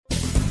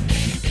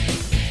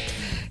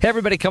Hey,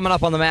 everybody, coming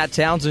up on the Matt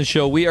Townsend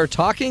Show, we are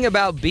talking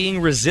about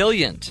being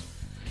resilient.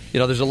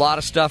 You know, there's a lot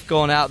of stuff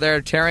going out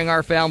there, tearing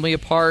our family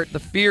apart, the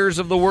fears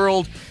of the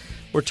world.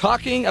 We're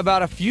talking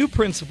about a few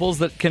principles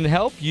that can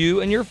help you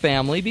and your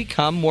family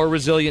become more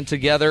resilient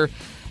together.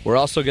 We're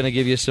also going to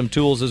give you some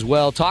tools as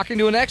well. Talking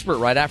to an expert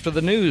right after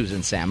the news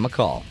and Sam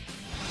McCall.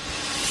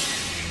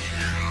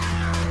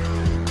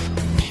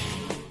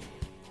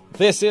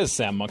 This is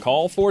Sam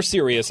McCall for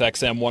Sirius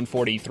XM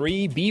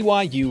 143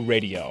 BYU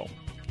Radio.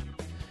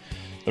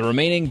 The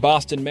remaining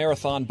Boston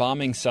Marathon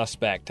bombing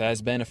suspect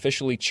has been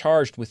officially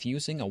charged with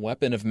using a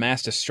weapon of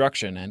mass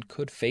destruction and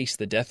could face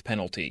the death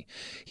penalty.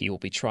 He will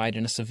be tried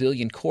in a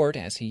civilian court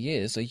as he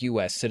is a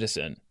U.S.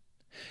 citizen.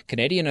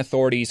 Canadian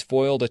authorities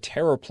foiled a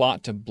terror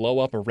plot to blow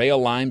up a rail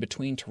line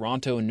between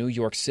Toronto and New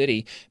York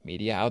City.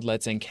 Media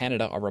outlets in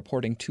Canada are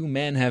reporting 2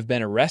 men have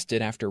been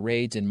arrested after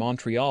raids in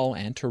Montreal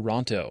and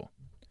Toronto.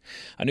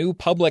 A new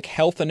public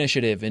health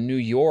initiative in New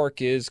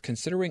York is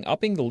considering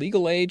upping the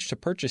legal age to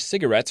purchase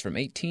cigarettes from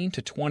 18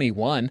 to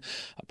 21.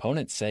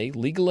 Opponents say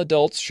legal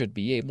adults should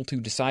be able to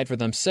decide for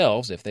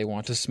themselves if they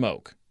want to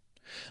smoke.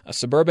 A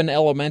suburban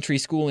elementary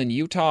school in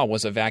Utah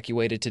was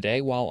evacuated today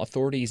while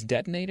authorities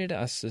detonated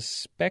a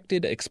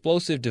suspected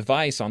explosive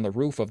device on the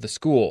roof of the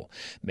school.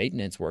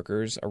 Maintenance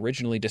workers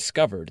originally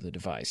discovered the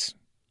device.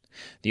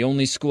 The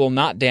only school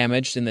not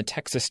damaged in the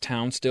Texas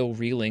town still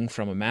reeling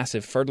from a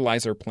massive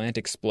fertilizer plant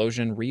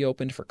explosion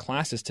reopened for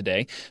classes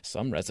today.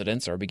 Some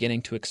residents are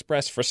beginning to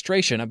express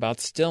frustration about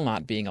still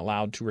not being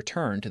allowed to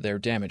return to their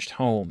damaged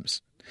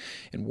homes.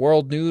 In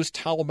world news,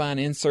 Taliban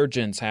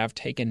insurgents have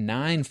taken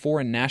 9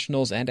 foreign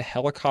nationals and a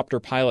helicopter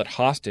pilot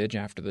hostage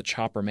after the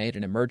chopper made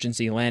an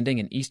emergency landing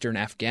in eastern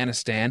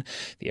Afghanistan.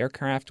 The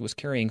aircraft was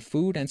carrying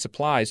food and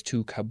supplies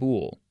to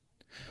Kabul.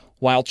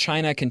 While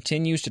China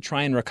continues to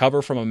try and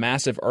recover from a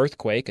massive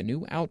earthquake, a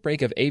new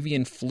outbreak of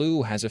avian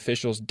flu has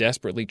officials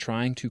desperately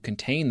trying to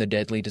contain the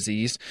deadly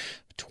disease.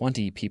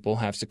 20 people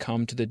have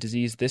succumbed to the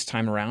disease this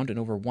time around, and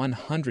over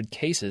 100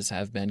 cases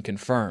have been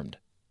confirmed.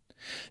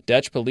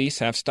 Dutch police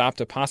have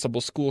stopped a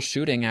possible school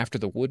shooting after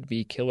the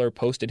would-be killer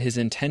posted his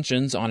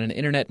intentions on an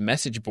internet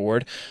message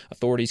board.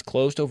 Authorities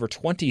closed over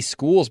 20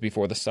 schools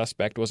before the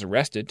suspect was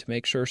arrested to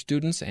make sure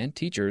students and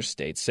teachers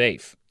stayed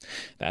safe.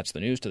 That's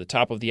the news to the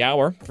top of the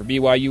hour. For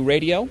BYU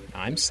Radio,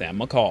 I'm Sam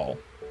McCall.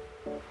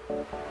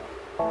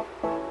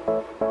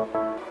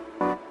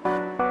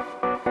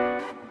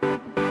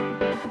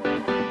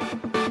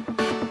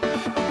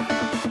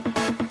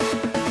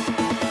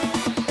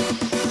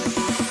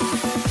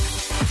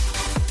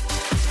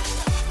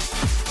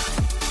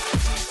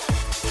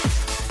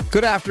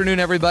 Good afternoon,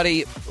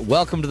 everybody.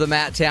 Welcome to the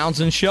Matt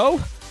Townsend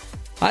Show.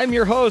 I'm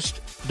your host,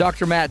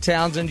 Dr. Matt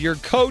Townsend, your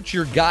coach,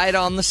 your guide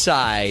on the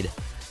side.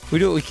 We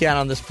do what we can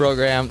on this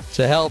program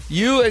to help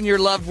you and your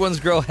loved ones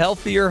grow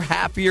healthier,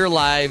 happier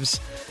lives.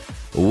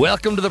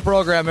 Welcome to the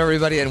program,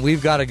 everybody, and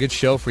we've got a good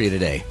show for you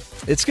today.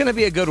 It's going to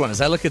be a good one. As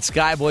I look at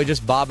Skyboy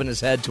just bobbing his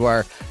head to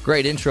our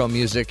great intro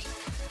music,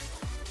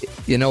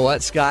 you know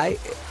what, Sky?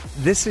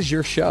 This is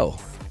your show.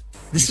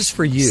 This is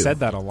for you. You said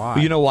that a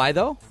lot. You know why,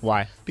 though?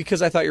 Why?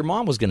 Because I thought your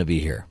mom was going to be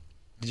here.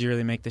 Did you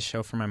really make this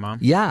show for my mom?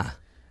 Yeah.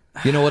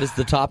 You know what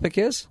the topic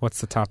is?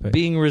 What's the topic?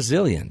 Being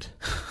resilient.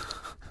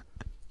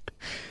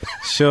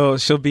 She'll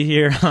be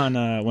here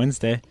on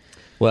Wednesday.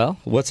 Well,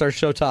 what's our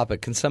show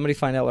topic? Can somebody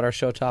find out what our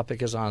show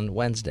topic is on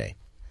Wednesday?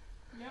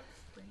 Yep.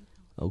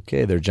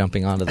 Okay, they're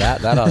jumping onto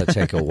that. That ought to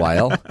take a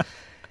while. A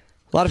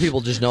lot of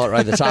people just know it right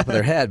at the top of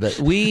their head, but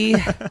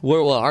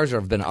ours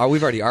have been.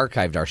 We've already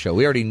archived our show.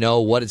 We already know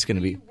what it's going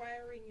to be.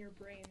 Rewiring your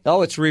brain.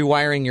 Oh, it's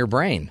rewiring your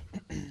brain,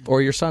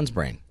 or your son's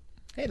brain.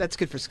 Hey, that's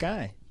good for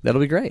Sky.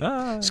 That'll be great.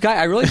 Sky,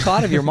 I really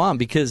thought of your mom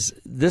because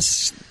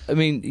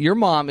your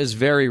mom is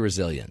very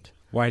resilient.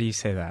 Why do you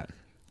say that?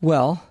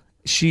 Well,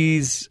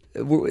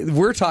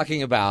 we're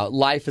talking about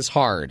life is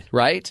hard,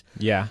 right?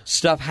 Yeah.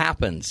 Stuff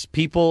happens.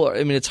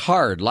 It's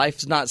hard.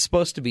 Life's not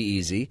supposed to be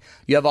easy.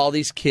 You have all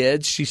these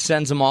kids. She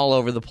sends them all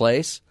over the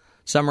place.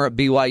 Some are at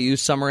BYU,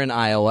 some are in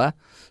Iowa,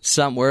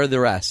 where are the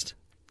rest?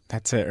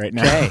 That's it right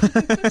now.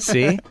 Okay.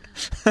 See?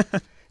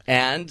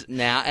 And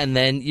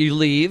then you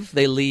leave.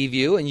 They leave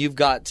you, and you've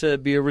got to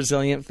be a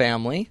resilient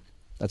family.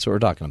 That's what we're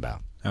talking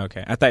about.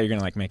 Okay. I thought you were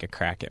going to make a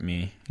crack at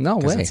me. No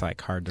way. Because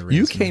it's hard to raise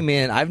You came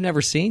in. I've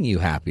never seen you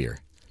happier.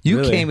 You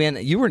Really? came in.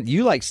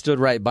 You stood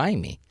right by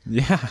me.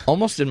 Yeah.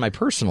 Almost in my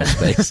personal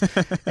space.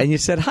 And you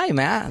said, "Hi,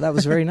 Matt." That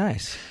was very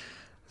nice.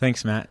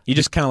 Thanks, Matt. You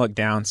just kind of looked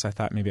down, so I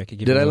thought maybe I could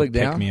give Did you a I little look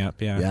down? pick me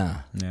up.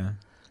 Yeah. Yeah.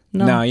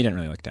 No, you didn't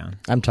really look down.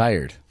 I'm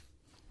tired.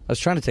 I was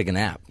trying to take a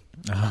nap.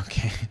 Oh,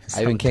 okay.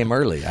 I even came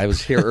early. I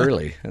was here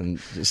early and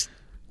just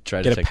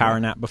tried to Get take a power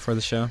nap before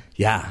the show?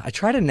 Yeah. I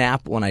try to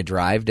nap when I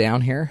drive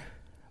down here,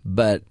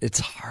 but it's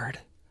hard.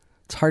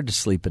 It's hard to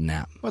sleep and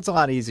nap. Well, it's a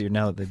lot easier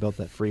now that they built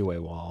that freeway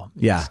wall.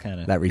 Yeah,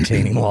 that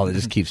retaining wall that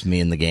just keeps me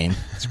in the game.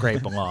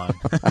 Scrape along.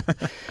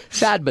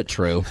 Sad but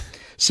true.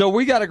 So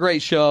we got a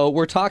great show.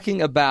 We're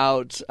talking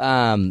about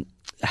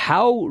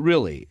how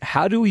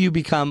do you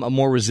become a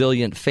more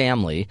resilient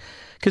family?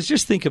 Because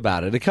just think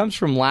about it. It comes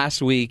from last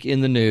week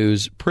in the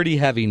news, pretty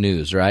heavy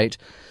news, right?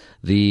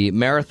 the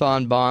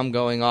marathon bomb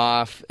going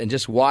off, and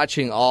just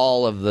watching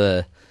all of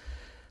the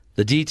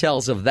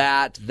details of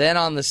that. Then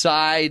on the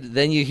side,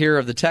 then you hear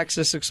of the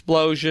Texas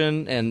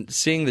explosion and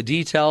seeing the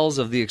details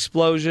of the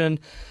explosion.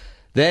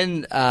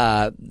 Then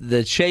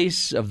the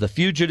chase of the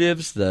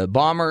fugitives, the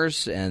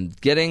bombers, and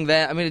getting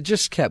that. I mean, it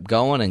just kept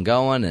going and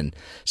going. And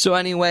so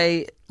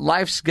anyway,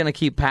 life's going to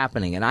keep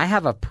happening. And I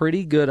have a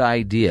pretty good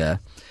idea.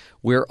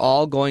 We're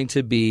all going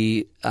to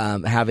be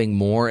having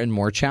more and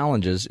more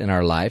challenges in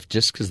our life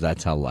just because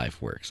that's how life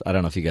works. I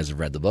don't know if you guys have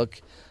read the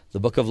Book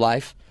of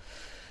Life.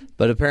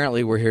 But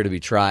apparently we're here to be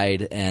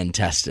tried and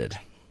tested,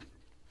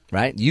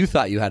 right? You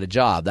thought you had a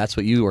job. That's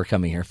what you were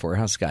coming here for,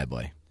 huh,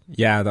 Skyboy?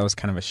 Yeah, that was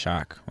kind of a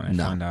shock when I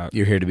found out.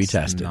 You're here to be it's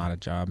tested. Not a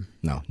job.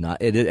 No,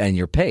 not it. And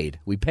you're paid.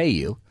 We pay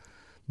you.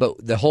 But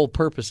the whole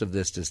purpose of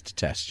this is to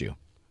test you.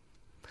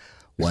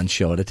 One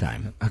show at a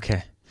time.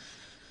 Okay.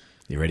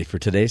 You ready for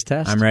today's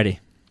test? I'm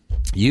ready.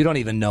 You don't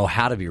even know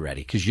how to be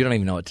ready because you don't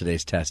even know what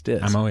today's test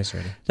is. I'm always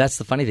ready. That's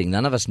the funny thing.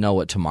 None of us know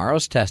what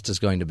tomorrow's test is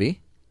going to be.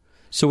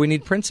 So we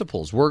need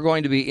principles. We're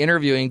going to be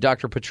interviewing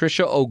Dr.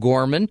 Patricia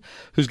O'Gorman,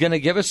 who's going to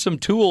give us some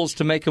tools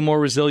to make a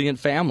more resilient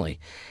family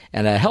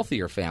and a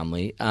healthier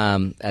family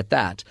at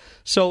that.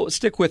 So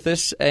stick with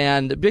us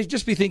and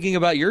just be thinking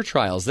about your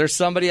trials. There's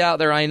somebody out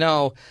there I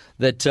know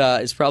that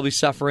is probably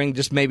suffering,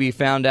 just maybe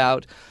found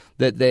out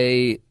that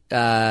they,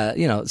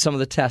 some of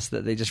the tests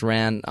that they just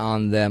ran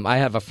on them. I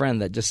have a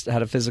friend that just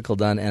had a physical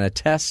done and a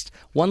test,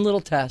 one little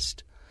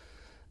test.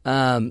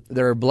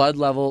 Their blood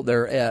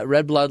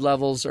red blood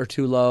levels are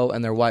too low,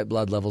 and their white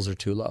blood levels are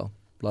too low.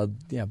 Blood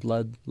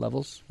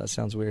levels. That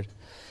sounds weird.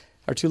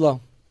 Are too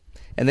low,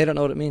 and they don't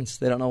know what it means.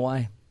 They don't know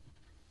why,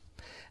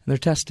 and they're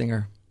testing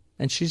her,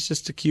 and she's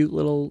just a cute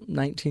little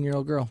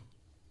 19-year-old girl.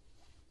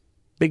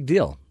 Big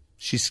deal.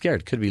 She's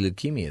scared. Could be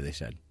leukemia. They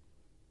said.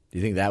 Do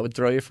you think that would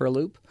throw you for a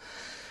loop?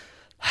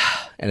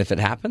 And if it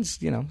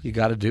happens, you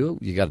got to deal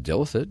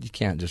with it. You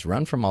can't just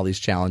run from all these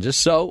challenges.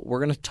 So we're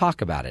going to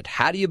talk about it.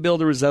 How do you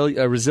build a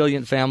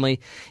resilient family?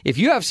 If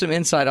you have some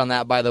insight on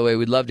that, by the way,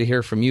 we'd love to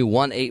hear from you.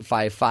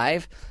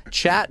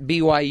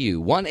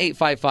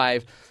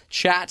 1-855-CHAT-BYU.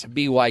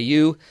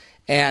 1-855-CHAT-BYU.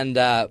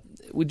 And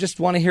we just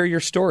want to hear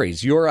your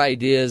stories, your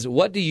ideas.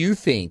 What do you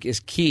think is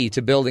key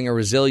to building a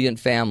resilient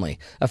family?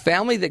 A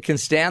family that can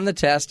stand the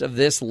test of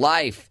this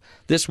life,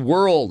 this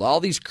world, all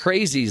these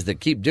crazies that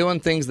keep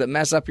doing things that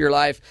mess up your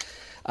life.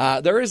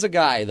 There is a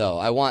guy, though,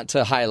 I want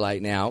to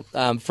highlight now.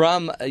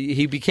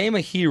 He became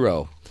a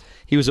hero.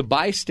 He was a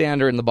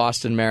bystander in the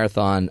Boston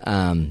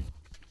Marathon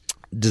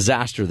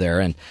disaster there,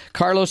 and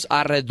Carlos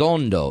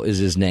Arredondo is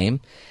his name.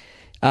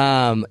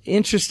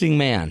 Interesting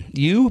man.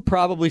 You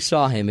probably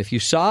saw him. If you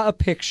saw a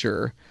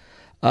picture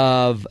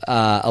of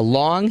a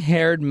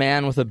long-haired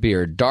man with a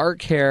beard,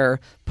 dark hair,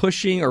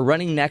 pushing or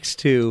running next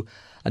to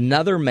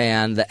another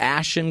man, the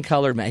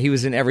ashen-colored man. He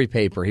was in every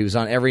paper. He was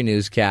on every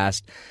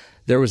newscast.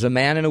 There was a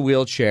man in a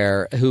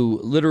wheelchair who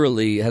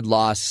literally had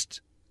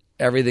lost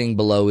everything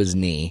below his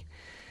knee,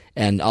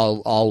 and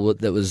all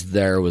that was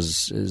there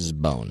was his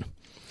bone.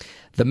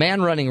 The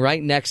man running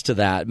right next to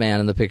that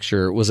man in the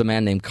picture was a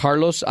man named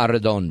Carlos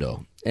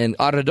Arredondo. And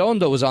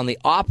Arredondo was on the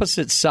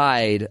opposite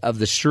side of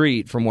the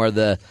street from where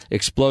the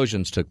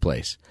explosions took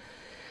place.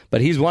 But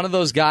he's one of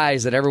those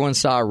guys that everyone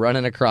saw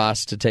running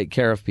across to take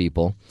care of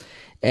people.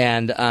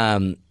 And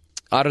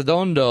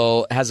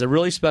Arredondo has a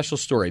really special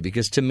story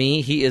because to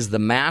me, he is the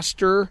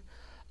master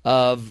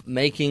of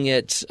making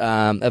it,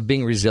 of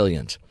being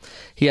resilient.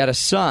 He had a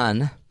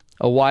son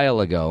a while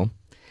ago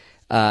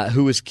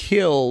who was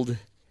killed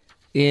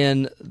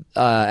in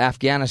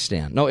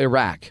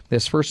Iraq.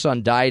 His first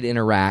son died in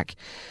Iraq.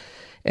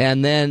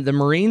 And then the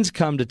Marines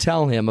come to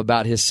tell him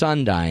about his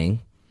son dying.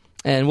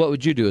 And what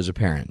would you do as a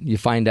parent? You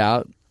find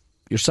out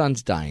your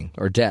son's dying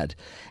or dead.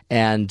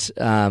 And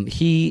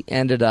he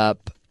ended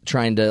up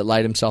trying to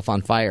light himself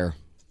on fire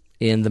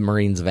in the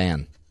Marines'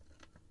 van.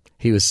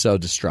 He was so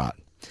distraught.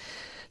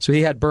 So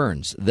he had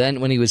burns. Then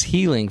when he was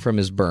healing from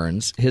his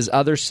burns, his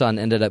other son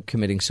ended up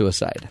committing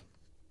suicide.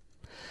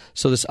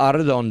 So this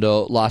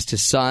Arredondo lost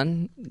his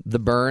son, the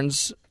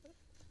burns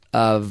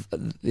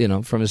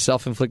from his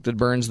self-inflicted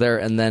burns there,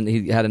 and then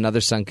he had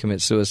another son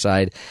commit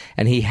suicide.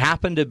 And he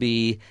happened to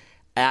be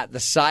at the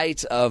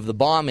site of the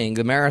bombing,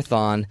 the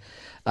marathon,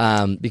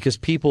 because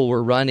people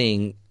were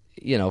running,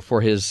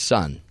 for his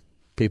son.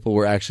 People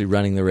were actually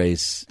running the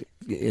race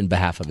in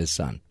behalf of his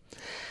son.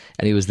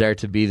 And he was there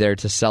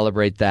to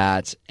celebrate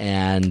that,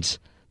 and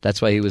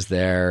that's why he was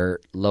there.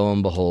 Lo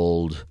and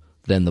behold,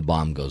 then the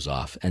bomb goes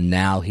off, and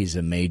now he's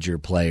a major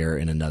player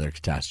in another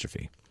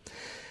catastrophe.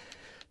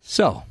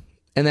 So,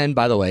 and then,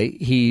 by the way,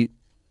 he,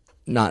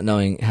 not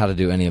knowing how to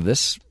do any of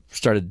this,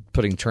 started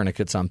putting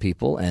tourniquets on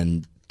people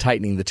and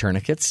tightening the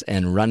tourniquets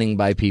and running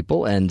by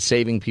people and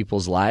saving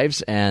people's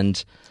lives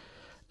and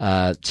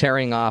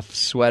tearing off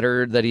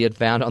sweater that he had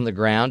found on the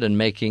ground and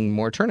making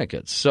more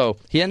tourniquets. So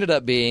he ended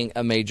up being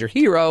a major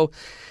hero.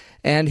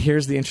 And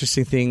here's the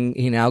interesting thing.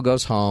 He now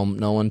goes home.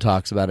 No one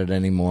talks about it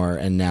anymore.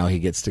 And now he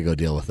gets to go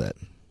deal with it.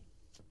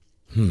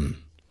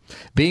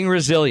 Being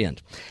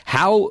resilient.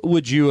 How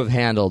would you have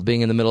handled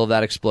being in the middle of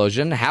that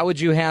explosion? How would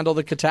you handle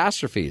the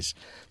catastrophes?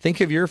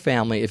 Think of your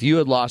family. If you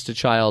had lost a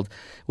child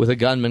with a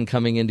gunman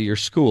coming into your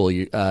school,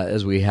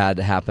 as we had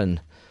happen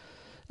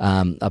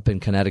up in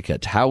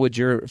Connecticut, how would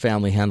your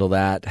family handle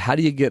that? How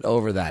do you get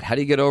over that? How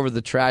do you get over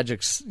the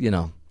tragic,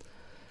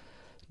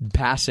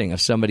 passing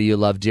of somebody you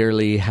love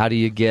dearly? How do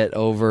you get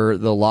over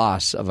the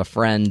loss of a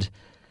friend,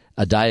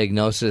 a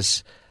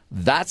diagnosis?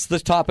 That's the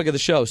topic of the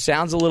show.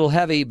 Sounds a little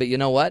heavy, but you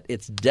know what?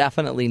 It's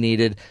definitely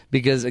needed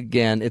because,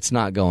 again, it's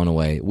not going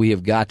away. We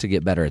have got to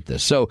get better at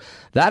this. So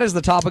that is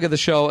the topic of the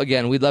show.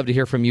 Again, we'd love to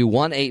hear from you.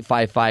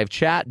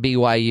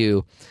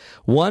 1-855-CHAT-BYU.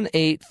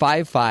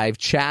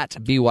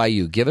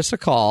 1-855-CHAT-BYU. Give us a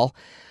call.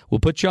 We'll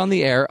put you on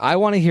the air. I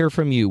want to hear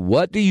from you.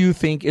 What do you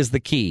think is the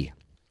key?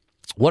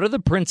 What are the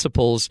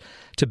principles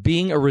to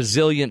being a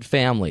resilient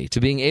family, to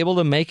being able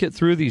to make it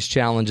through these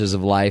challenges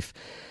of life?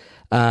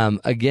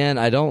 Again,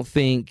 I don't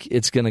think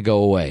it's going to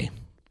go away.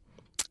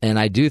 And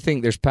I do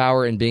think there's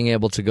power in being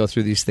able to go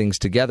through these things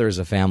together as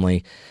a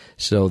family.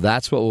 So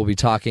that's what we'll be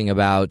talking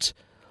about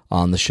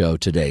on the show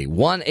today.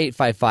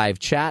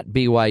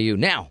 1-855-CHAT-BYU.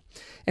 Now,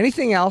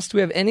 anything else? Do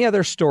we have any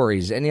other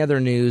stories, any other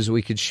news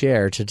we could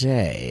share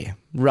today?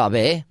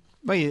 Robbie?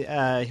 Well, you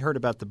heard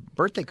about the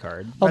birthday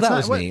card. Oh, that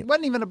was neat. It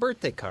wasn't even a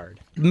birthday card.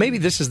 Maybe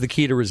this is the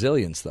key to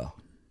resilience, though.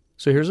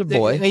 So here's a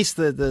boy. At least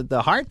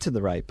the heart to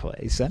the right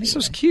place. Anyway. This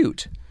was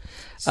cute.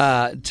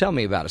 Tell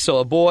me about it. So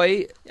a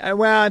boy.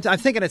 Well, I'm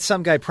thinking it's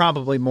some guy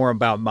probably more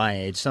about my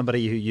age,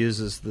 somebody who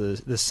uses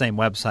the same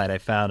website I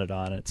found it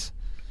on. It's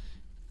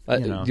do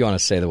you want to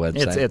say the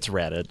website? It's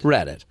Reddit.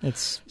 Reddit.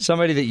 It's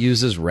somebody that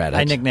uses Reddit.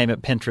 I nickname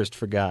it Pinterest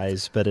for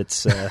guys, but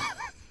it's. I've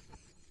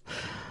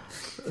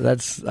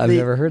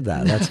never heard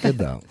that. That's good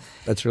though.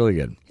 That's really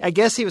good. I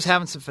guess he was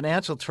having some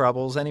financial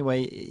troubles.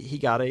 Anyway, he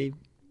got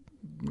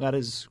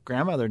his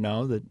grandmother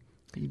know that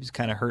he was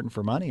kind of hurting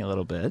for money a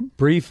little bit.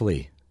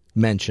 Briefly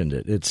mentioned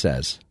it. It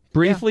says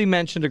briefly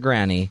mentioned to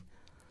Granny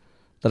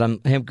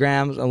that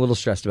Gram's a little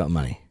stressed about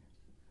money.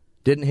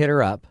 Didn't hit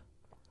her up.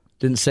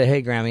 Didn't say,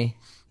 "Hey, Grammy,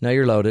 now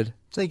you're loaded."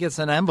 So he gets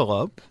an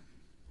envelope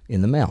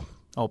in the mail.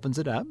 Opens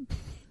it up.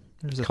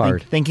 There's a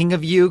card. Thinking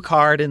of you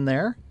card in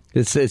there.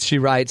 She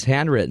writes,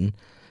 handwritten,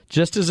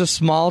 "Just as a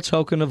small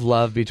token of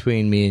love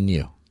between me and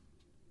you."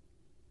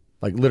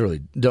 Like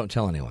literally, don't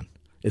tell anyone.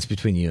 It's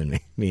between you and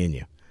me and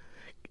you.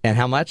 And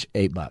how much?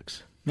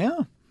 $8.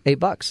 Yeah,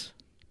 $8.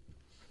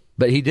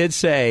 But he did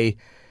say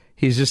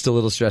he's just a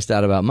little stressed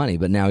out about money.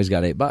 But now he's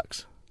got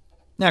 $8.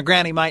 Now,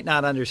 Granny might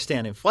not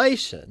understand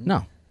inflation.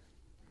 No,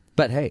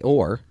 but hey,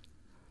 or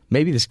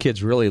maybe this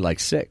kid's really like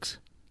 6.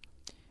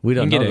 We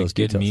don't know those details. You can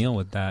get a good meal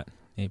with that.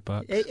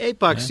 $8.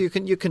 $8.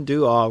 Yeah. You can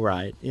do all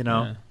right.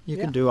 You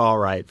can do all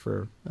right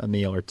for a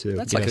meal or two.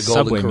 That's like a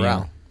Subway Golden Corral.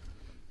 meal.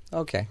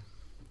 Okay,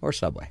 or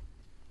Subway.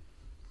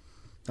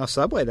 Oh,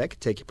 Subway, that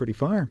could take you pretty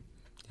far.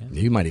 Yeah.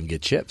 You might even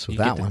get chips with you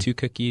that get one. The 2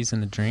 cookies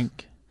and the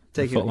drink.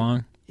 Take a foot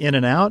long.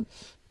 In-N-Out.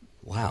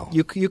 Wow.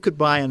 You could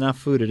buy enough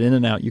food at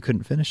In-N-Out, you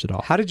couldn't finish it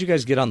all. How did you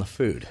guys get on the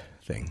food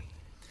thing?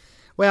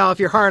 Well, if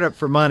you're hard up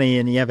for money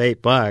and you have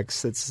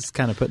 $8, it's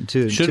kind of putting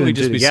two. Shouldn't we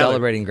just be together.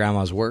 celebrating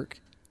Grandma's work?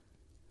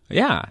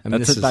 Yeah, I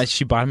mean,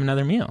 she bought him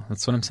another meal.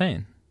 That's what I'm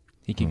saying.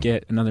 He could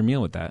get another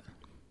meal with that.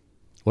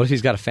 What if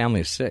he's got a family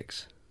of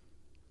 6?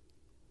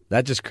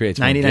 That just creates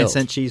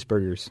 99-cent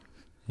cheeseburgers.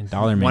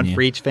 $1 menu. One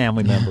for each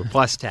family member,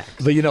 plus tax.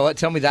 But you know what?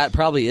 Tell me that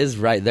probably is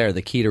right there.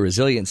 The key to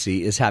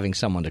resiliency is having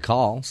someone to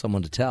call,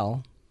 someone to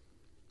tell.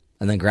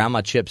 And then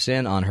Grandma chips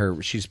in on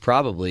her. She's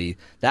probably,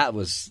 that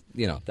was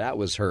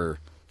her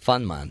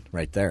fun month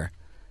right there.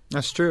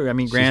 That's true. I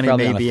mean, She's Granny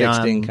probably may on a be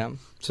fixed on income.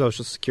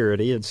 Social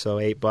Security, and so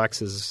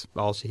 $8 is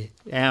all she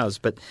has.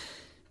 But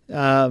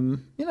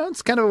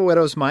it's kind of a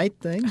widow's mite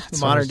thing, the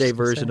modern day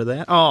version of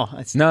that. Oh,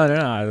 no,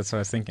 that's what I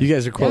was thinking. You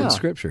guys are quoting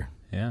scripture.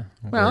 Yeah.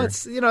 Well,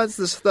 it's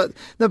this the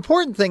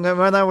important thing. I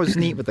mean, that was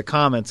neat with the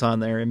comments on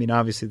there. I mean,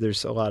 obviously,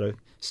 there's a lot of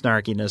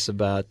snarkiness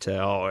about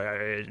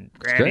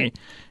Granny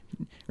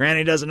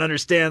doesn't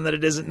understand that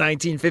it isn't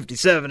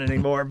 1957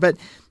 anymore. But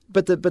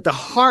the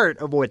heart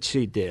of what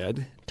she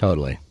did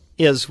totally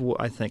is,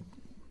 I think,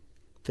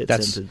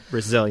 fits into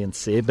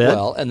resiliency a bit.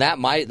 Well, and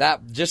that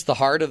just the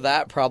heart of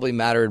that probably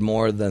mattered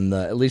more than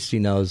at least he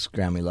knows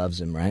Grammy loves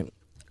him, right?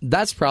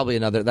 That's probably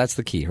that's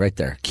the key right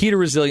there. Key to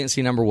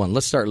resiliency number 1.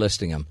 Let's start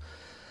listing them.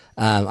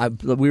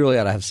 We really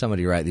ought to have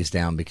somebody write these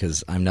down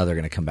because I know they're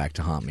going to come back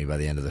to haunt me by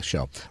the end of the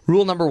show.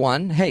 Rule number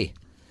 1, hey,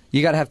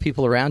 you got to have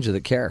people around you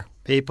that care.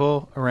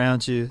 People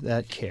around you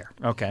that care.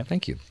 Okay.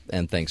 Thank you.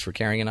 And thanks for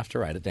caring enough to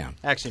write it down.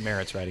 Actually,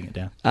 Merritt's writing it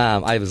down.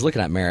 I was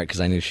looking at Merritt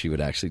because I knew she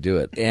would actually do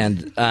it.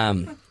 And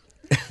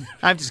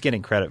I'm just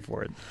getting credit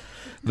for it.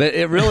 But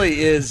it really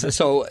is.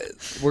 So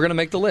we're going to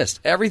make the list.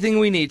 Everything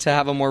we need to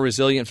have a more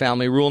resilient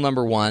family. Rule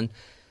number 1,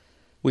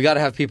 we got to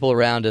have people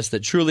around us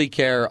that truly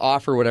care,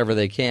 offer whatever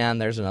they can.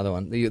 There's another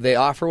one. They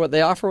offer what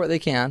they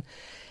can.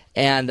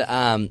 And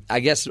I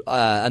guess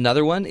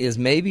another one is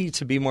maybe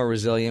to be more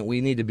resilient,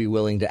 we need to be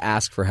willing to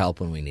ask for help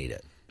when we need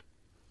it.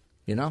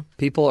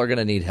 People are going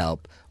to need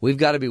help. We've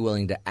got to be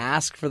willing to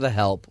ask for the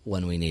help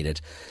when we need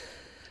it.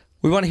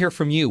 We want to hear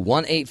from you.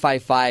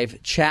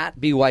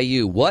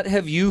 1-855-CHAT-BYU. What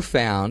have you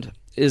found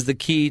is the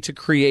key to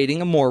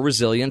creating a more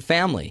resilient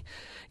family?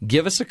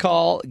 Give us a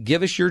call.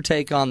 Give us your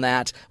take on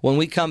that. When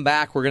we come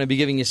back, we're going to be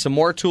giving you some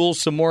more tools,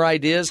 some more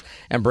ideas,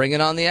 and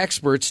bringing on the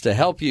experts to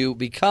help you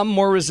become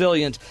more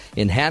resilient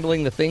in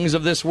handling the things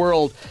of this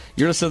world.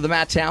 You're listening to The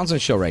Matt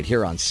Townsend Show right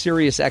here on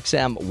Sirius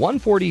XM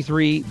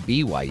 143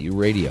 BYU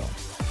Radio.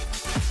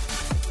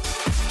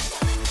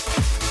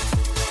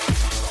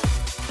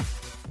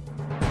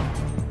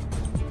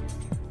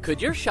 Could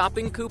your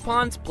shopping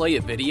coupons play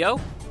a video?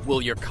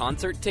 Will your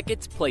concert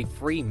tickets play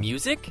free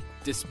music?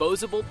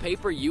 Disposable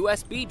paper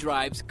USB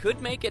drives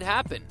could make it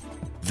happen.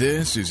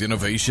 This is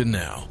Innovation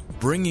Now,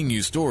 bringing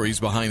you stories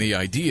behind the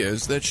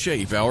ideas that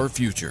shape our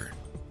future.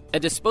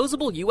 A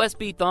disposable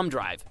USB thumb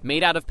drive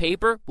made out of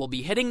paper will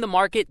be hitting the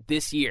market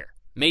this year.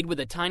 Made with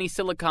a tiny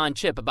silicon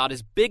chip about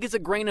as big as a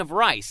grain of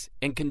rice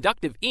and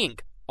conductive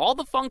ink, all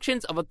the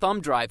functions of a thumb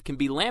drive can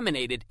be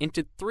laminated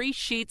into 3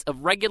 sheets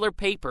of regular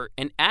paper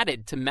and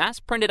added to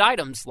mass-printed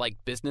items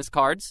like business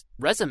cards,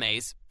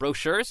 resumes,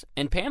 brochures,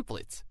 and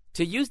pamphlets.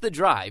 To use the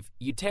drive,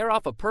 you tear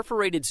off a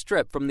perforated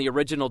strip from the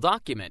original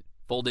document,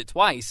 fold it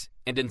twice,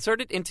 and insert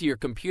it into your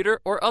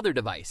computer or other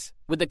device.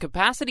 With a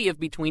capacity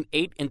of between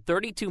 8 and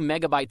 32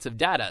 megabytes of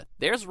data,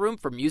 there's room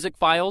for music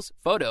files,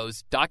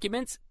 photos,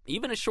 documents,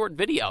 even a short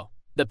video.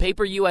 The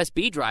paper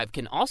USB drive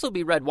can also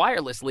be read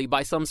wirelessly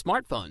by some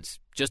smartphones,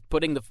 just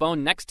putting the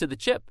phone next to the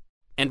chip.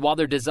 And while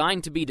they're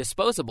designed to be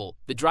disposable,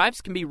 the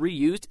drives can be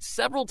reused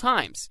several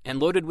times and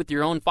loaded with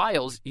your own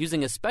files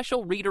using a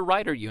special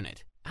reader-writer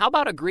unit. How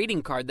about a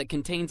greeting card that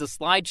contains a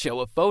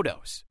slideshow of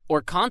photos?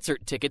 Or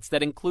concert tickets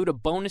that include a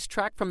bonus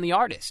track from the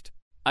artist?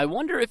 I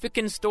wonder if it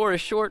can store a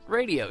short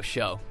radio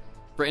show.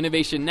 For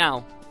Innovation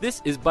Now,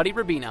 this is Buddy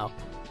Rubino.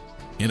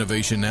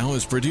 Innovation Now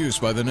is produced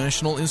by the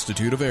National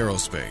Institute of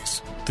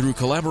Aerospace through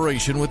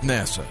collaboration with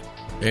NASA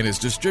and is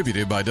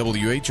distributed by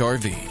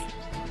WHRV.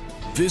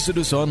 Visit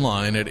us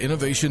online at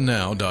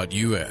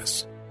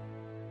innovationnow.us.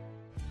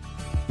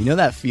 You know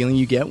that feeling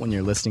you get when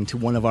you're listening to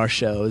one of our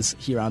shows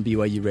here on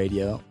BYU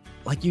Radio?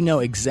 Like you know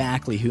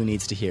exactly who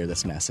needs to hear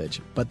this message,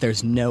 but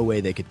there's no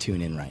way they could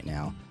tune in right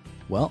now.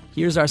 Well,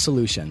 here's our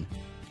solution.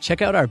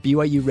 Check out our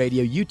BYU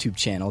Radio YouTube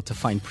channel to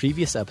find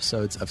previous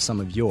episodes of some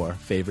of your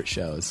favorite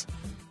shows.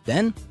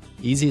 Then,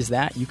 easy as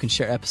that, you can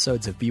share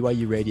episodes of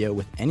BYU Radio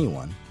with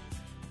anyone.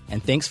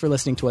 And thanks for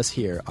listening to us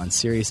here on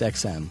Sirius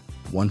XM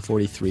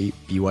 143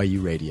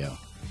 BYU Radio.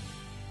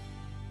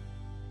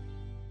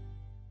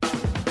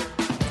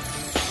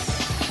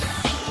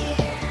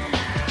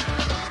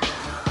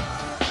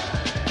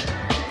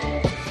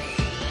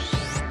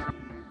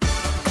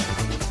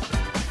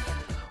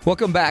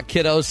 Welcome back,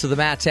 kiddos, to the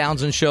Matt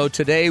Townsend Show.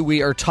 Today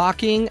we are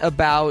talking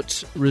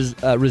about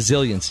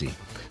resiliency.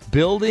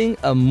 Building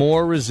a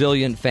more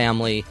resilient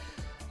family,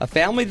 a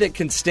family that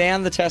can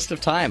stand the test of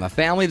time, a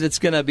family that's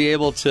going to be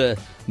able to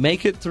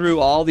make it through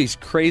all these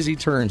crazy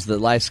turns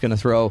that life's going to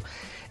throw.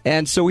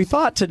 And so we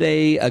thought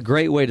today a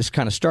great way to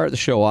kind of start the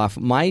show off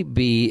might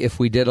be if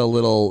we did a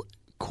little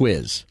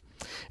quiz.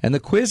 And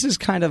the quiz is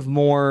kind of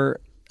more,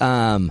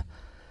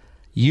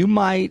 you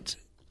might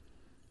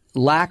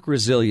lack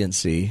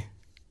resiliency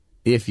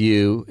if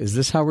you, is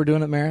this how we're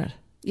doing it, Merritt?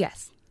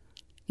 Yes.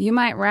 You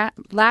might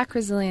lack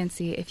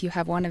resiliency if you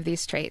have one of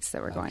these traits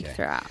that we're going to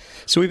throw out.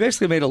 So we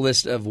basically made a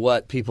list of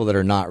what people that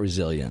are not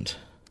resilient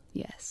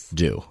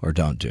do or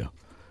don't do.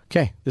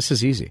 Okay, this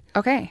is easy.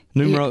 Okay.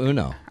 Numero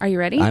uno. Are you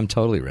ready? I'm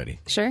totally ready.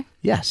 Sure?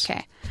 Yes.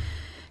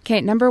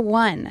 Okay, number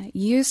 1.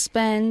 You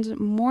spend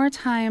more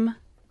time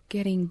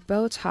getting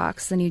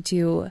Botox than you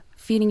do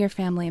feeding your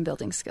family and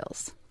building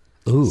skills.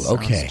 Ooh,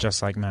 okay. Sounds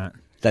just like Matt.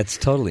 That's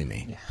totally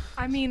me. Yeah.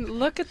 I mean,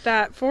 look at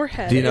that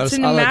forehead. Do you notice? It's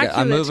in immaculate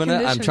I'm moving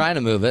condition. it. I'm trying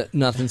to move it.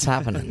 Nothing's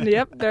happening.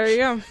 Yep, there you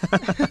go.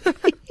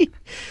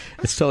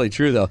 It's totally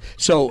true, though.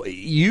 So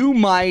you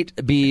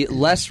might be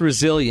less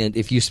resilient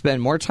if you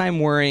spend more time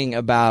worrying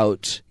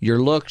about your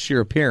looks,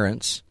 your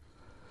appearance,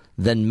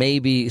 than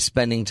maybe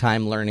spending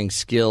time learning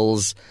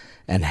skills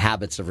and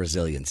habits of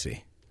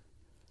resiliency.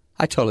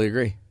 I totally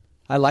agree.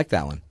 I like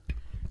that one.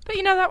 But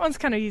you know, that one's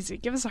kind of easy.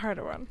 Give us a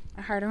harder one.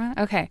 A harder one?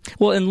 Okay.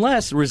 Well,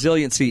 unless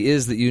resiliency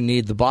is that you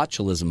need the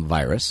botulism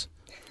virus.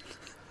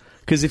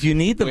 Because if you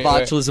need the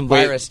botulism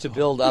virus to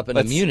build up an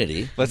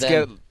immunity, let's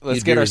get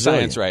our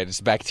science right.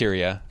 It's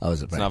bacteria. Oh,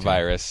 is it bacteria? It's not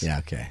virus. Yeah,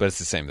 okay. But it's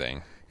the same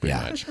thing. Pretty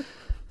much.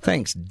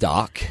 Thanks,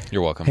 Doc.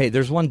 You're welcome. Hey,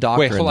 there's one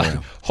doctor in the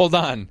room. Hold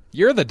on.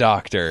 You're the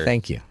doctor.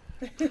 Thank you.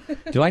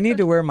 Do I need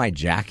to wear my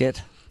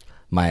jacket?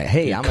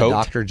 I'm coat? a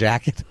doctor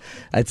jacket.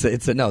 I'm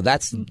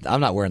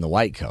not wearing the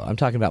white coat. I'm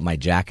talking about my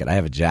jacket. I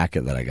have a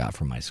jacket that I got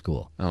from my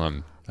school.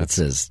 That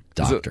says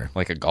doctor. Is it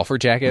like a golfer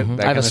jacket?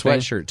 Mm-hmm. I have a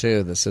sweatshirt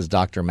too that says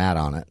Dr. Matt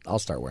on it. I'll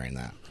start wearing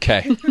that.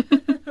 Okay.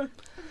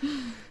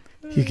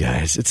 You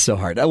guys, it's so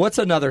hard. What's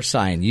another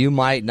sign? You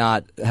might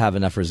not have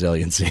enough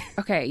resiliency.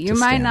 Okay, you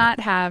might not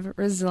have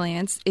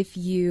resilience if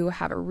you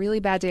have a really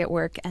bad day at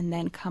work and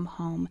then come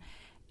home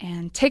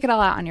and take it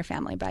all out on your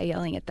family by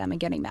yelling at them and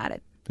getting mad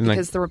at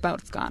because the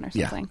remote's gone or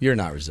something. Yeah, you're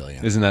not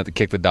resilient. Isn't that the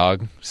kick the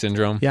dog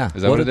syndrome? Yeah.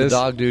 Is that what it did is? the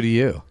dog do to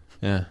you?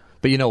 Yeah.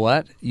 But you know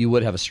what? You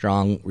would have a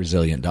strong,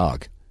 resilient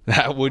dog.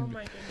 That would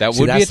my that See,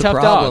 would be a that's the tough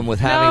problem dog. with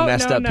having No,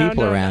 messed no, up no,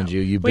 people no, around no. you.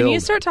 You When build. you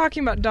start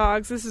talking about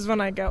dogs, this is when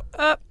I go,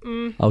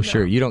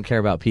 Sure. You don't care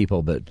about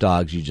people, but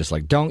dogs, you just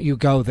like, don't you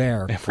go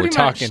there. If we're Pretty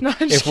much. talking, No,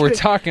 I'm if just we're kidding.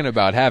 talking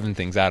about having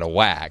things out of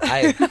whack,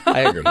 I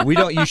agree. We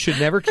don't. You should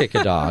never kick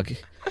a dog.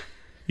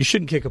 You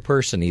shouldn't kick a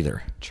person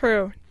either.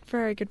 True.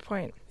 Very good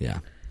point. Yeah.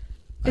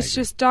 It's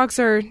just dogs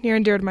are near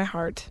and dear to my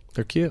heart.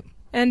 They're cute.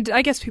 And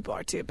I guess people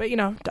are too, but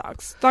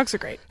dogs. Dogs are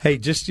great. Hey,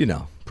 just,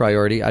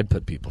 priority, I'd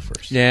put people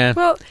first. yeah,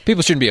 Well-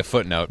 people shouldn't be a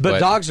footnote. But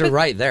dogs are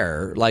right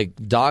there. Like,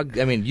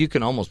 you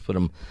can almost put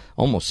them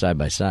almost side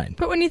by side.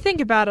 But when you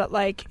think about it,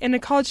 like in a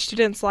college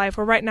student's life,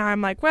 where right now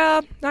I'm like,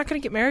 well, not going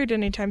to get married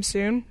anytime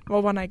soon.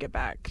 Well, when I get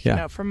back,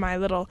 Yeah. from my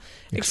little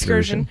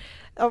Excursion. excursion.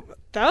 Oh,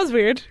 that was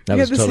weird. That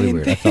We was had the totally same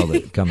weird. I thing. felt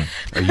it coming.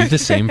 Are you the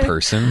same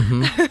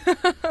person?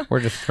 We're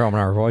just throwing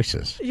our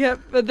voices. Yep,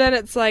 but then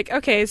it's like,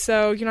 okay,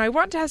 so I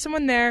want to have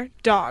someone there,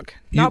 dog,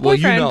 not Well,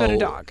 boyfriend, but a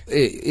dog.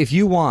 If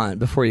you want,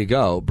 before you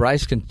go,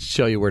 Bryce can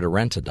show you where to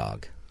rent a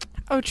dog.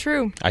 Oh,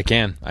 true. I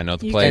can. I know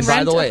the You place. And by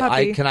Rent the a way,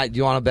 puppy. do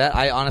you want to bet?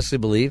 I honestly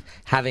believe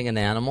having an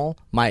animal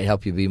might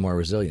help you be more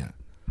resilient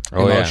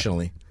Oh, yeah.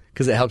 emotionally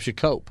because it helps you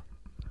cope.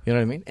 You know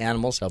what I mean?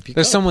 Animals help you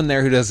There's cope. someone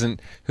there who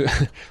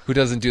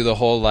doesn't do the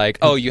whole like,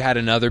 oh, you had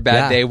another bad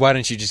Yeah. day. Why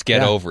don't you just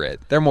get Yeah. over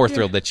it? They're more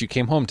thrilled that you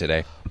came home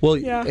today. Well,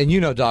 Yeah.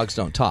 and dogs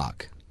don't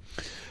talk,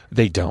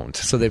 They don't.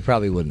 so they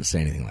probably wouldn't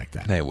say anything like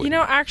that. They would.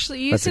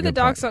 Actually, you That's say a the good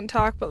dogs point. don't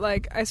talk, but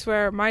I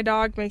swear, my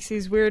dog makes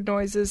these weird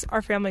noises.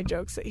 Our family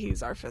jokes that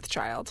he's our fifth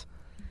child.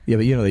 Yeah,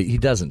 but he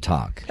doesn't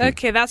talk.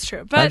 Okay, that's true.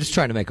 I'm But just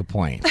trying to make a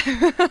point.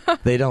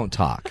 They don't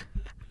talk,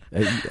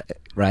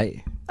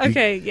 right?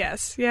 okay,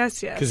 yes.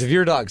 Because if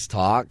your dogs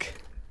talk,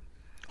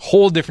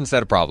 Whole different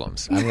set of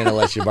problems. I'm going to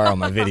let you borrow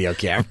my video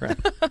camera.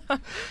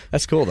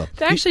 That's cool, though.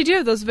 They actually do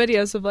have those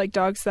videos of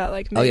dogs that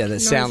make Oh, yeah, that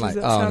sound noises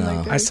like- that oh, sound no.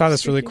 like they're I saw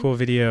this really speaking. cool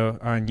video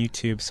on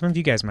YouTube. Some of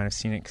you guys might have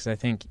seen it because I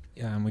think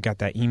we got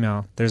that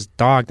email. There's a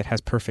dog that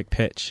has perfect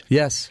pitch,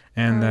 Yes.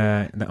 and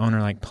the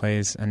owner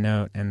plays a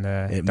note, and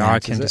the It dog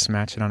matches can it? just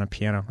match it on a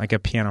piano, like a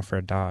piano for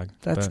a dog.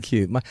 That's But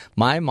cute.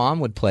 My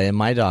mom would play, and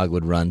my dog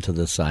would run to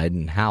the side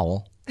and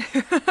howl.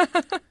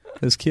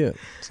 It was cute.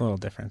 It's a little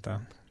different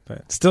though,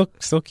 but still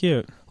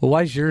cute. Well,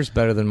 why is yours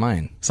better than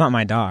mine? It's not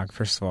my dog,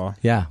 first of all,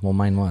 Yeah, well,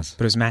 mine was.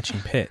 but it was matching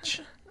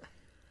pitch.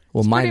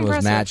 Well, mine was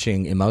impressive.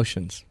 matching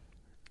emotions.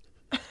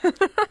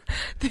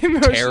 The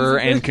emotions Terror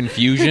of and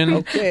confusion.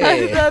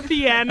 Okay. the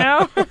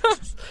piano.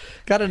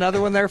 Got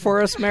another one there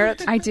for us,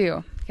 Merritt? I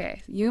do.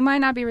 Okay. You might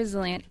not be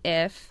resilient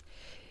if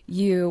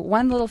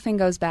one little thing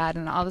goes bad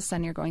and all of a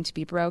sudden you're going to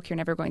be broke. You're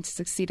never going to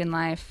succeed in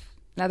life.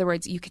 In other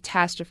words, you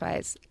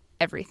catastrophize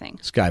everything.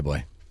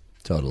 Skyboy.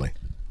 Totally.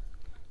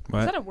 What?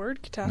 Is that a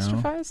word?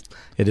 Catastrophize?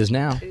 It is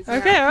now.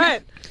 Okay, all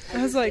right.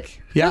 I was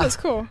like, Yeah. that's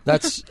cool.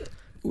 That's...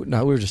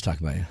 No, we were just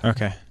talking about you.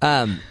 Okay.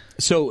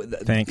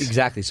 Thanks.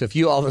 Exactly. So if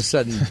you all of a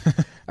sudden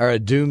are a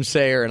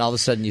doomsayer and all of a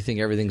sudden you think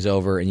everything's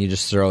over and you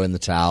just throw in the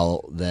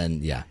towel, then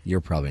yeah,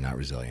 you're probably not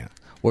resilient.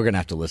 We're going to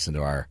have to listen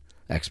to our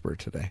expert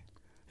today.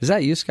 Is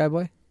that you,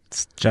 Skyboy?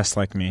 It's just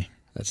like me.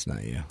 That's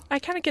not you. I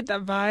kind of get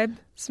that vibe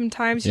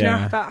sometimes, you Yeah.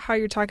 know, about how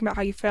you're talking about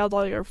how you failed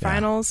all your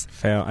finals.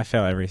 I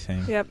fail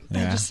everything. Yep.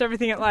 Yeah. Just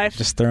everything at life.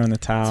 Just throw in the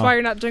towel. That's why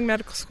you're not doing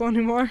medical school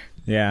anymore.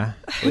 Yeah.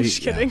 I'm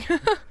just kidding.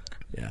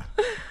 Yeah.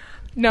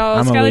 No,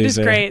 I'm a Skylar is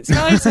loser. great.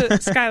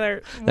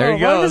 Skylar. There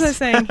he What goes. was I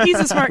saying? He's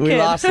a smart We kid.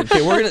 lost him.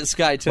 Okay, we're going to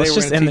Sky today. Let's we're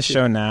just gonna end the teach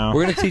show you, now.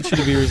 We're going to teach you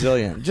to be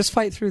resilient. Just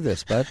fight through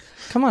this, bud.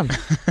 Come on.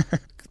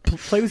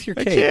 Play with your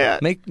cape.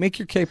 can't. Make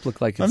your cape look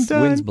like I'm it's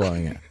done. wind's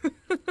blowing it.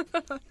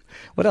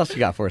 What else you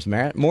got for us,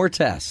 Merritt? More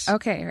tests.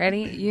 Okay,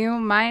 ready? You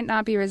might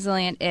not be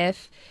resilient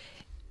if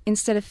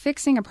instead of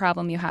fixing a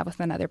problem you have with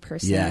another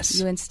person, Yes.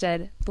 you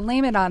instead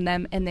blame it on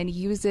them and then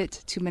use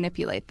it to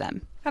manipulate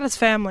them. That is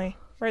family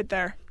right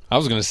there. I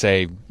was going to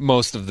say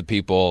most of the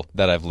people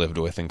that I've lived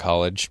with in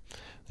college,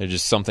 they're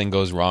just something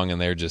goes wrong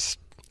and they're just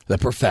The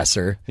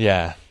professor.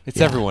 yeah, it's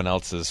Yeah. everyone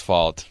else's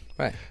fault.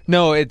 Right.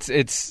 No, it's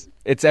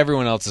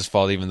everyone else's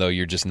fault even though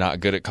you're just not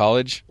good at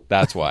college.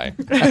 That's why.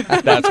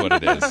 That's what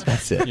it is.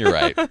 That's it. You're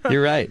right.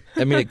 You're right.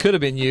 I mean, it could have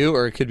been you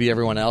or it could be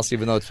everyone else,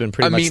 even though it's been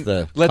pretty much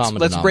the let's common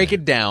break denominator.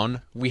 it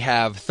down. We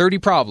have 30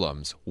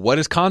 problems. What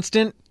is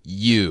constant?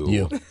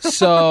 You.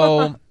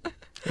 So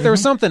if there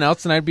was something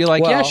else, and I'd be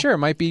like, yeah, Well, sure, it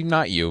might be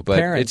not you, but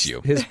Parents, it's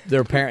you.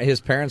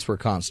 His parents were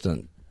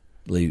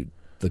constantly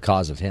the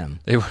cause of him.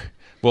 They were,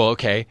 well,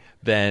 okay,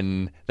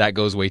 then that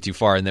goes way too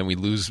far, and then we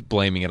lose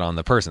blaming it on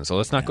the person. So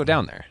let's not go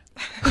down there.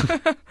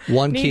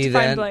 One Need key to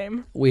find then,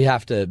 blame. we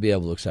have to be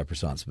able to accept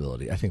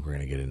responsibility. I think we're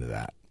going to get into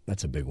that.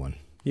 That's a big one.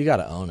 You got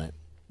to own it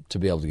to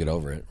be able to get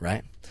over it,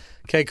 right?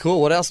 Okay,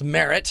 cool. What else?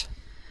 Merit.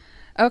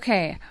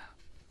 Okay,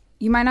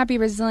 you might not be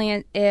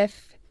resilient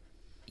if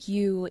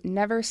you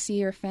never see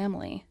your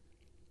family.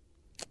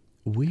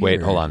 Weird.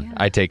 Wait, hold on.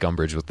 I take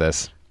umbrage with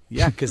this.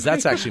 Yeah, because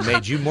that's actually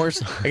made you more.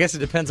 I guess it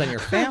depends on your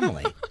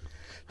family.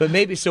 But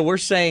maybe so. We're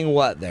saying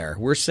what there?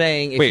 We're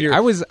saying if Wait, you're,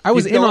 I was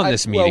in on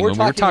this meeting we're when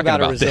we were talking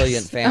about a about this.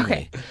 resilient family.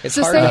 Okay, It's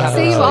so hard to have a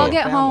say you all resilient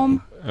get family.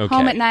 home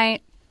Okay. at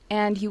night,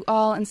 and you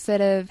all,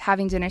 instead of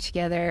having dinner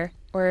together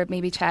or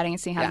maybe chatting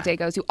and seeing how the day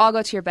goes, you all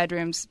go to your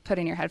bedrooms, put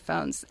in your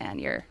headphones, and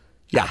you're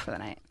out for the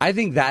night. I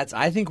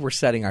think we're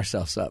setting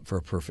ourselves up for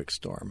a perfect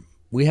storm.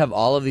 We have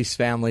all of these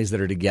families that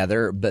are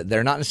together, but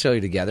they're not necessarily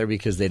together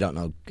because they don't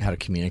know how to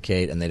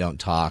communicate and they don't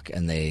talk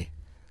and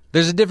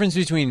There's a difference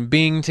between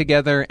being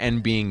together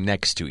and being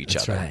next to each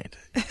other.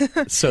 That's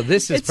right. So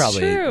this is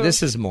true.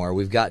 this is more.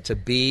 We've got to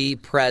be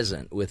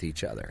present with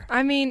each other.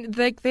 I mean,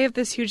 like they have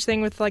this huge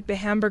thing with like the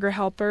Hamburger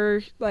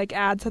Helper like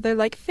ads. So they're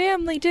like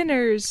family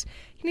dinners.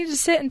 You need to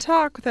sit and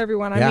talk with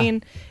everyone. Yeah. I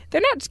mean,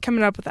 they're not just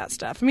coming up with that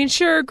stuff. I mean,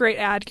 sure, great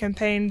ad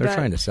campaign. They're but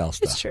trying to sell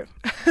stuff. It's true.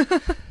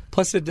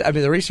 Plus,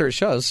 the research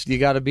shows you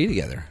got to be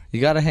together. You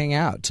got to hang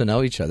out to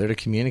know each other, to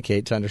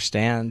communicate, to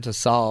understand, to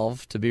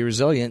solve, to be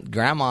resilient.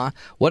 Grandma,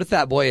 what if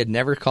that boy had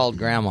never called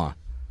Grandma?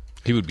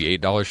 He would be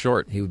 $8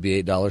 short. He would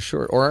be $8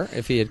 short. Or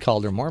if he had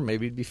called her more,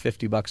 maybe he'd be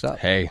 $50 up.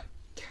 Hey.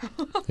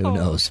 Who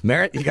knows?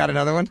 Merritt, you got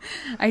another one?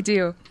 I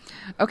do.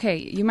 Okay,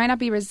 you might not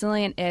be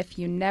resilient if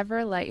you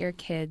never let your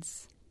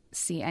kids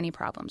see any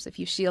problems, if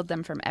you shield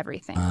them from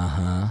everything.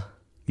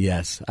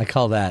 Yes. I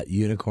call that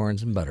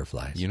unicorns and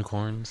butterflies.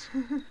 Unicorns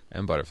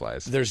and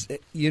butterflies. There's,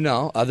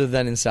 other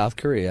than in South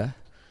Korea.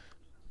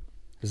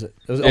 Is it?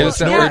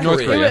 North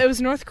It Korea. was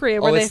North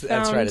Korea where they found.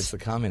 That's right. It's the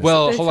communist.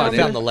 Well, They hold on. They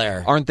found the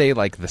lair. Aren't they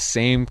like the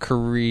same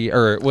Korea,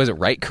 or was it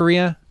right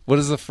Korea? What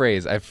is the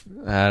phrase? I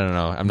don't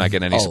know. I'm not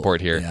getting any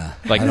support here. yeah.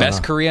 Like I don't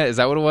best know. Korea? Is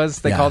that what it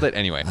was? They Yeah. called it?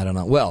 Anyway. I don't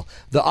know. Well,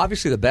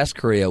 obviously the best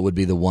Korea would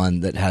be the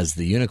one that has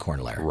the unicorn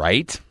lair.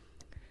 Right?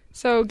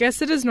 So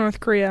guess it is North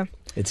Korea.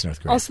 It's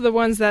North Korea. Also the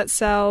ones that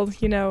sell,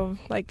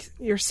 like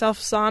your self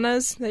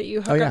saunas that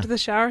you hook yeah. up to the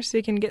shower so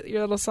you can get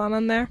your little sauna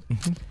in there.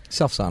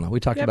 Self sauna. We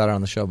talked Yep. about it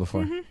on the show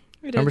before. We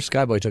did. Remember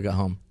Skyboy took it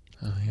home.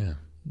 Oh, yeah.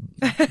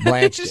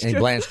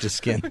 Blanched his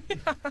skin.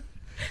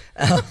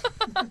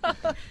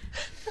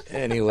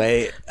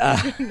 Anyway,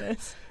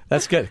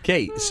 that's good.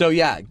 Okay, so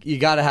you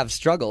got to have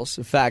struggles.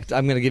 In fact,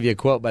 I'm going to give you a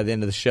quote by the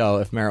end of the show,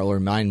 if Merritt will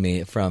remind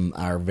me, from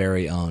our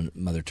very own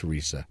Mother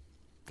Teresa.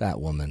 That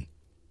woman,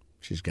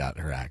 she's got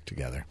her act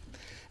together.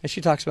 And she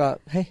talks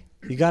about, hey,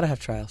 you got to have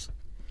trials.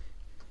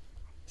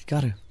 You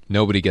got to.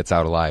 Nobody gets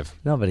out alive.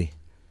 Nobody.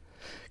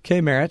 Okay,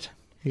 Merritt,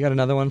 you got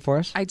another one for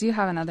us? I do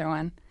have another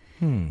one.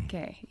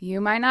 Okay. You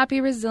might not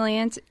be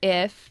resilient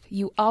if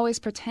you always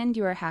pretend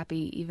you are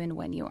happy even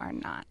when you are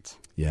not.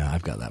 Yeah,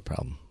 I've got that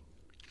problem.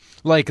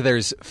 Like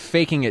there's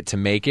faking it to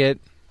make it,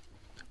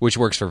 which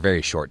works for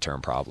very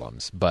short-term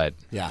problems. But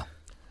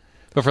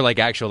for like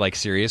actual like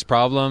serious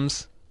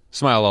problems,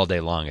 smile all day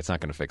long. It's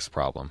not going to fix the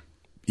problem.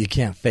 You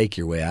can't fake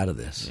your way out of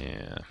this.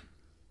 Yeah.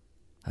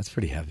 That's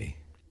pretty heavy.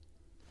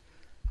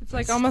 It's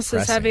like That's almost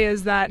depressing. as heavy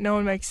as that no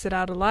one makes it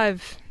out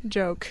alive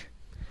joke.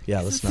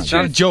 Yeah, let's not. It's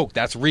not a joke.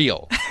 That's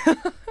real.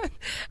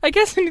 I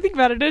guess when you think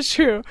about it, it's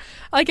true.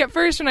 Like at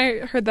first when I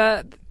heard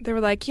that, they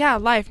were like, yeah,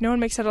 life, no one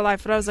makes it out of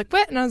life. But I was like,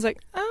 what? And I was like,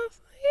 oh,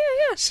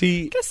 yeah,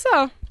 See, I guess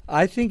so.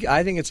 I think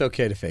it's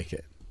okay to fake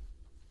it.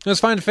 It's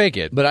fine to fake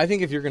it. But I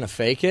think if you're going to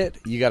fake it,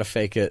 you got to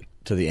fake it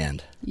to the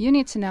end. You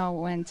need to know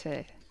when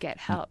to get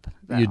help,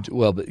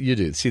 though. But you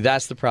do. See,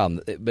 that's the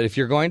problem. But if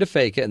you're going to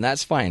fake it, and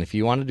that's fine if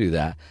you want to do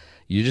that,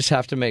 you just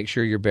have to make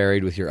sure you're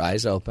buried with your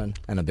eyes open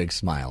and a big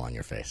smile on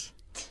your face.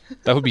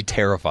 That would be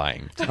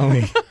terrifying. But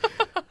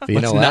you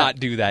Let's know what? not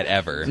do that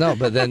ever. No,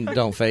 but then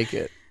don't fake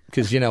it.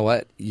 Because you know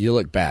what? You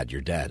look bad.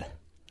 You're dead.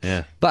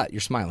 Yeah. But you're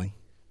smiling.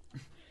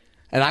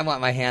 And I want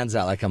my hands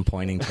out like I'm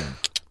pointing to him.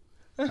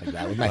 Like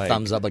that with my Like,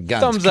 thumbs up, a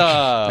gun. thumbs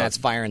up. That's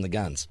firing the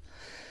guns.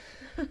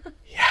 Yeah.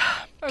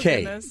 Oh,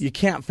 Okay, goodness. you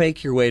can't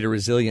fake your way to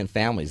resilient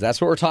families.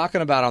 That's what we're talking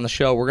about on the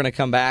show. We're going to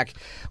come back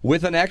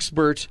with an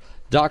expert.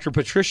 Dr.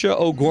 Patricia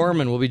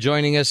O'Gorman will be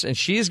joining us, and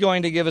she's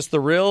going to give us the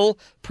real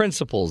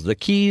principles, the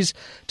keys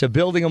to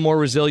building a more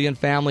resilient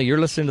family. You're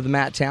listening to the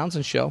Matt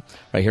Townsend Show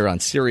right here on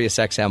Sirius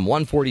XM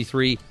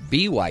 143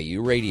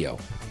 BYU Radio.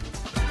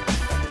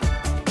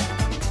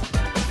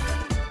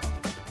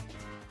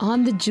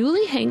 On the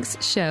Julie Hanks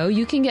Show,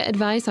 you can get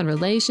advice on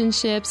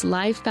relationships,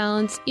 life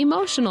balance,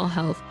 emotional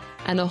health,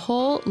 and a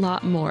whole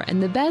lot more.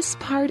 And the best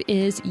part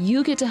is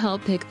you get to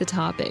help pick the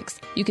topics.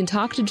 You can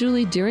talk to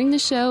Julie during the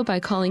show by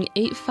calling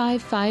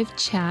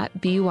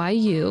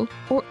 855-CHAT-BYU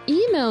or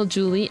email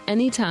Julie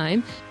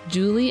anytime,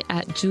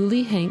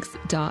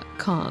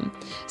 julie@juliehanks.com.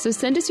 So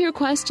send us your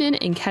question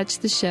and catch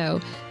the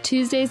show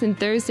Tuesdays and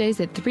Thursdays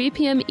at 3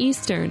 p.m.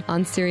 Eastern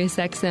on Sirius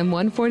XM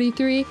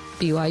 143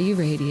 BYU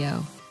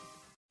Radio.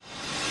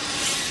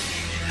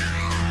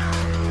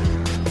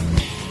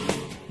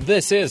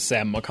 This is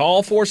Sam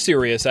McCall for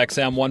Sirius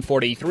XM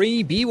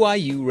 143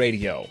 BYU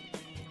Radio.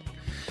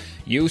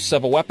 Use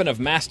of a weapon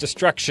of mass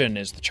destruction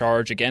is the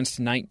charge against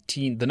the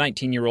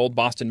 19-year-old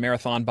Boston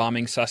Marathon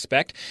bombing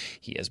suspect.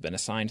 He has been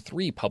assigned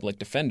 3 public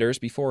defenders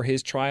before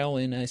his trial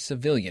in a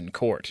civilian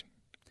court.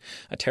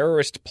 A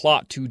terrorist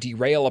plot to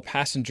derail a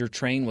passenger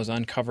train was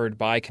uncovered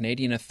by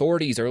Canadian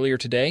authorities earlier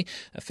today.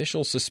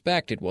 Officials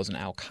suspect it was an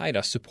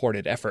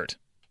al-Qaeda-supported effort.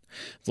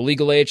 The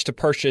legal age to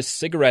purchase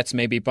cigarettes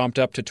may be bumped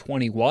up to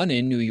 21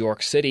 in New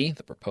York City.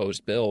 The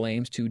proposed bill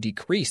aims to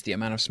decrease the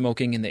amount of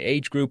smoking in the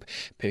age group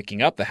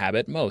picking up the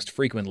habit most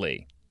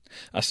frequently.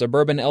 A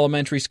suburban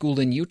elementary school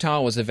in Utah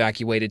was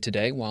evacuated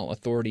today while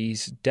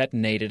authorities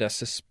detonated a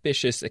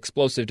suspicious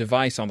explosive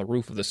device on the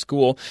roof of the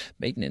school.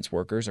 Maintenance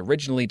workers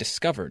originally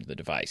discovered the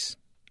device.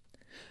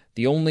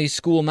 The only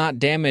school not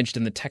damaged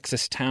in the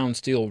Texas town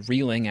still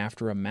reeling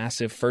after a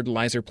massive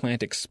fertilizer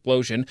plant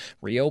explosion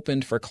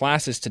reopened for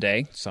classes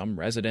today. Some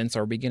residents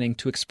are beginning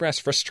to express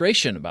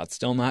frustration about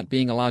still not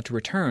being allowed to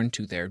return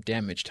to their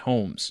damaged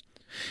homes.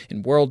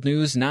 In world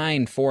news,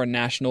 9 foreign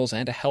nationals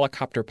and a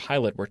helicopter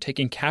pilot were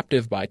taken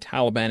captive by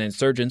Taliban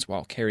insurgents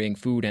while carrying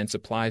food and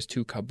supplies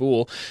to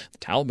Kabul. The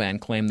Taliban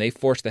claim they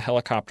forced the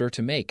helicopter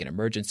to make an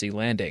emergency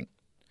landing.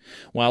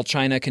 While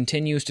China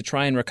continues to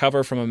try and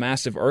recover from a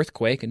massive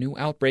earthquake, a new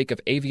outbreak of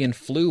avian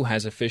flu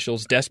has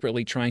officials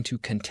desperately trying to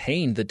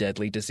contain the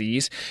deadly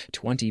disease.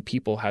 20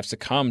 people have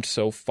succumbed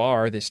so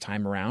far this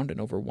time around,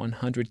 and over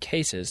 100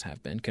 cases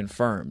have been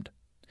confirmed.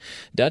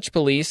 Dutch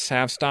police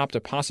have stopped a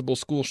possible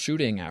school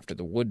shooting after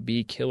the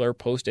would-be killer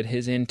posted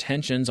his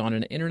intentions on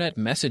an internet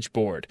message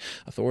board.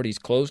 Authorities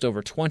closed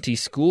over 20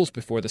 schools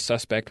before the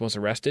suspect was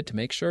arrested to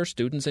make sure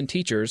students and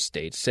teachers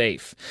stayed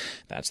safe.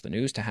 That's the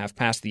news to have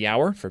past the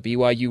hour. For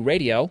BYU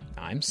Radio,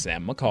 I'm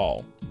Sam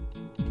McCall.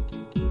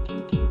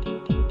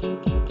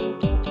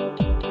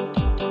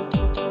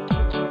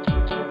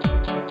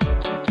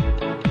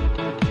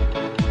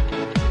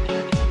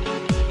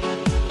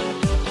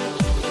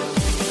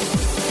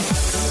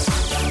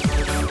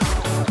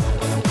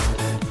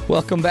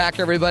 Welcome back,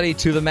 everybody,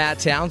 to the Matt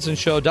Townsend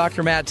Show.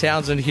 Dr. Matt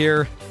Townsend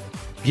here,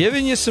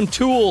 giving you some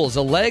tools,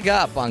 a leg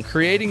up on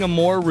creating a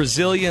more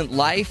resilient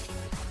life.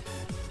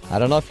 I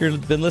don't know if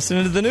you've been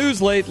listening to the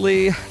news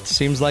lately. It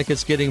seems like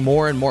it's getting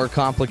more and more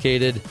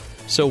complicated.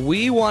 So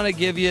we want to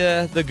give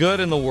you the good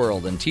in the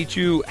world and teach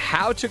you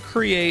how to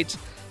create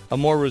a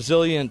more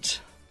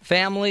resilient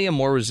family, a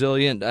more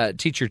resilient,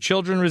 teach your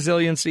children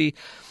resiliency.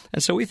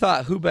 And so we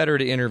thought, who better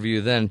to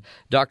interview than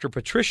Dr.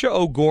 Patricia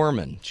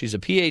O'Gorman. She's a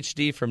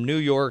Ph.D. from New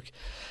York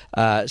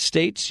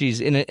State.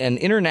 She's an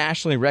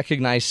internationally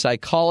recognized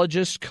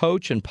psychologist,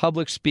 coach, and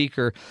public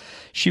speaker.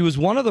 She was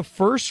one of the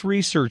first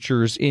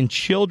researchers in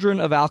children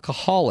of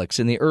alcoholics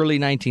in the early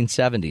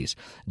 1970s,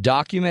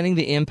 documenting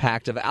the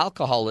impact of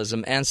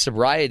alcoholism and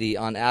sobriety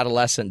on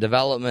adolescent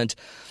development.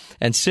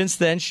 And since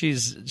then,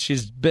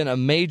 she's been a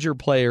major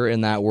player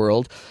in that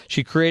world.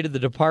 She created the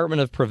Department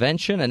of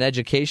Prevention and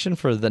Education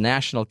for the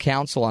National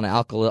Council on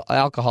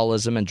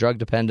Alcoholism and Drug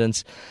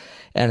Dependence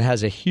and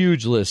has a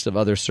huge list of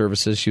other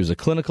services. She was a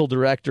clinical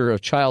director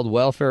of Child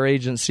Welfare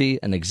Agency,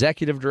 an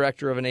executive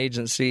director of an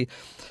agency,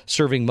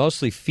 serving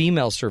mostly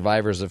female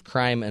survivors of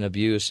crime and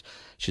abuse.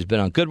 She's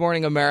been on Good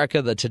Morning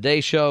America, The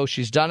Today Show.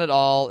 She's done it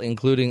all,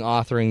 including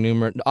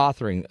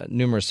authoring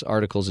numerous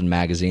articles in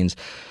magazines.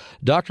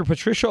 Dr.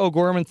 Patricia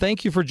O'Gorman,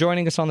 thank you for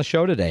joining us on the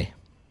show today.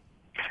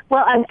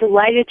 Well, I'm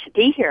delighted to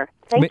be here.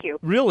 Thank you.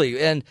 Really,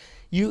 and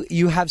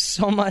you have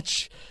so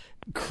much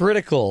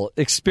critical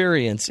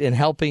experience in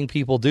helping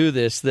people do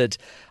this that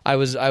I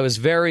was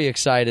very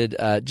excited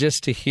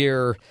just to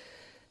hear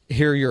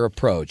your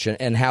approach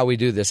and how we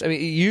do this. I mean,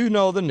 you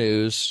know the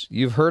news.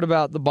 You've heard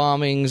about the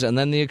bombings and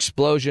then the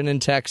explosion in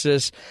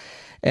Texas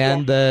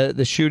and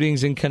the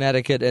shootings in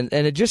Connecticut. And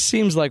it just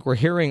seems like we're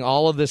hearing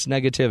all of this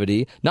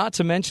negativity, not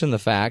to mention the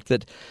fact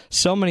that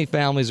so many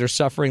families are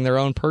suffering their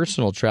own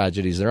personal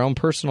tragedies, their own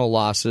personal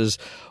losses,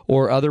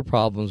 or other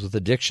problems with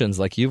addictions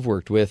like you've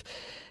worked with.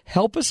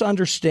 Help us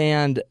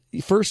understand,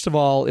 first of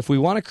all, if we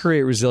want to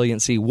create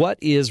resiliency, what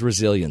is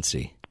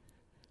resiliency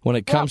when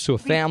it comes to a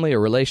family, a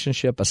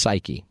relationship, a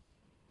psyche?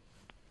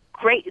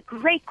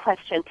 Great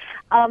question.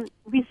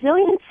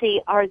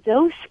 Resiliency are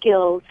those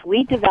skills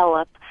we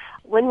develop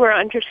when we're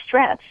under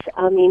stress.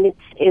 I mean,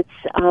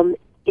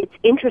 it's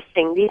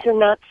interesting. These are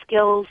not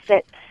skills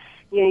that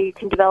you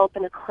can develop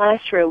in a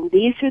classroom.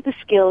 These are the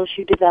skills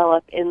you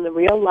develop in the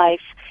real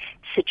life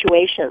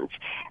situations.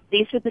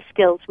 These are the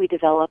skills we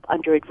develop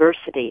under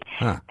adversity,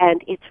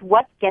 and it's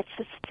what gets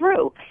us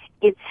through.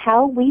 It's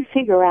how we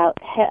figure out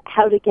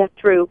how to get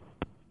through,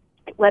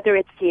 whether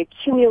it's the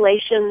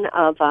accumulation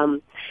of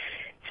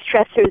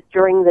stressors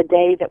during the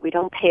day that we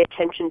don't pay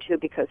attention to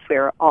because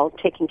we're all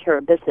taking care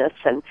of business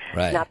and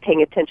not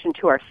paying attention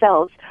to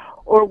ourselves,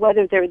 or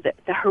whether they're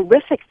the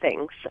horrific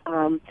things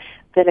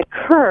that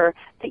occur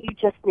that you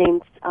just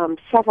named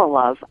several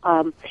of.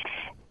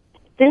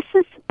 This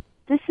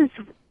is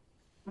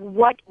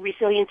what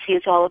resiliency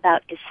is all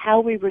about, is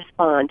how we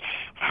respond,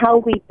 how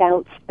we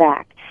bounce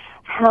back,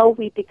 how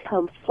we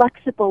become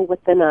flexible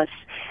within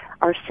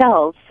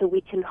ourselves so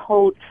we can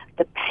hold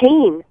the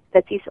pain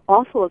that these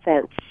awful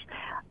events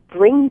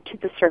bring to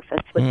the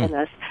surface within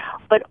us,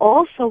 but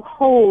also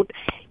hold,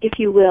 if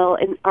you will,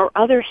 in our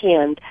other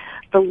hand,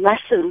 the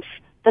lessons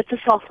that this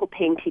awful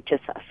pain teaches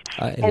us.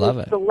 I love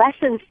it. The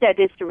lessons that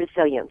is the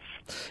resilience.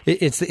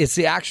 It's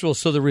the actual,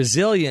 so the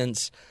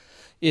resilience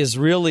is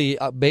really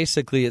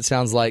basically, it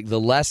sounds like the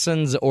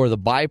lessons or the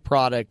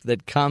byproduct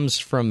that comes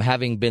from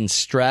having been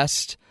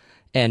stressed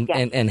and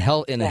in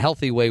a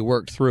healthy way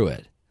work through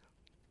it.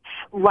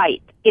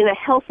 Right, in a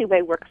healthy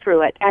way work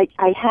through it.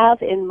 I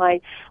have in my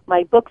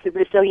book, The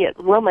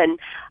Resilient Woman,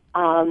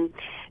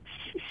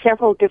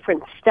 several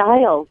different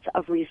styles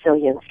of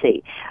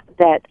resiliency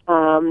that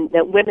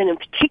women in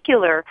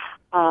particular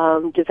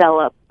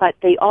develop, but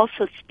they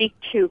also speak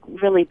to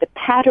really the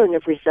pattern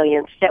of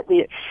resilience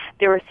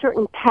there are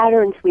certain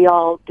patterns we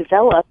all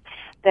develop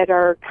that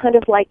are kind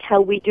of like how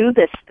we do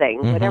this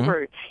thing,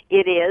 whatever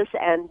it is,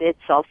 and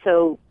it's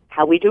also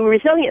how we do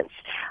resilience.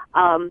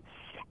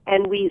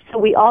 And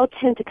we all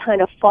tend to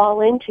kind of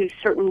fall into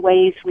certain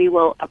ways we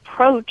will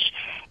approach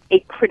a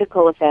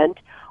critical event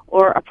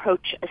or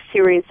approach a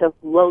series of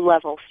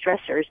low-level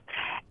stressors,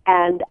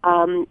 and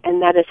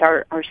that is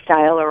our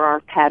style or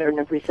our pattern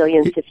of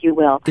resilience, if you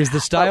will. Is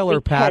the style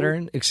or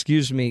pattern?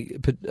 Excuse me,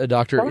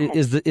 Doctor.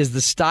 Is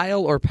the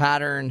style or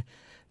pattern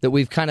that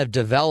we've kind of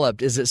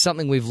developed? Is it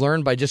something we've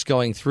learned by just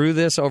going through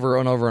this over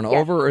and over and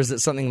over, or is it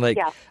something like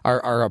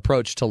our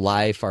approach to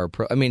life? Are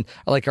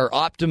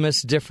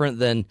optimists different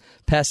than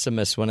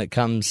pessimists when it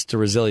comes to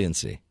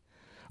resiliency?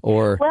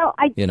 Or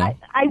I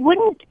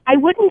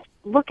wouldn't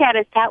look at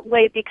it that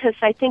way, because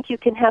I think you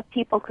can have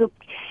people who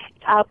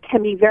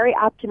can be very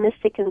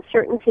optimistic in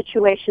certain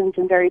situations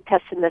and very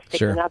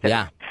pessimistic in others.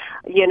 Yeah.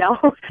 You know,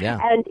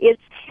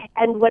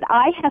 and what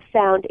I have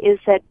found is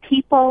that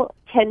people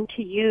tend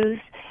to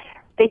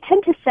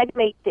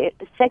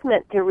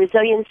segment their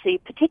resiliency,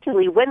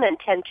 particularly women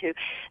tend to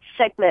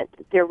segment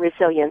their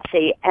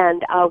resiliency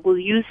and will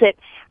use it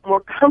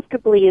more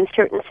comfortably in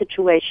certain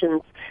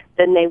situations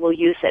than they will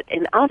use it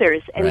in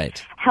others. And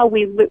how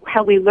we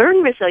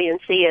learn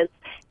resiliency is,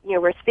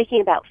 we're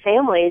speaking about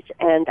families,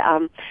 and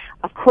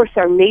of course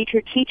our major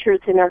teachers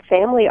in our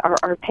family are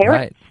our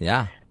parents. Right.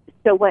 Yeah.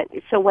 So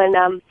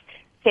when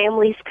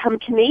families come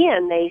to me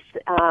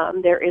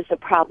and there is a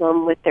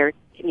problem with their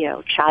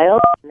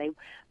child, and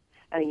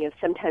they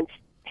sometimes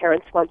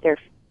parents want their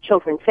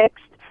children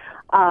fixed.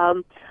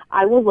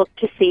 I will look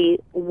to see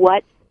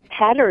what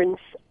patterns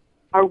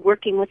are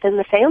working within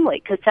the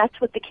family, because that's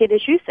what the kid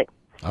is using.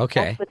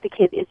 Okay, that's what the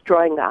kid is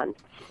drawing on.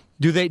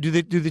 Do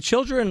the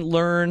children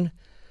learn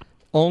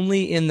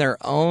only in their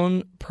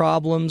own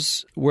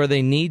problems where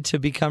they need to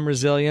become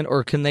resilient,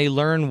 or can they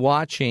learn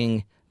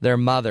watching their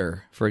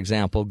mother, for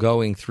example,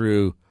 going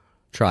through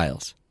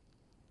trials?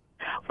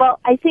 Well,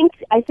 I think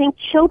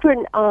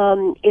children,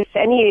 if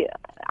any,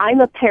 I'm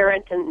a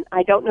parent, and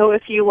I don't know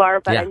if you are,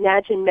 but I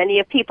imagine many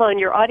of people in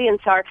your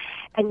audience are,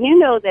 and you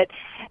know that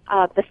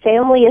the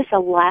family is a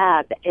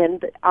lab,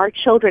 and our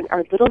children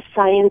are little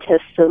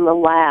scientists in the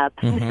lab.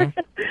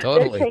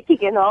 Totally. They're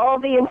taking in all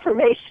the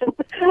information.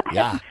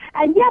 Yeah.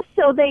 And yes,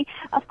 so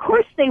of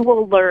course they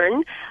will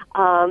learn.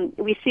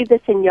 We see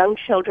this in young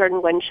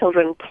children when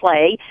children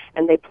play,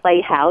 and they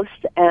play house,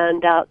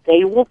 and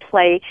they will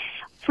play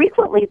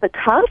frequently the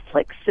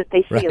conflicts that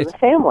they see in the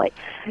family,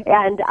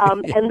 and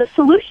the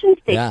solutions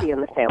they see in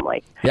the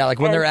family. Yeah, like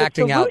when they're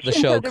acting out the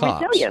show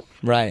Cops.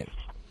 Right.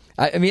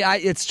 I mean,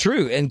 it's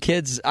true. And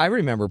kids, I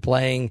remember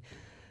playing,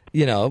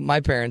 my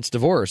parents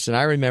divorced, and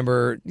I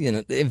remember,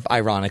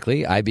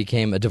 ironically, I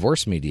became a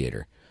divorce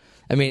mediator.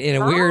 I mean,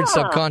 in a weird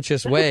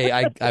subconscious way,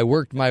 I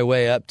worked my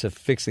way up to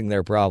fixing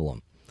their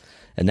problem.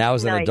 And now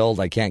as an adult,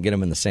 I can't get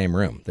them in the same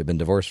room. They've been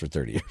divorced for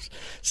 30 years.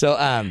 So,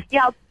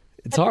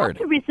 it's hard.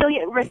 That's a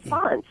resilient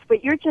response.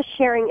 What you're just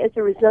sharing is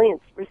a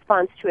resilient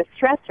response to a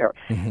stressor,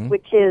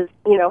 which is,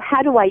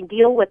 how do I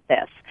deal with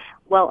this?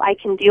 Well, I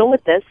can deal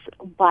with this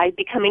by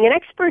becoming an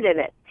expert in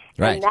it.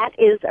 Right. And that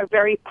is a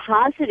very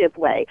positive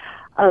way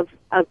of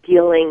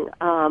dealing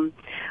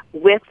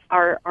with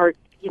our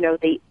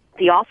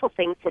the awful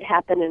things that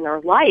happen in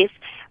our life.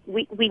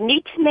 We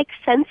need to make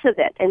sense of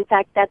it. In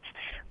fact, that's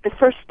the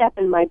first step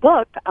in my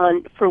book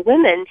for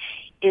women,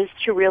 is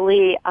to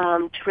really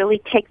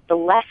take the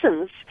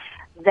lessons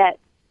that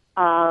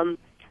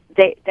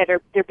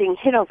they're being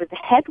hit over the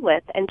head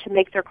with, and to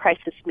make their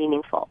crisis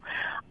meaningful,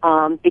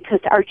 because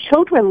our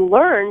children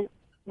learn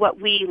what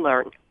we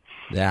learn.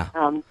 Yeah.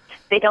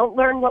 They don't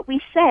learn what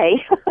we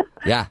say.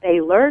 Yeah. They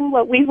learn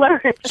what we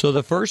learn. So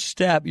the first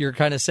step you're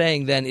kind of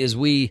saying then is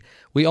we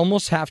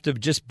almost have to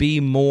just be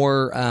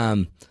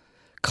more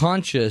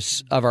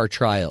conscious of our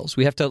trials.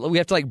 We have to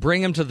like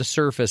bring them to the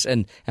surface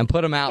and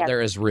put them out there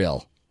as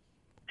real.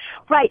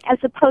 Right, as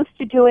opposed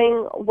to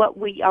doing what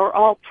we are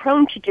all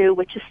prone to do,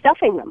 which is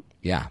stuffing them.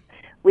 Yeah.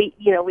 We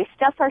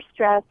stuff our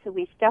stress, and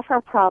we stuff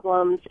our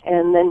problems,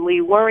 and then we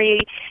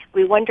worry.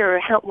 We wonder,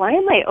 why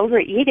am I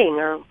overeating,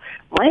 or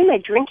why am I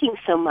drinking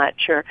so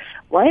much, or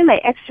why am I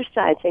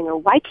exercising, or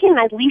why can't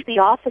I leave the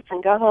office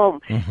and go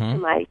home to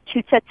my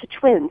 2 sets of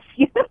twins?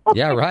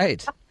 Yeah,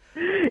 right.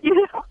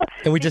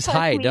 And we just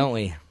hide, don't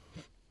we?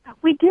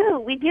 We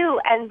do.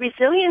 And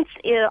resilience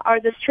are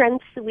the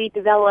strengths that we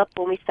develop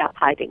when we stop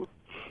hiding.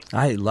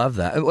 I love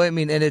that. I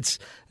mean, and it's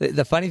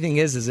the funny thing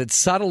is it's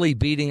subtly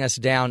beating us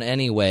down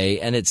anyway,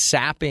 and it's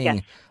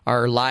sapping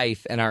our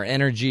life and our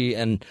energy,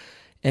 and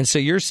so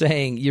you're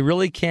saying you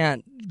really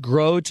can't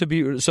grow to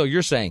be. So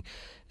you're saying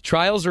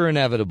trials are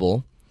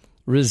inevitable.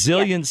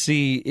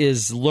 Resiliency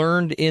is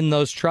learned in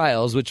those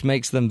trials, which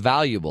makes them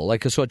valuable.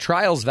 Like, so a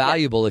trial's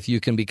valuable if you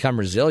can become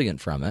resilient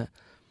from it.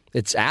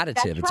 It's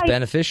additive. It's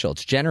beneficial.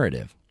 It's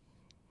generative.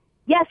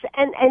 Yes,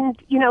 and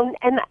you know,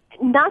 and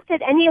not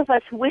that any of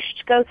us wish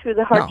to go through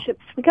the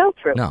hardships we go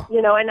through. No.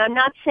 You know, and I'm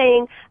not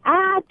saying,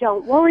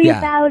 don't worry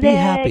about be it.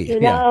 happy. You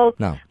know,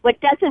 No.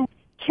 What doesn't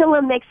kill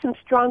them makes them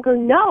stronger.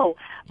 No,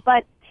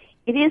 but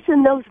it is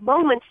in those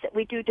moments that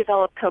we do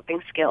develop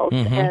coping skills,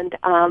 and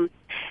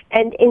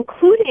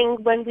including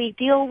when we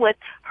deal with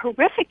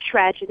horrific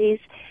tragedies.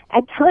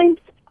 At times,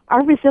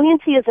 our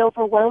resiliency is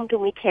overwhelmed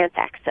and we can't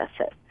access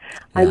it.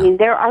 I mean,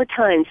 there are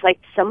times, like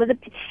some of the,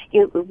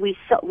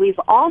 we've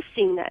all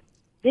seen that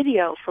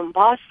video from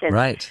Boston,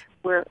 right,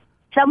 where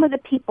some of the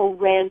people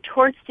ran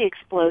towards the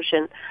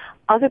explosion,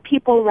 other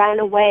people ran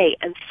away,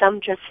 and some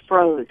just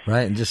froze.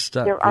 Right, and just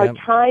stuck. There are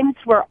times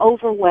we're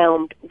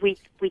overwhelmed. We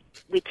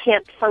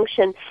can't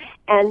function,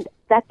 and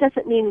that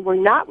doesn't mean we're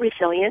not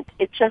resilient.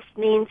 It just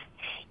means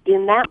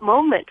in that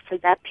moment, for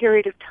that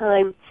period of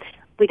time,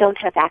 we don't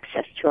have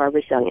access to our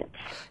resilience.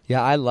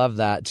 Yeah, I love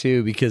that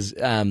too, because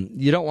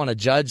you don't want to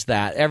judge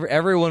that.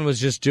 Everyone was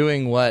just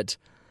doing what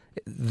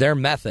their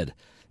method.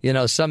 You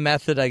know, some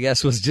method, I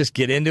guess, was just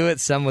get into it.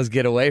 Some was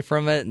get away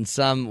from it, and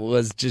some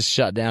was just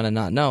shut down and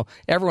not know.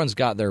 Everyone's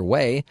got their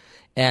way,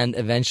 and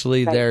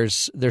eventually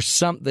there's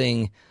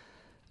something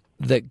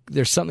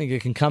that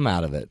can come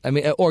out of it. I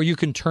mean, or you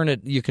can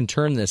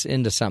turn this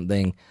into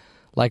something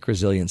like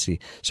resiliency.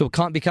 So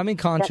becoming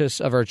conscious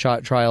of our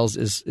trials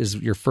is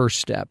your first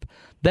step.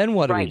 Then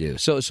what do we do?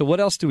 So what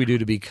else do we do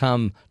to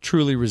become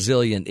truly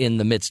resilient in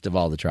the midst of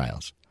all the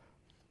trials?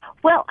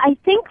 Well, I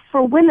think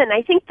for women,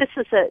 I think this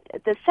is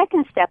the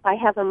second step I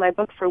have in my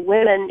book for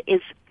women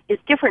is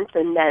different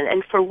than men.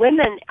 And for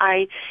women,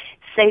 I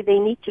say they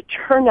need to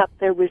turn up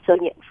their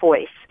resilient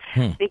voice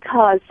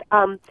because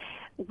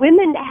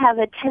women have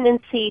a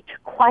tendency to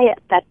quiet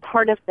that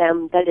part of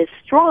them that is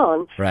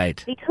strong,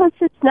 right? Because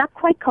it's not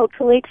quite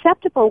culturally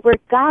acceptable. Where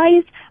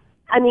guys,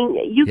 I mean,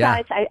 you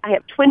guys, I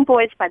have twin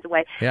boys, by the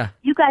way. Yeah.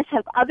 You guys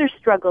have other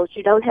struggles.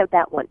 You don't have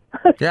that one.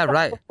 Yeah,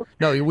 right.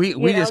 No,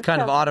 we just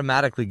kind of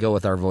automatically go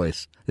with our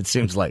voice. It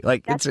seems like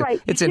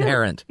it's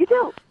inherent. You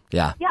do.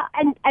 Yeah. Yeah,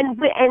 and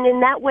in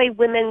that way,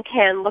 women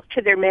can look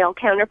to their male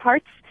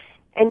counterparts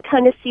and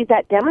kind of see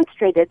that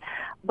demonstrated.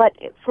 But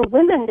for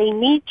women, they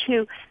need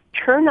to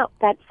turn up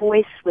that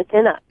voice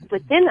within us.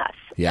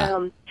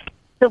 Yeah.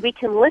 So we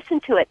can listen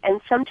to it.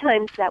 And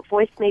sometimes that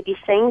voice may be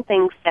saying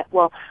things that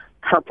will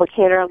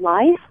complicate our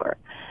life or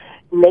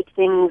make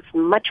things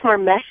much more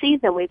messy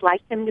than we'd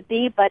like them to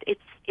be. But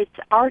it's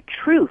our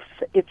truth,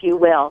 if you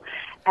will,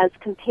 as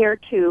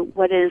compared to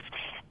what is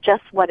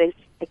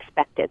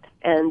expected.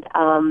 And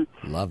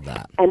love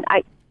that. And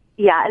I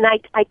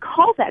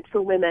call that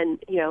for women,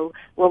 you know,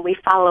 when we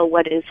follow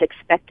what is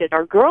expected,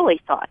 our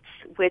girly thoughts,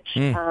 which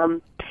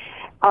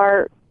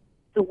are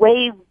the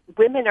way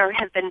women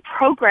have been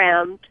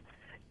programmed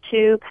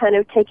to kind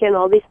of take in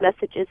all these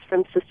messages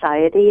from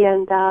society,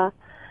 and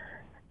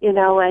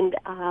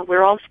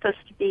we're all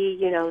supposed to be,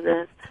 you know,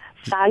 the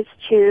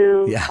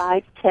 5'2",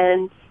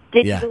 5'10",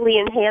 digitally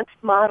enhanced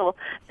model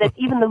that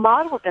even the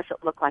model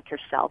doesn't look like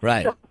herself.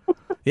 Right.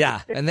 Yeah,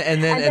 and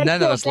then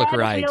none of us look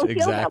right. We don't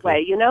exactly. feel that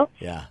way, you know.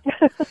 Yeah.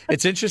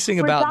 It's interesting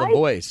about the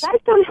voice.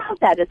 Guys don't have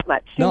that as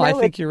much. No, I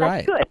think you're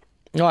right. Good.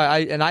 No,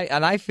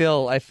 I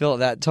feel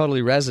that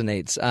totally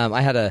resonates.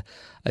 I had a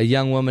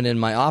young woman in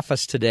my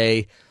office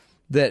today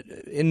that,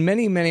 in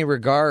many, many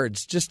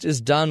regards, just is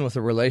done with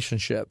a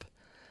relationship,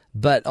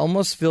 but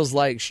almost feels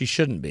like she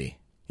shouldn't be.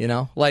 You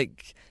know,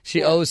 like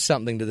she owes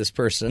something to this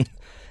person.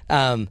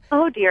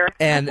 Oh dear.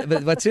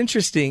 But what's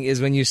interesting is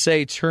when you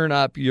say turn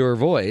up your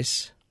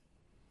voice,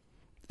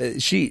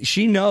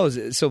 she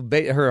knows. So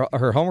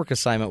her homework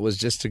assignment was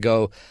just to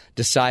go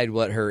decide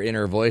what her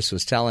inner voice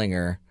was telling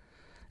her.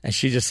 And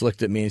she just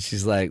looked at me and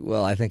she's like,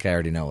 well, I think I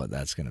already know what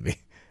that's going to be.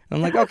 And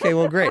I'm like, okay,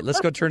 well, great.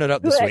 Let's go turn it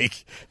up this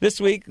week. This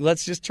week,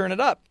 let's just turn it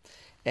up.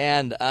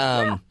 And,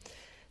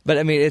 but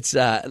I mean, it's,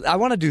 I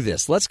want to do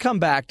this. Let's come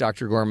back,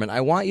 Dr. Gorman.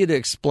 I want you to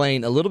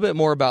explain a little bit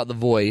more about the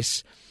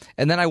voice.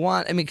 And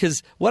then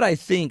because what I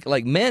think,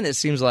 like men, it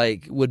seems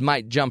like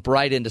might jump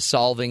right into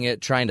solving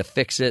it, trying to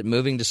fix it,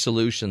 moving to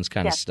solutions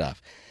kind of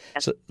stuff.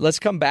 So let's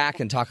come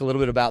back and talk a little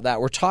bit about that.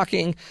 We're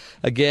talking,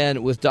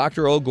 again, with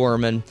Dr.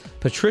 O'Gorman,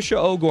 Patricia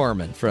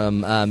O'Gorman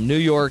from New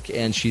York,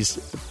 and she's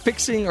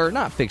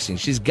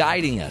she's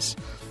guiding us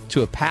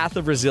to a path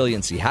of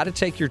resiliency, how to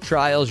take your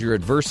trials, your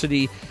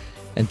adversity,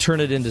 and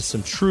turn it into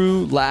some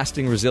true,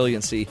 lasting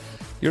resiliency.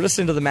 You're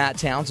listening to The Matt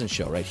Townsend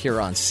Show right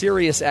here on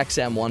Sirius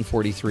XM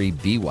 143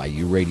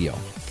 BYU Radio.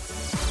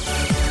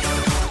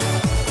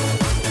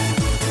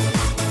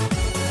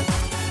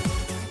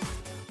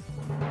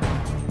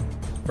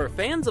 For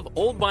fans of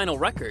old vinyl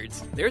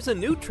records, there's a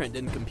new trend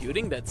in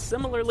computing that's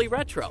similarly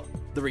retro,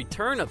 the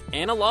return of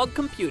analog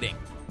computing.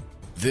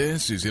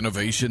 This is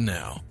Innovation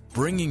Now,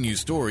 bringing you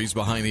stories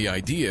behind the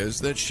ideas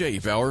that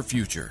shape our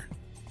future.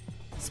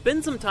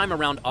 Spend some time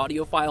around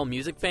audiophile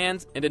music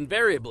fans, and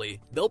invariably,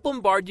 they'll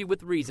bombard you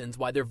with reasons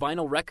why their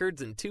vinyl records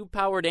and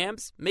tube-powered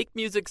amps make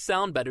music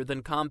sound better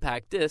than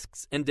compact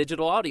discs and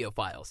digital audio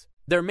files.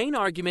 Their main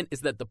argument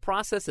is that the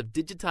process of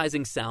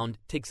digitizing sound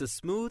takes a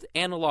smooth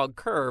analog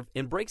curve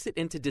and breaks it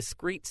into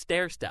discrete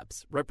stair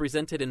steps,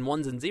 represented in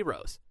ones and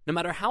zeros. No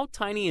matter how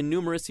tiny and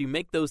numerous you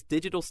make those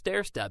digital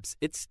stair steps,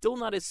 it's still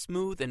not as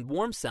smooth and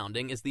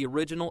warm-sounding as the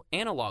original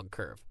analog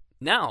curve.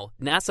 Now,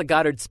 NASA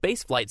Goddard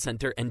Space Flight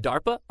Center and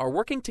DARPA are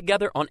working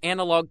together on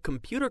analog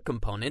computer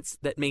components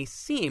that may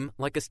seem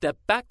like a step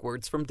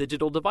backwards from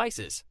digital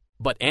devices.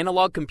 But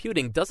analog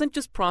computing doesn't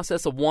just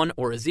process a 1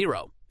 or a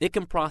 0. It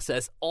can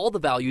process all the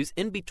values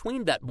in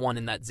between that 1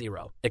 and that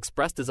 0,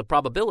 expressed as a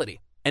probability.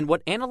 And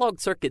what analog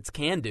circuits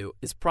can do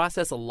is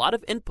process a lot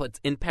of inputs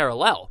in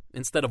parallel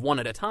instead of one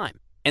at a time.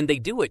 And they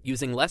do it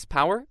using less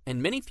power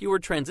and many fewer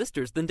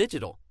transistors than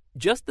digital.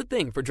 Just the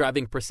thing for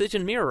driving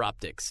precision mirror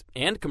optics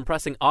and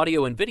compressing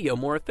audio and video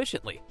more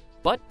efficiently,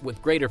 but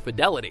with greater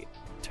fidelity.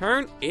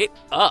 Turn it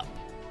up.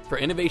 For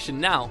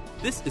Innovation Now,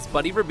 this is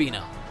Buddy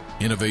Rubino.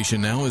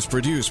 Innovation Now is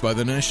produced by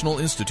the National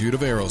Institute of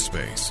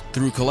Aerospace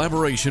through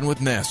collaboration with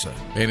NASA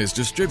and is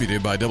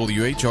distributed by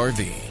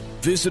WHRV.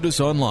 Visit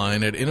us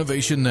online at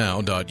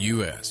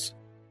innovationnow.us.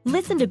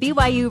 Listen to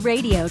BYU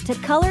Radio to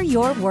color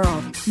your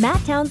world.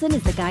 Matt Townsend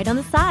is the guide on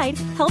the side,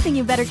 helping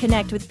you better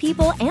connect with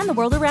people and the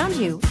world around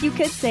you. You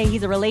could say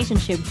he's a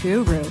relationship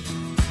guru.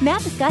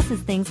 Matt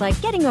discusses things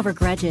like getting over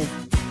grudges,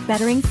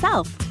 bettering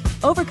self,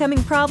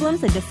 overcoming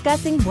problems, and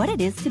discussing what it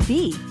is to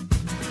be.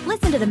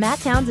 Listen to the Matt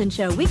Townsend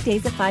Show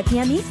weekdays at 5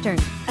 p.m. Eastern.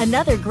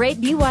 Another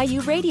great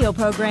BYU radio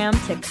program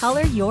to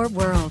color your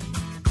world.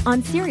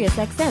 On Sirius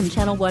XM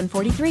Channel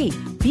 143,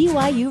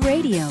 BYU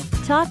Radio.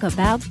 Talk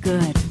about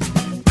good.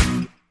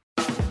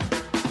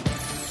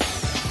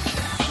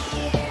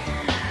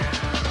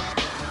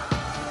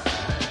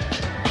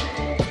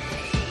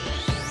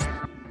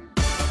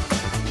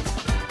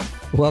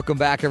 Welcome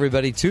back,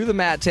 everybody, to the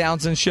Matt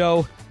Townsend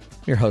Show.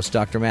 Your host,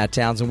 Dr. Matt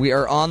Townsend. We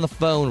are on the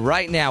phone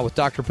right now with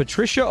Dr.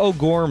 Patricia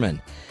O'Gorman,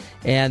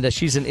 and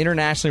she's an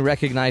internationally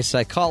recognized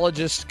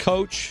psychologist,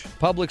 coach,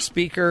 public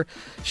speaker.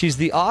 She's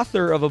the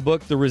author of a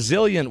book, The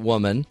Resilient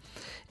Woman,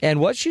 and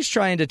what she's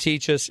trying to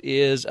teach us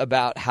is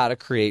about how to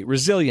create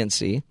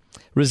resiliency.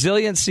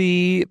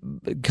 Resiliency,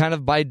 kind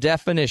of by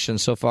definition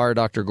so far,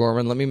 Dr.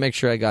 Gorman, let me make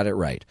sure I got it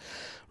right.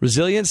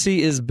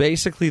 Resiliency is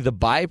basically the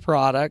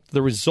byproduct,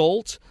 the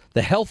result,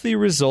 the healthy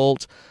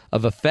result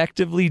of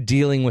effectively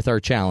dealing with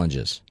our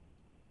challenges.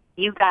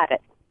 You got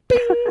it.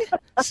 Bing!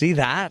 See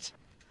that?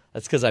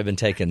 That's because I've been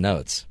taking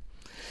notes.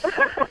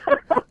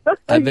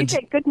 You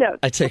take good notes.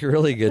 I take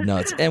really good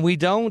notes. And we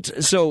don't,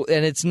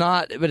 and it's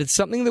not, but it's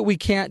something that we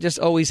can't just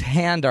always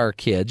hand our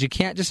kids. You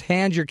can't just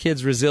hand your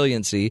kids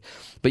resiliency,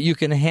 but you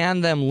can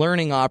hand them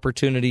learning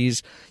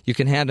opportunities. You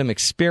can hand them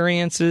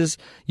experiences.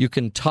 You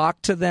can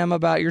talk to them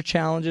about your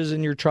challenges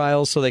and your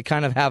trials so they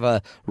kind of have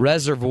a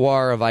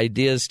reservoir of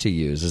ideas to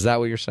use. Is that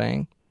what you're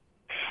saying?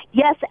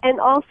 Yes,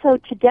 and also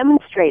to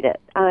demonstrate it.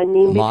 I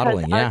mean,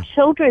 modeling, because our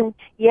children,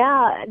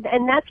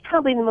 and that's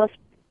probably the most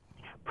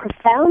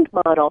profound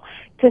model,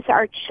 because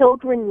our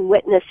children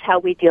witness how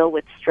we deal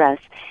with stress.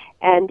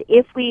 And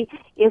if we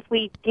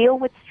deal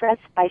with stress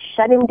by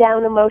shutting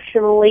down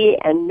emotionally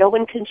and no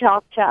one can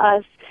talk to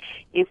us,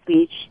 if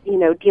we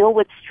deal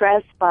with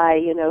stress by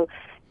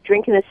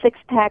drinking a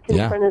six-pack in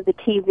front of the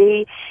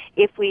TV,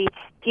 if we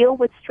deal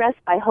with stress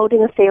by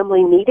holding a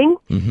family meeting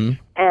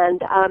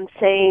and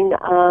saying,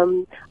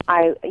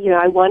 I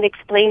want to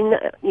explain,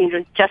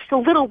 just a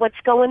little what's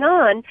going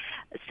on,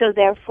 so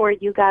therefore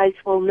you guys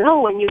will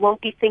know and you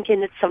won't be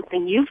thinking it's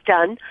something you've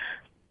done.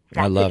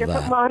 That's I love a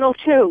different that. model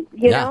too,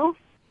 you know?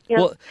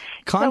 Well,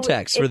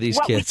 context so for these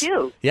what kids. We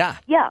do. Yeah.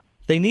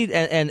 They need,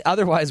 and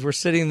otherwise we're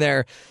sitting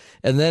there,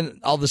 and then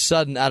all of a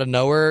sudden, out of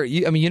nowhere,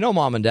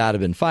 mom and dad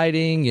have been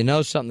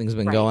fighting, something's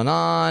been going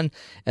on,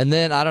 and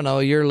then, I don't know,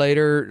 a year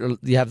later,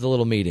 you have the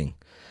little meeting.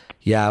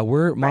 Yeah,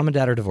 mom and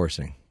dad are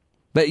divorcing.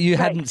 But you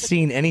hadn't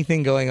seen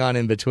anything going on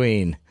in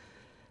between.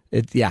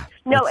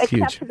 No, except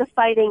huge. for the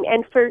fighting.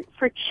 And for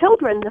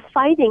children, the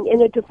fighting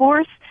in a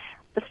divorce,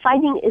 the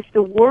fighting is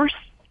the worst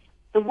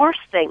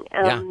thing.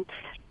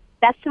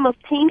 That's the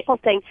most painful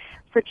thing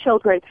for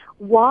children.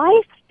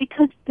 Why?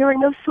 Because there are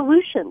no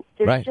solutions.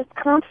 There's just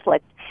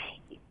conflict.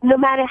 No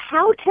matter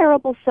how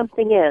terrible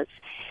something is,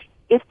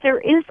 if there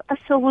is a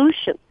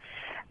solution,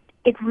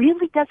 it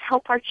really does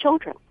help our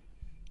children.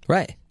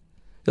 Right.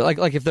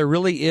 Like if there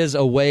really is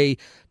a way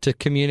to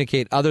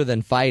communicate other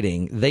than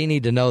fighting, they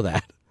need to know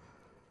that.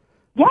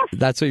 Yes.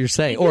 That's what you're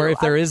saying. Or if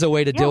there is a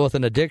way to deal with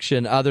an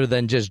addiction other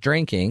than just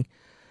drinking,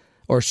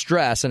 or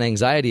stress and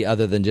anxiety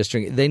other than just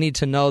drinking, they need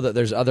to know that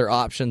there's other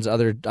options,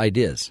 other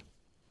ideas.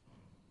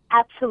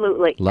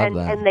 Absolutely. Love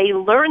that. And they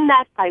learn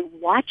that by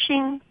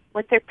watching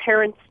what their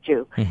parents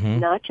do,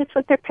 not just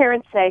what their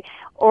parents say,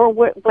 or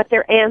what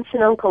their aunts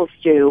and uncles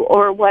do,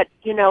 or what,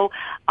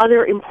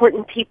 other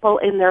important people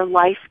in their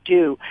life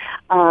do.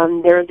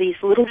 There are these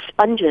little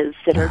sponges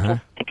that are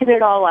just picking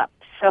it all up.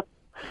 So,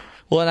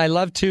 Well, and I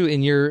love too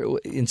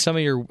in some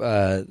of your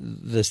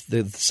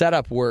the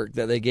setup work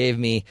that they gave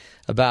me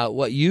about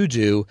what you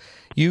do.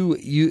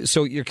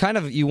 So you're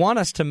you want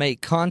us to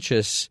make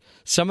conscious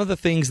some of the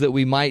things that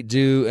we might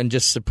do and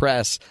just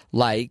suppress,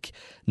 like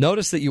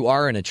notice that you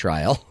are in a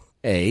trial.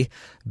 A,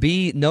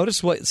 B,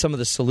 notice what some of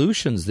the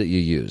solutions that you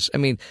use. I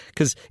mean,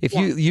 because if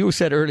you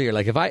said earlier,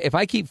 like if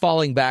I keep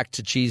falling back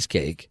to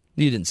cheesecake,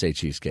 you didn't say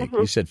cheesecake,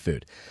 you said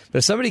food. But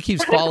if somebody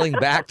keeps falling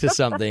back to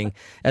something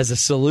as a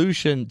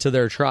solution to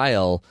their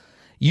trial,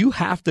 you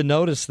have to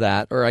notice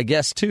that. Or I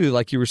guess too,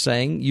 like you were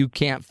saying, you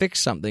can't fix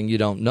something you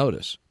don't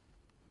notice.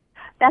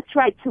 That's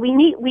right. So we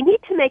need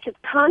to make it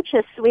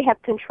conscious so we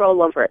have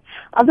control over it.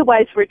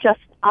 Otherwise, we're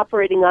just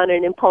operating on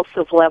an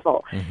impulsive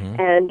level.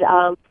 And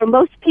for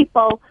most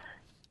people,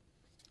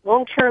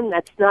 long term,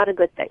 that's not a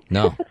good thing.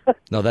 No,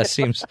 that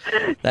seems...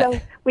 So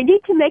we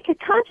need to make it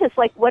conscious,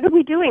 like, what are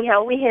we doing?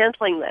 How are we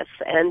handling this?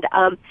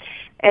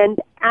 And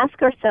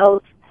ask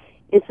ourselves,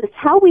 is this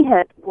how we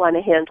want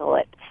to handle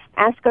it?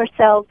 Ask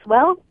ourselves,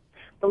 well,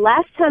 the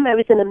last time I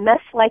was in a mess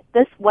like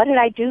this, what did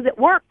I do that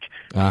worked?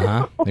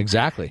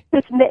 Exactly.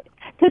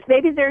 Because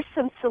maybe there's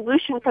some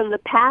solution from the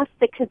past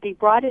that could be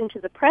brought into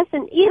the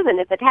present, even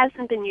if it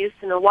hasn't been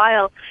used in a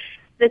while.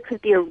 That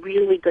could be a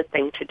really good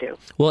thing to do.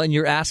 Well, and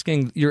you're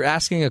asking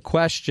a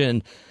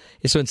question.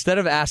 So instead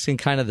of asking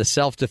kind of the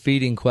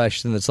self-defeating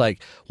question that's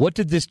like, what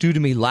did this do to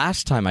me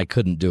last time I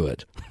couldn't do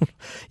it?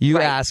 You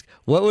ask,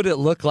 what would it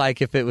look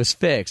like if it was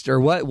fixed? Or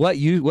what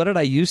did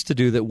I used to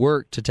do that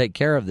worked to take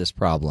care of this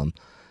problem?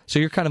 So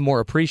you're kind of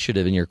more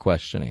appreciative in your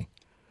questioning.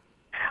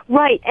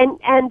 Right.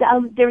 And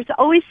there's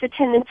always the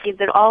tendency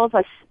that all of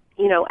us,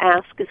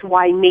 ask is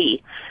why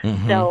me?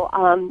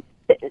 So,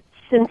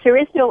 since there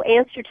is no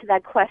answer to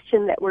that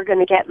question that we're going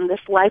to get in this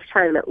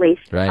lifetime, at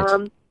least,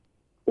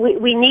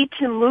 we need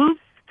to move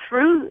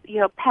through,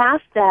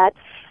 past that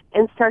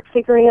and start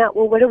figuring out,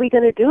 well, what are we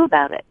going to do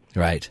about it?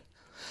 Right.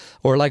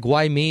 Or like,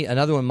 why me?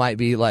 Another one might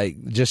be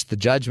like just the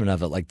judgment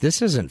of it. Like,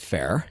 this isn't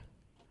fair.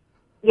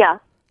 Yeah.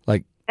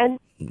 Like, and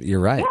you're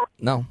right. Yeah.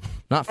 No,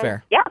 not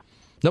fair. Yeah.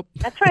 Nope.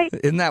 That's right.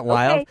 Isn't that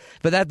wild? Okay.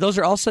 But those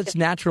are all such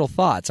natural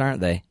thoughts,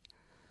 aren't they?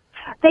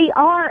 They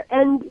are,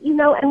 and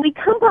we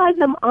come by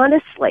them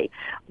honestly,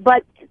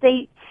 but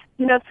they,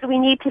 so we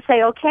need to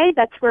say, okay,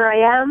 that's where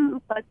I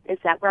am, but is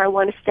that where I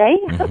want to stay?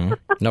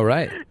 No,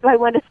 right. Do I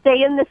want to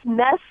stay in this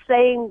mess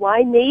saying,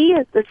 why me?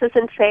 This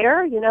isn't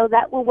fair?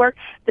 That will work.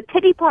 The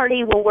pity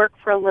party will work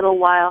for a little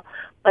while,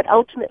 but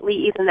ultimately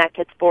even that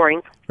gets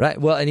boring. Right.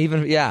 Well, and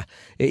even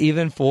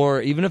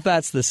if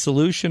that's the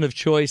solution of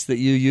choice that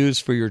you use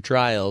for your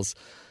trials,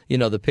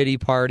 the pity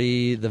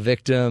party, the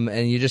victim,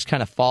 and you just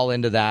kind of fall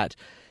into that.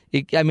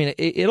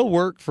 It'll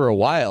work for a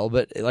while,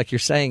 but like you're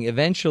saying,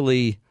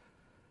 eventually,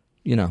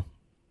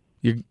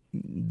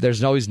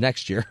 there's always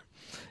next year,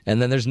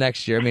 and then there's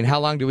next year. I mean,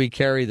 how long do we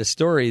carry the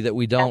story that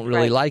we don't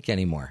really like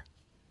anymore?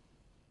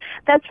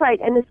 That's right,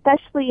 and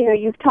especially,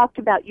 you've talked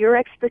about your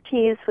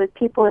expertise with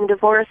people in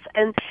divorce,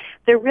 and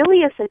there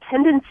really is a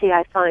tendency,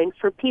 I find,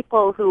 for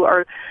people who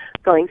are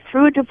going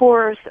through a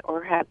divorce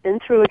or have been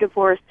through a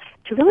divorce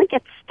to really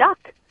get stuck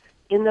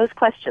in those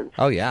questions.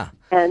 Oh, yeah.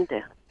 And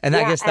I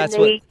guess that's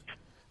what...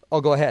 Oh,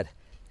 go ahead.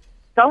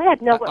 Go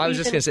ahead. No, I was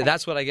just going to say,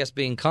 that's what I guess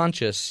being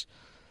conscious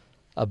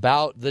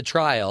about the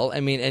trial,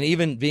 and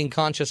even being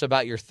conscious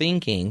about your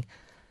thinking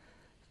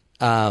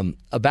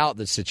about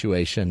the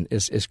situation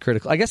is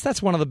critical. I guess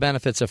that's one of the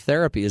benefits of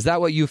therapy. Is that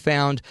what you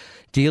found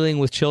dealing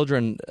with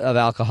children of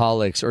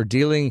alcoholics or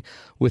dealing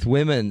with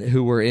women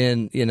who were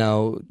in,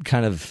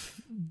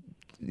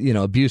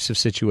 abusive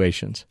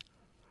situations?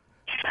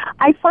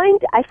 I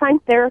find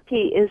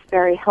therapy is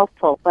very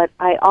helpful, but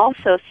I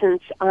also,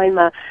 since I'm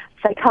a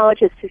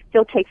psychologist who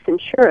still takes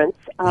insurance,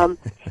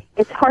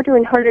 it's harder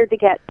and harder to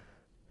get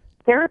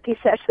therapy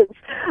sessions,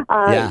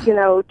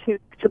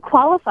 to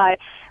qualify,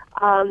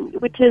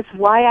 which is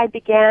why I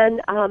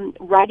began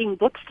writing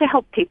books to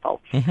help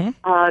people.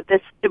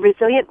 The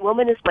Resilient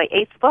Woman is my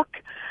 8th book,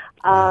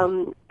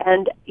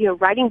 and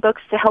writing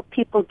books to help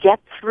people get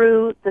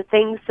through the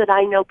things that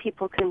I know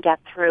people can get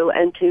through,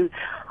 and to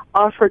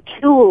offer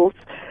tools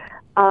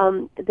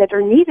that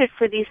are needed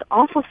for these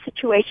awful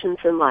situations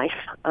in life,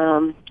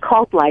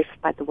 called life,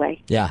 by the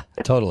way. Yeah,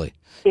 totally.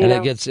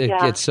 It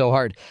gets so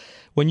hard.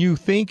 When you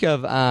think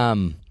of,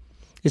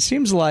 it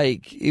seems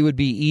like it would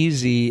be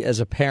easy as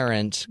a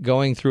parent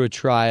going through a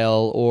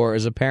trial, or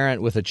as a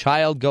parent with a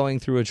child going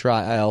through a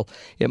trial,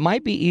 it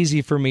might be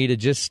easy for me to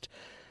just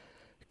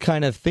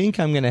kind of think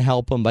I'm going to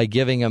help them by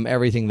giving them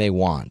everything they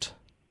want.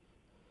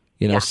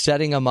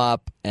 Setting them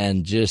up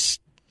and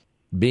just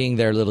being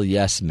their little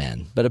yes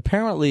men. But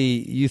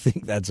apparently you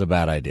think that's a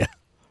bad idea.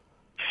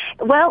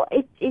 Well,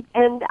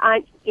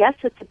 yes,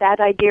 it's a bad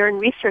idea,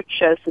 and research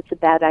shows it's a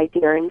bad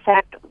idea. In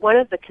fact, one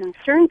of the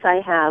concerns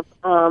I have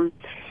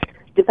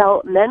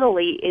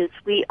developmentally is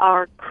we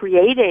are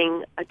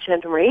creating a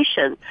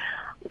generation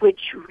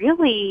which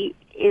really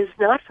is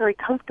not very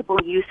comfortable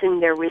using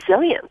their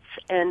resilience,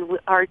 and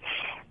our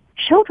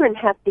children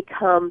have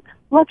become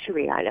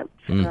luxury items.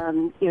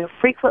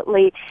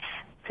 Frequently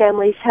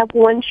families have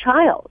one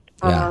child.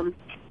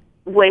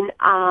 When,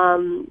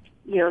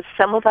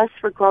 some of us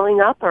were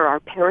growing up or our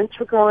parents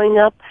were growing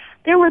up,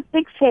 there were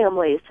big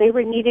families. They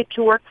were needed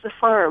to work the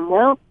farm.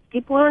 Well,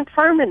 people aren't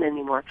farming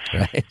anymore.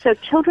 Right. So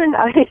children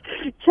are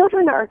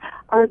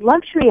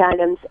luxury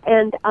items.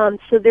 And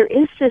so there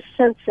is this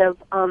sense of,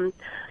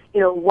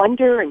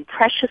 wonder and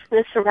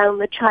preciousness around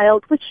the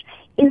child, which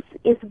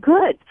is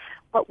good.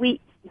 But we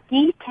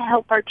need to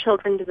help our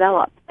children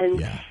develop.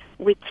 And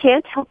we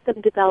can't help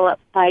them develop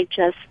by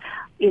just,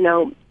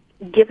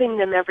 giving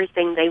them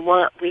everything they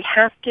want. We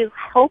have to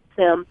help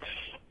them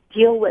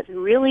deal with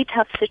really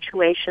tough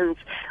situations,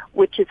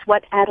 which is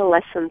what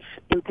adolescence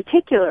in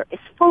particular is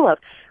full of.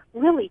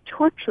 Really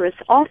torturous,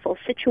 awful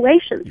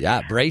situations.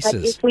 Yeah,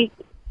 braces. But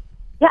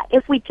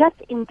if we just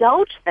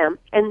indulge them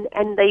and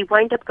they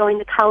wind up going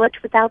to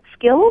college without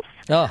skills,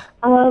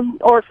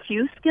 or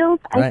few skills,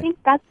 right. I think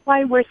that's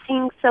why we're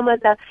seeing some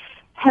of the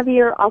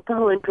heavier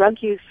alcohol and drug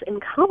use in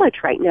college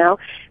right now,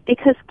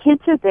 because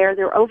kids are there,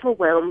 they're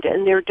overwhelmed,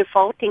 and they're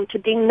defaulting to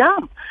being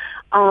numb.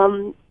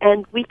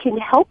 And we can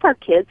help our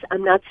kids.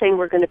 I'm not saying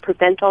we're going to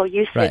prevent all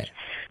usage,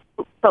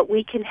 but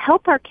we can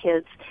help our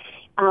kids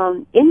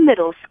in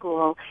middle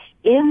school,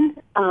 in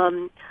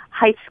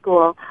high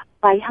school,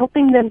 by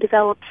helping them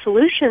develop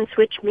solutions,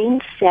 which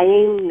means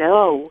saying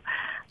no.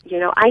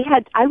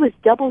 I was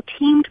double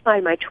teamed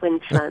by my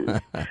twin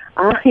sons.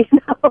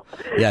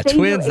 Yeah, they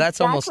twins. knew That's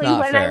almost exactly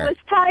not when fair. I was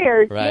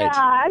tired. Right.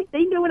 Yeah,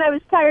 they knew when I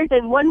was tired,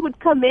 and one would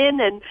come in,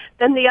 and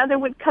then the other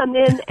would come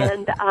in,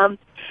 and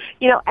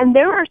and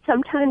there are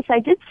sometimes I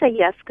did say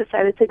yes because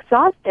I was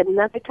exhausted, and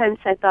other times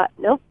I thought,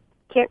 nope,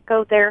 can't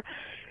go there.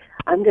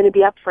 I'm going to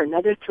be up for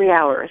another 3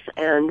 hours,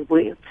 and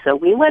we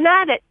went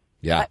at it.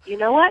 Yeah. But you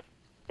know what?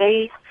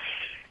 They're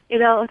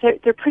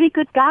pretty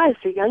good guys.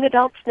 They're young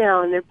adults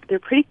now, and they're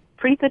pretty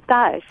good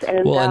guys.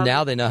 And and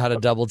now they know how to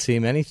double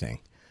team anything.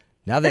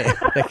 Now they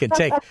could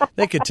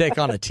take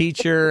on a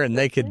teacher, and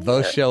they could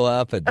both show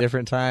up at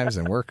different times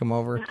and work them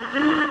over.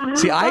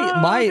 See,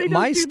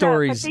 my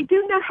stories. But they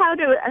do know how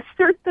to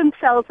assert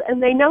themselves,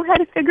 and they know how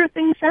to figure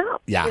things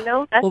out. Yeah,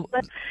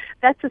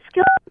 that's a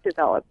skill to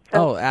develop.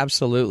 So. Oh,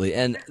 absolutely.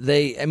 And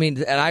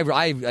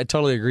I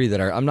totally agree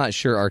that I'm not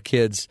sure our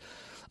kids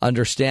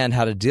understand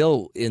how to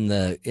deal in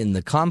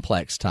the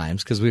complex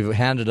times, because we've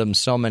handed them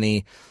so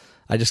many.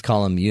 I just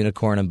call them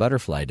unicorn and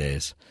butterfly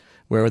days,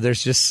 where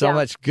there's just so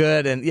much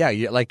good. And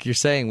like you're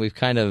saying, we've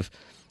kind of,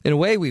 in a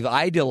way, we've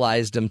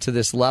idealized them to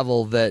this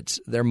level that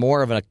they're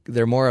more of a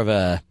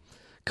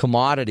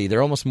commodity.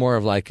 They're almost more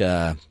of like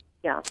an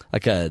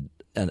attach,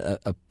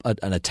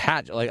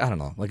 like, I don't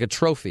know, like a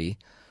trophy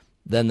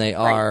than they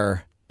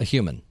are a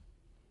human.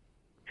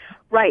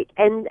 Right.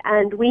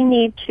 And we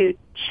need to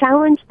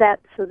challenge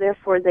that, so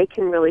therefore they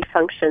can really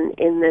function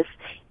in this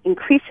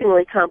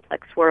increasingly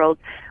complex world,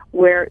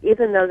 where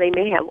even though they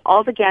may have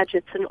all the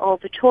gadgets and all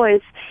the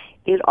toys,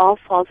 it all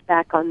falls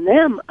back on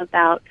them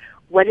about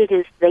what it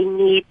is they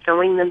need,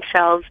 knowing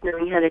themselves,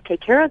 knowing how to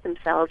take care of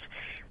themselves.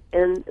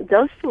 And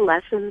those are the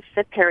lessons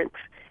that parents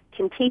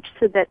can teach,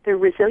 so that their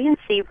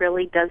resiliency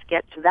really does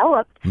get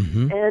developed.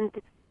 Mm-hmm. And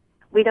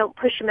we don't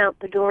push them out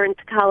the door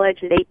into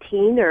college at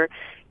 18 or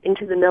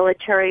into the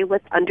military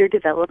with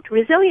underdeveloped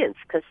resilience,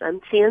 because I'm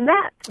seeing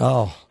that.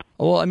 Oh,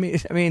 well, I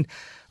mean,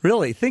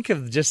 really, think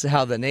of just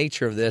how the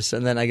nature of this,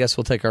 and then I guess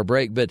we'll take our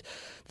break, but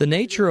the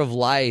nature of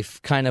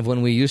life, kind of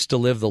when we used to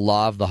live the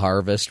law of the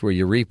harvest, where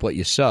you reap what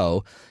you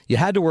sow, you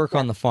had to work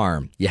on the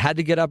farm. You had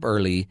to get up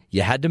early.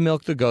 You had to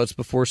milk the goats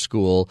before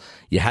school.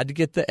 You had to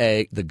get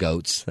the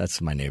goats. That's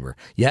my neighbor.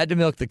 You had to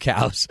milk the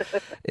cows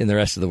in the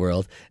rest of the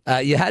world.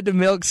 You had to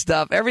milk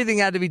stuff. Everything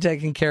had to be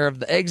taken care of.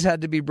 The eggs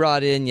had to be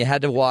brought in. You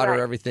had to water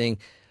everything,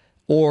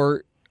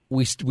 or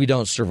we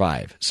don't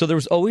survive. So there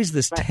was always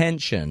this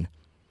tension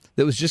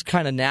that was just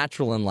kind of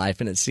natural in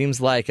life. And it seems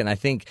like, and I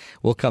think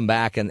we'll come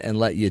back and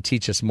let you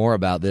teach us more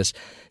about this,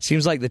 it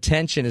seems like the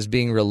tension is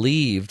being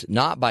relieved,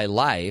 not by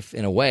life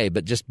in a way,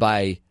 but just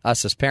by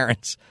us as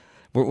parents.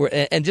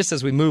 And just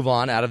as we move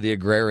on out of the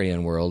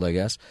agrarian world, I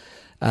guess,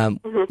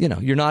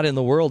 you're not in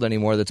the world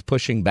anymore that's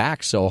pushing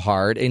back so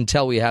hard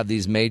until we have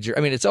these major,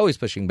 it's always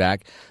pushing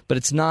back, but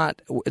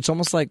it's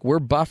almost like we're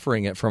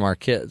buffering it from our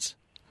kids.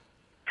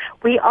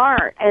 We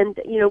are. And,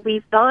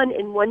 we've gone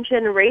in one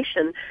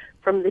generation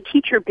from the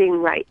teacher being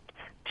right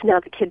to now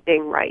the kid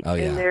being right. Oh,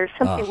 yeah. And there's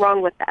something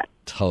wrong with that.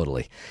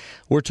 Totally.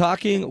 We're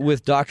talking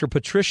with Dr.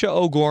 Patricia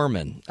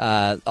O'Gorman,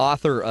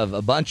 author of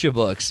a bunch of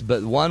books,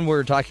 but one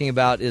we're talking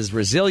about is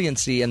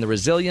Resiliency and the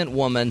Resilient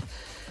Woman.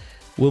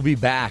 We'll be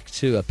back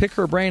to pick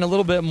her brain a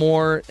little bit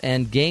more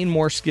and gain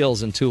more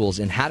skills and tools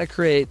in how to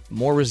create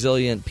more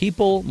resilient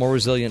people, more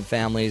resilient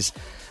families,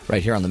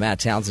 right here on the Matt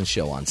Townsend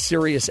Show on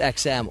Sirius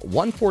XM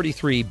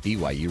 143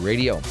 BYU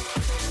Radio.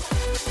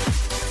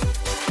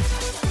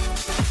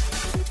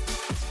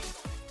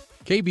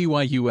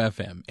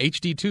 KBYU-FM,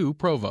 HD2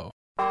 Provo.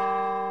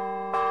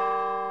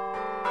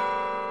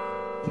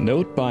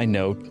 Note by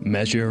note,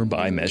 measure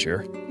by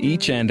measure,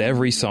 each and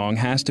every song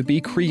has to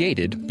be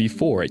created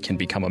before it can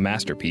become a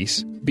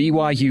masterpiece.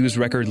 BYU's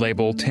record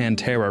label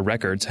Tantera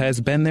Records has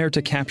been there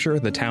to capture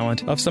the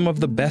talent of some of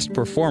the best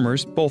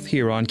performers both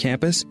here on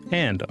campus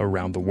and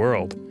around the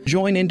world.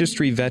 Join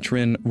industry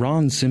veteran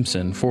Ron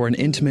Simpson for an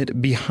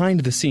intimate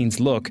behind-the-scenes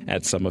look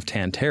at some of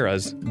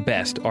Tantera's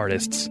best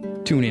artists.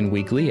 Tune in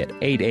weekly at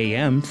 8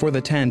 a.m. for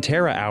the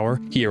Tantera Hour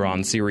here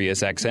on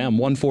Sirius XM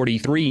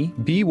 143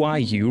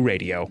 BYU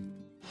Radio.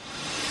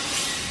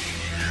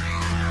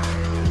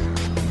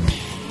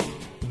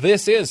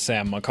 This is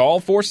Sam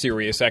McCall for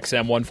Sirius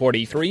XM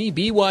 143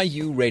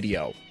 BYU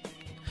Radio.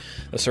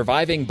 The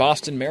surviving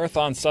Boston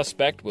Marathon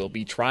suspect will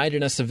be tried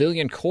in a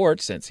civilian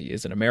court since he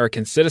is an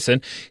American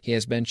citizen. He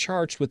has been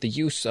charged with the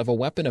use of a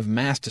weapon of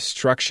mass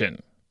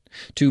destruction.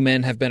 2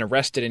 men have been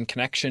arrested in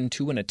connection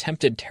to an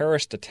attempted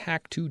terrorist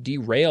attack to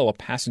derail a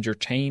passenger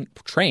train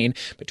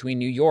between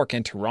New York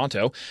and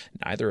Toronto.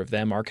 Neither of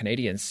them are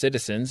Canadian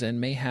citizens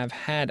and may have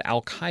had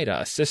al-Qaeda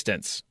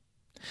assistance.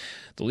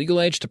 The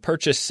legal age to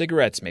purchase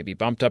cigarettes may be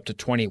bumped up to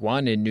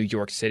 21 in New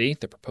York City.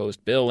 The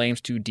proposed bill aims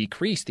to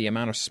decrease the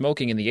amount of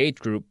smoking in the age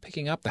group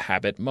picking up the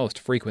habit most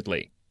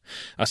frequently.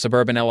 A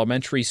suburban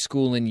elementary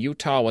school in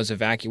Utah was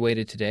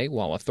evacuated today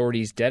while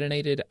authorities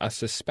detonated a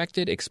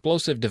suspected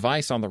explosive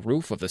device on the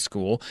roof of the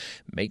school.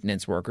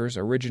 Maintenance workers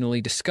originally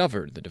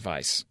discovered the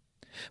device.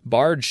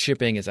 Barge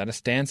shipping is at a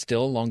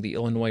standstill along the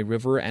Illinois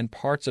River and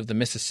parts of the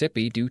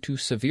Mississippi due to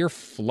severe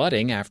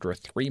flooding after a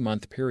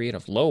 3-month period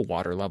of low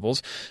water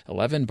levels.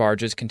 11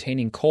 barges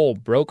containing coal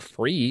broke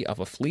free of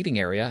a fleeting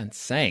area and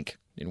sank.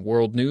 In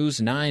world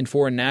news, 9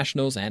 foreign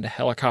nationals and a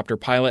helicopter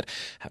pilot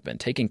have been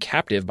taken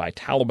captive by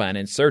Taliban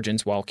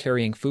insurgents while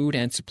carrying food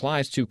and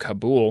supplies to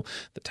Kabul.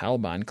 The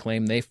Taliban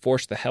claim they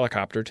forced the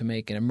helicopter to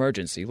make an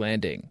emergency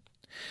landing.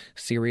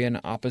 Syrian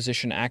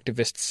opposition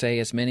activists say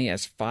as many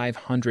as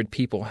 500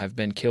 people have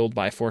been killed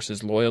by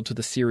forces loyal to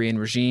the Syrian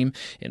regime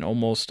in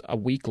almost a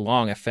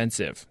week-long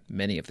offensive.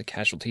 Many of the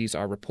casualties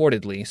are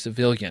reportedly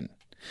civilian.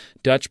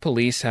 Dutch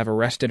police have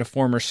arrested a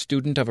former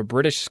student of a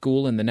British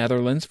school in the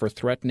Netherlands for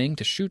threatening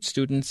to shoot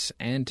students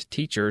and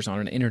teachers on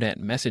an internet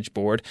message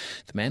board.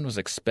 The man was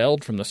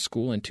expelled from the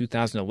school in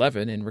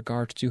 2011 in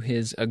regard to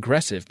his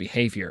aggressive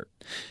behavior.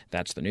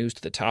 That's the news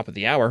to the top of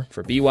the hour.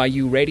 For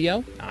BYU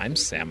Radio, I'm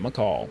Sam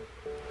McCall.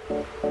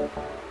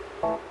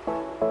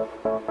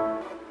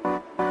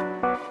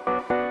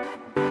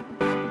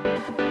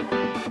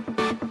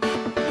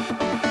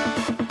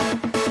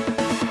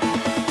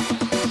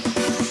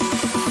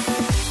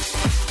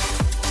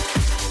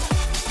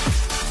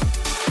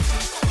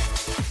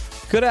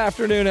 Good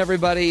afternoon,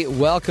 everybody.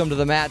 Welcome to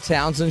the Matt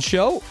Townsend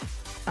Show.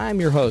 I'm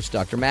your host,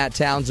 Dr. Matt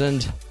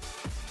Townsend,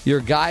 your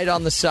guide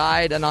on the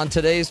side. And on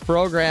today's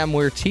program,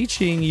 we're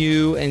teaching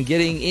you and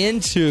getting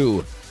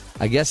into,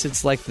 I guess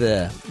it's like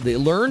the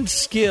learned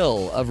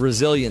skill of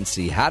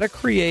resiliency, how to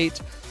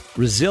create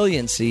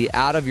resiliency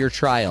out of your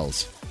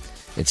trials.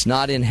 It's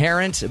not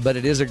inherent, but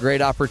it is a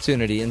great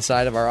opportunity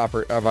inside of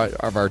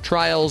our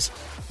trials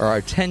or our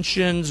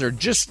tensions or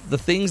just the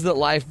things that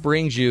life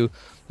brings you.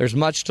 There's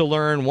much to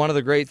learn. One of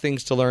the great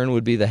things to learn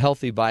would be the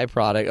healthy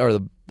byproduct,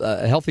 or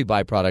the healthy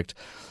byproduct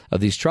of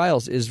these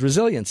trials is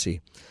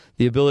resiliency,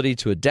 the ability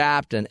to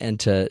adapt and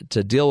to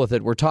deal with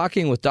it. We're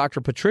talking with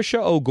Dr.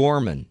 Patricia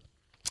O'Gorman,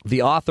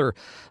 the author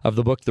of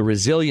the book, The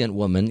Resilient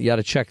Woman. You got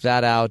to check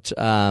that out.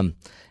 I'm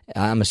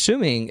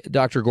assuming,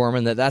 Dr.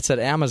 Gorman, that's at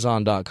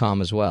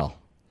Amazon.com as well.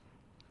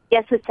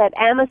 Yes, it's at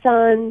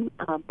Amazon,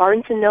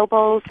 Barnes &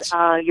 Noble's,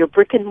 your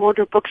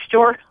brick-and-mortar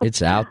bookstore.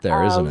 It's out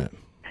there, isn't it?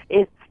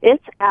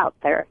 It's out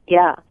there,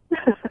 yeah.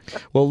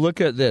 Well,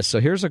 look at this. So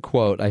here's a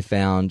quote I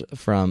found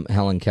from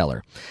Helen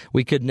Keller.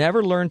 "We could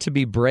never learn to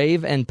be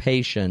brave and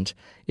patient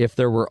if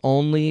there were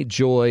only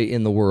joy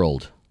in the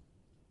world."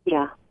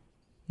 Yeah. Isn't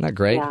that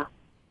great? Yeah.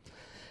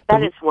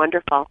 That is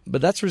wonderful.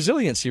 But that's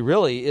resiliency,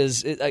 really.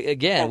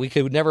 We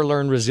could never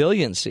learn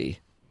resiliency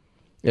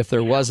if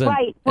there wasn't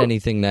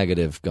anything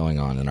negative going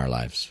on in our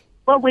lives.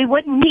 Well, we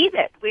wouldn't need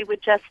it. We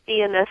would just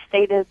be in a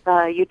state of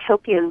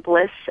utopian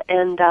bliss,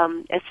 and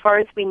as far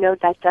as we know,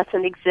 that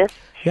doesn't exist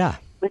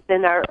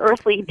within our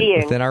earthly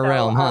being. Within our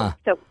realm, huh?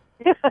 So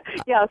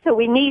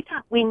we need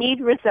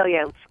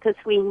resilience because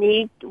we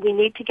need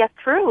to get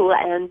through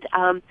and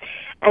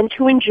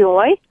to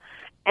enjoy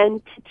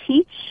and to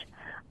teach,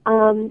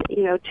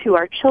 to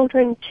our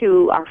children,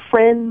 to our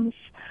friends,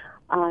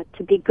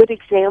 to be good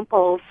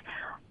examples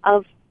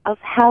of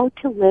how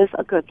to live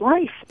a good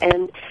life.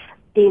 And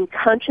being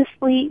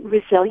consciously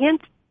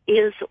resilient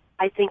is,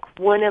 I think,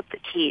 one of the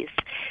keys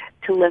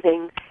to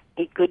living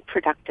a good,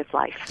 productive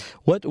life.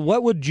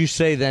 What would you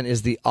say, then,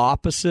 is the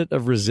opposite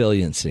of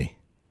resiliency?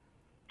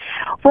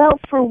 Well,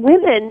 for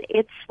women,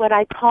 it's what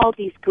I call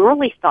these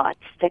girly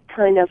thoughts that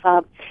kind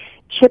of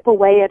chip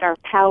away at our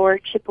power,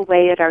 chip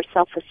away at our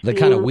self-esteem. That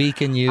kind of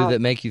weaken you, that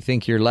make you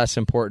think you're less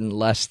important,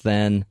 less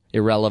than,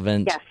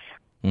 irrelevant. Yes,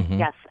 mm-hmm.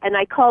 Yes. And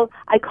I call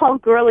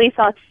girly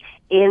thoughts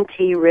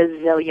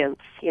anti-resilience,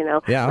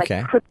 like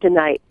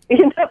kryptonite,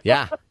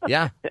 Yeah.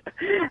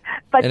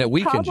 But and it the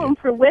weakens problem you.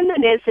 for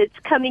women is it's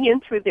coming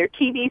in through their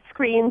TV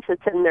screens,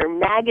 it's in their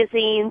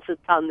magazines,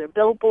 it's on their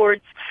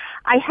billboards.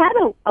 I had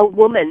a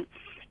woman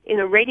in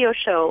a radio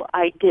show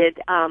I did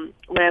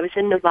when I was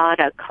in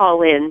Nevada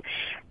call in,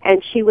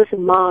 and she was a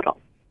model,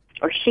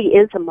 or she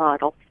is a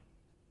model.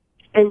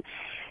 And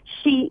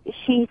she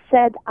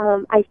said,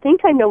 I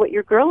think I know what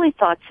your girly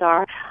thoughts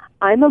are.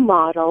 I'm a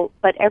model,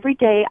 but every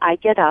day I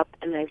get up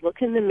and I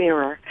look in the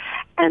mirror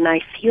and I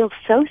feel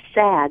so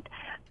sad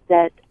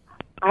that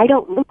I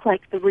don't look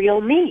like the real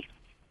me.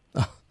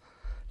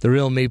 The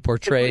real me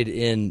portrayed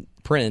in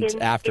print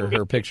after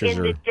her pictures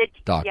are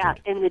doctored. Yeah,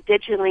 in the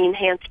digitally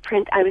enhanced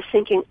print. I was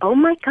thinking, oh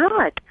my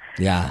God.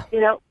 Yeah. You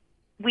know,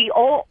 we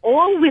all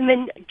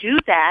women do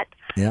that.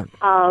 Yeah.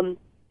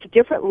 To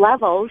different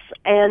levels,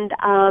 and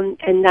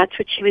that's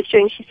what she was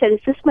doing. She said, "Is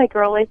this my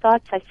girly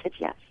thoughts?" I said,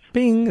 "Yes."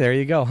 Bing, there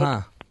you go,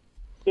 huh?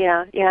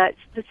 Yeah.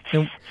 It's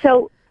just,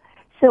 so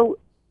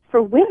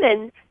for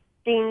women,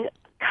 being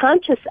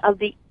conscious of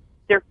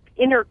their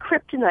inner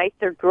kryptonite,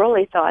 their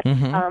girly thoughts,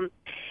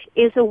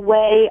 is a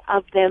way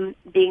of them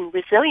being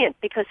resilient,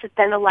 because it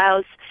then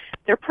allows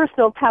their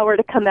personal power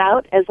to come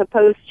out, as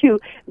opposed to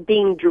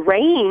being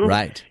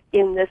drained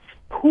in this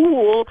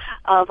pool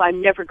of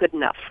 "I'm never good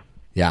enough."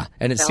 Yeah,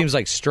 and it seems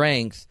like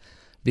strength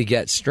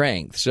begets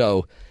strength.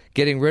 So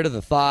getting rid of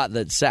the thought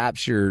that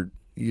saps your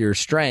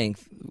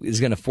strength is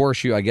going to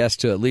force you, I guess,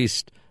 to at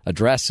least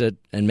address it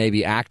and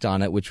maybe act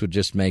on it, which would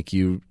just make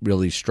you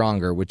really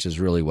stronger, which is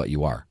really what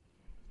you are.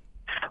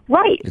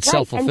 Right. It's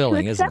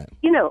self-fulfilling, isn't it?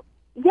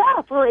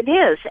 Yeah, well, it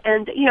is.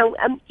 And,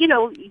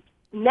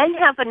 men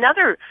have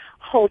another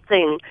whole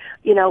thing,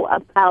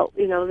 about,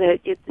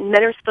 that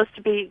men are supposed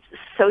to be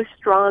so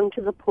strong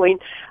to the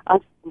point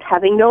of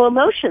having no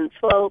emotions.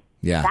 Well,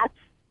 that's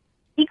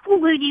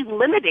equally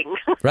limiting.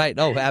 Right.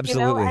 Oh,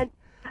 absolutely.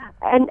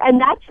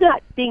 And that's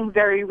not being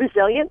very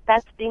resilient.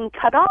 That's being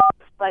cut off.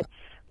 But,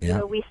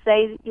 we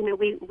say,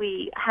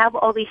 we have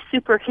all these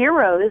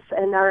superheroes,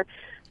 and our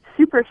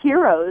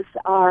superheroes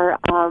are,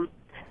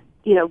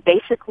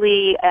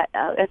 basically,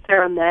 if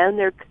they're a man,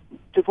 they're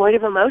devoid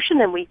of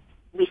emotion, and we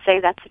say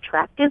that's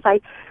attractive. I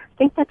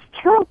think that's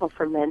terrible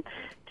for men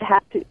to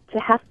have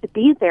to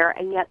be there,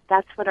 and yet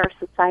that's what our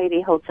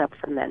society holds up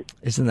for men.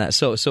 Isn't that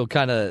so? So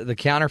kind of the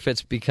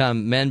counterfeits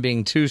become men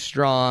being too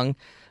strong,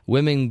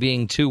 women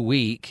being too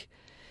weak,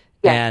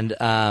 and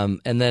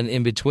then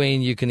in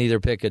between you can either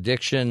pick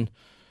addiction,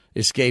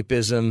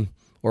 escapism,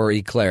 or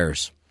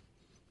eclairs.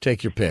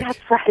 Take your pick. That's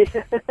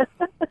right.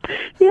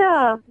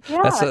 Yeah.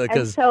 That's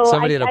because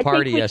somebody at a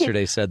party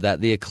yesterday said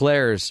that the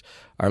eclairs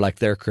are like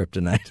their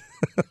kryptonite.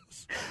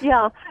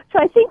 Yeah. So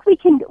I think we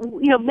can,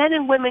 men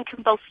and women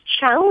can both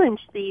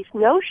challenge these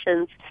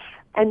notions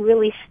and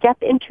really step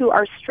into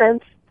our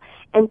strengths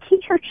and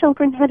teach our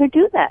children how to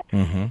do that.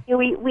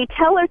 Mm-hmm. We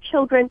tell our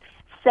children,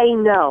 say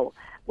no.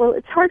 Well,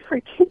 it's hard for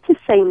a kid to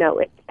say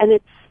no, and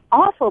it's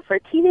awful for a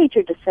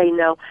teenager to say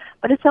no,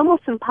 but it's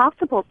almost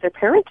impossible if their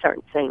parents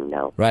aren't saying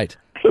no. Right.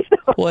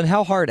 Well, and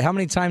how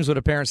many times would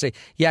a parent say,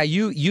 yeah,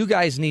 you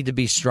guys need to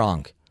be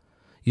strong.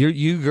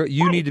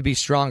 You need to be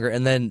stronger.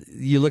 And then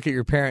you look at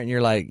your parent and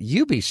you're like,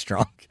 you be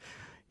strong.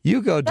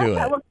 You go do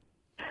it.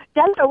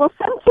 Well,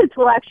 some kids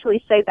will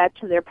actually say that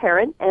to their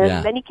parent,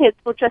 and many kids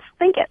will just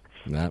think it.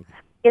 Yep.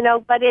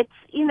 But it's,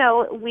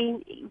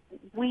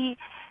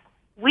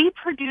 we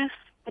produce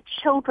the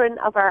children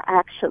of our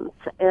actions.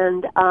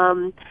 And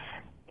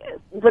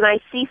when I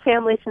see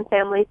families in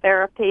family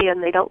therapy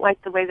and they don't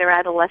like the way their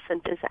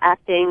adolescent is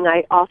acting,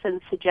 I often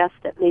suggest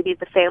that maybe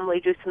the family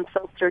do some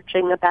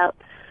soul-searching about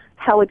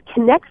how it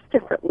connects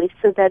differently,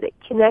 so that it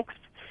connects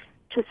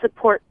to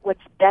support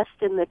what's best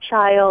in the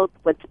child,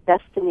 what's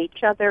best in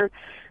each other,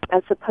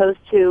 as opposed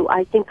to,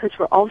 I think because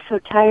we're all so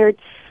tired,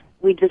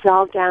 we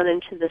dissolve down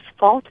into this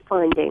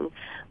fault-finding,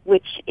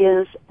 which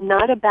is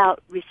not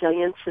about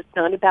resilience. It's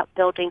not about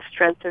building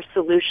strength or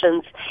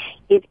solutions.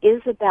 It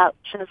is about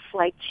just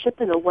like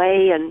chipping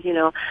away and,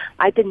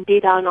 I've been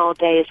beat on all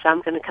day, so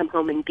I'm going to come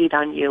home and beat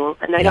on you.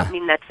 And I don't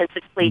mean that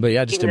physically. But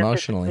just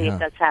emotionally. It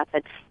does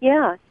happen.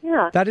 Yeah.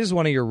 That is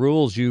one of your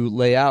rules you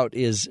lay out,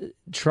 is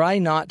try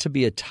not to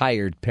be a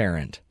tired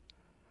parent.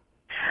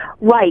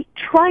 Right.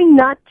 Try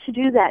not to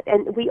do that.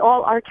 And we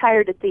all are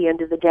tired at the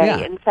end of the day. Yeah.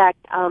 In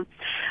fact,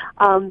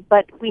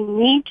 but we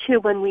need to,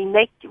 when we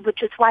make,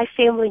 which is why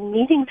family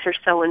meetings are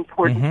so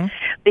important,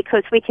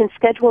 because we can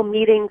schedule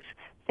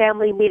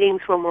family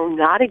meetings when we're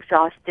not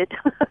exhausted.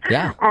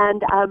 Yeah.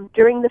 And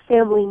during the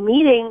family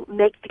meeting,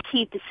 make the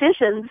key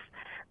decisions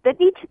that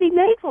need to be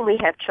made when we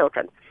have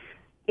children.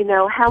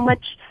 How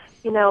much,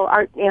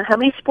 how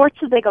many sports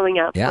are they going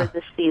out for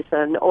this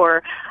season?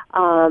 Or,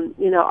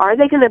 are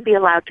they going to be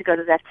allowed to go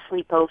to that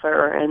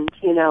sleepover? And,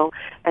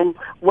 and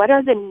what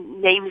are the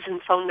names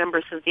and phone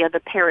numbers of the other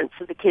parents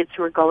of the kids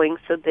who are going,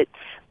 so that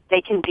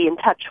they can be in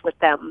touch with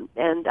them?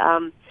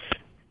 And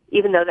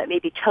even though that may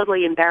be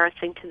totally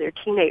embarrassing to their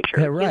teenager.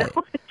 Yeah, right.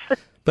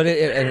 But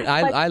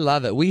I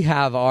love it. We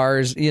have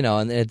ours,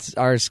 and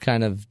ours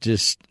kind of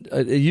just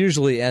it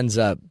usually ends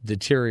up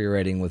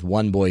deteriorating with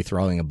one boy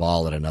throwing a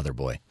ball at another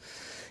boy.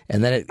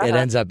 And then it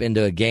ends up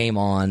into a game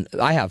on.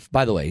 I have,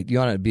 by the way, do you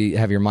want to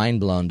have your mind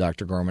blown,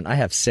 Dr. Gorman? I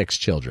have 6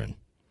 children.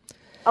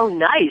 Oh,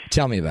 nice.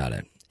 Tell me about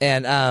it.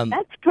 And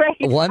that's great.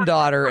 1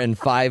 daughter and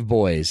 5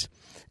 boys.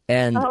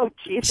 And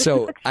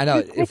so I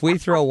know if we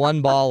throw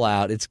one ball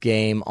out, it's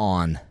game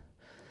on.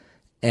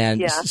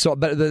 And so,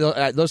 but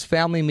those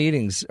family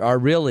meetings are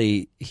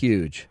really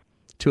huge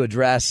to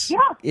address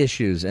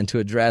issues and to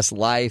address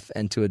life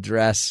and to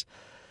address,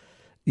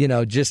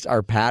 just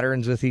our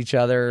patterns with each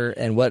other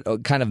and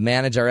what kind of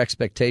manage our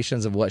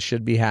expectations of what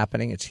should be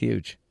happening. It's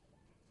huge.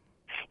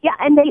 Yeah,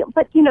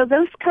 but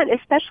those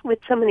especially with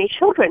so many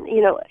children,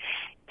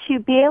 to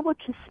be able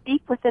to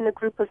speak within a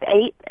group of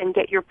 8 and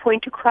get your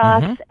point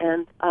across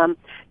and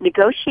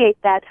negotiate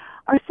that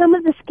are some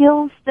of the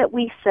skills that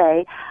we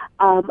say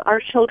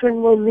our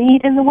children will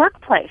need in the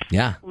workplace.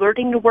 Yeah.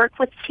 Learning to work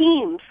with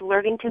teams,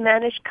 learning to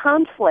manage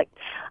conflict,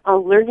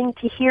 learning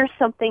to hear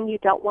something you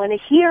don't want to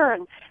hear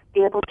and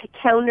be able to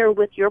counter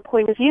with your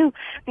point of view.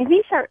 I mean,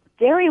 these are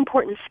very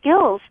important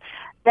skills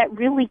that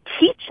really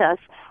teach us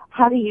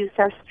how to use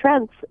our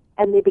strengths,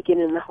 and they begin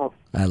in the home.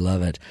 I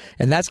love it.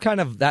 And that's kind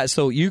of that.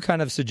 So you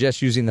kind of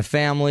suggest using the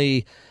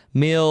family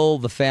meal,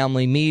 the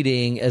family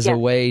meeting as a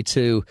way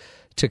to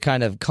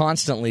kind of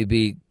constantly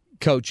be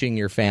coaching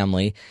your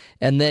family.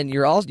 And then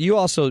you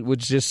also would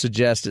just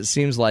suggest, it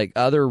seems like,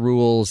 other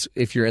rules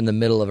if you're in the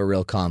middle of a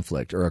real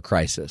conflict or a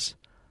crisis.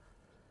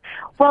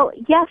 Well,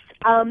 yes.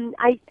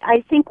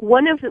 I think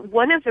one of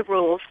the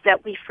rules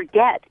that we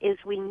forget is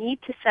we need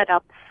to set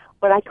up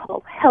what I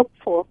call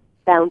helpful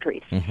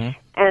boundaries.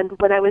 And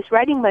when I was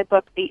writing my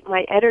book,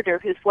 my editor,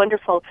 who's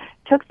wonderful,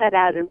 took that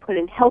out and put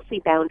in healthy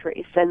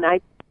boundaries. And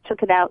I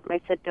took it out and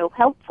I said, no,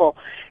 helpful.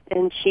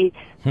 And she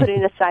put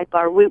in a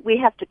sidebar, we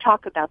have to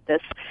talk about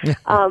this.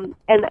 And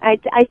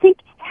I think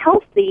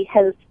healthy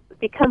has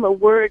become a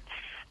word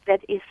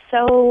that is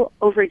so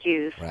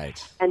overused.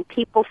 Right. And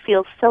people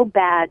feel so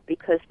bad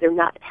because they're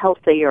not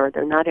healthy or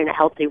they're not in a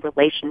healthy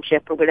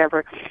relationship or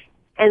whatever.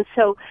 And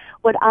so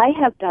what I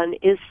have done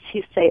is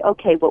to say,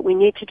 okay, what we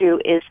need to do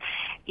is,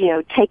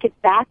 take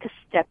it back a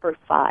step or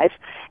 5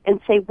 and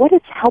say, what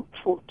is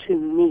helpful to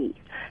me?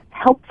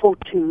 Helpful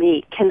to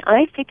me. Can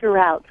I figure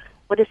out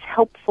what is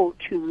helpful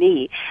to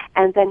me?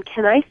 And then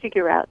can I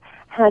figure out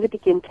how to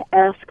begin to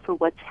ask for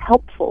what's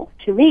helpful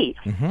to me?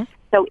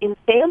 So in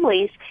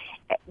families,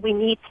 we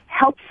need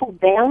helpful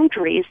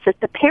boundaries, that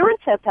the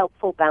parents have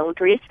helpful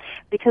boundaries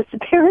because the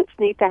parents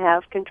need to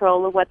have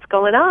control of what's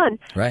going on.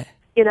 Right.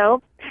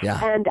 Yeah.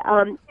 And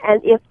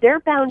if their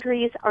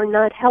boundaries are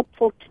not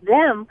helpful to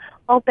them,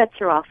 all bets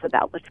are off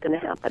about what's going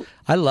to happen.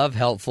 I love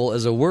helpful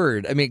as a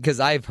word. I mean, because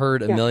I've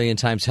heard a million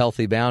times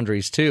healthy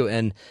boundaries too.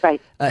 And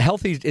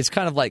healthy, it's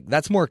kind of like,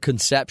 that's more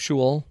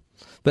conceptual,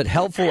 but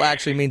helpful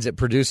actually means it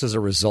produces a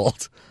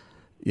result.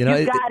 You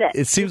got it.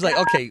 It seems like,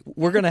 okay,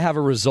 we're going to have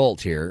a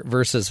result here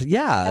versus,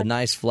 a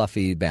nice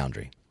fluffy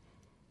boundary.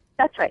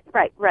 That's right.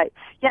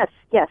 Yes,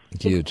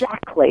 huge.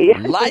 Exactly.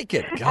 Like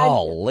it.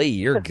 Golly,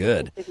 you're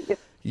good.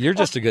 You're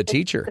just a good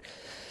teacher.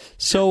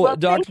 So,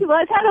 thank you.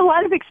 I've had a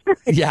lot of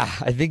experience. Yeah,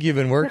 I think you've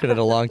been working it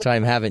a long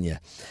time, haven't you?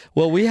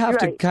 Well, we have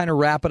to kind of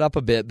wrap it up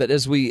a bit, but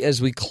as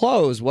we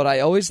close, what I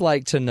always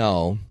like to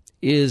know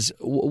is,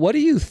 what do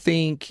you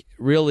think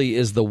really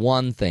is the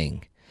one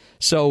thing?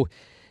 So,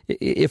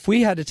 if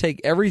we had to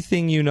take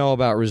everything you know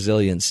about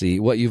resiliency,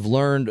 what you've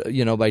learned,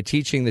 by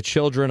teaching the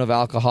children of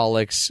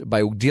alcoholics,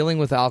 by dealing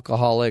with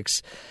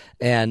alcoholics,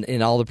 and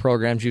in all the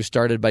programs you've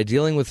started, by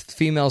dealing with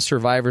female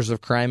survivors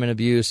of crime and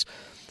abuse,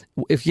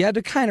 if you had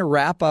to kind of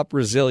wrap up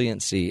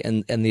resiliency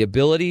and the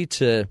ability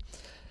to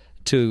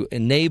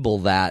enable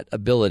that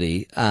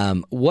ability,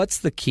 what's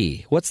the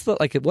key? What's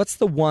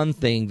the one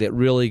thing that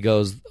really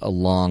goes a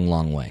long,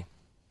 long way?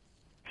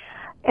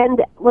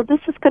 And, this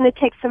is going to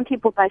take some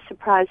people by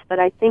surprise, but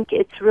I think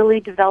it's really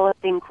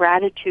developing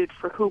gratitude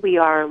for who we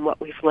are and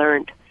what we've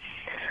learned.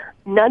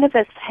 None of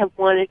us have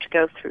wanted to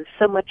go through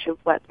so much of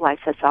what life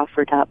has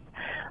offered up,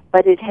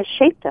 but it has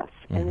shaped us,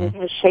 and it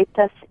has shaped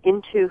us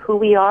into who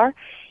we are.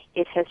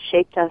 It has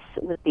shaped us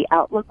with the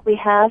outlook we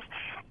have,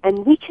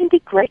 and we can be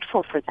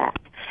grateful for that.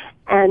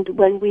 And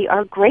when we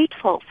are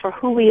grateful for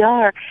who we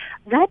are,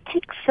 that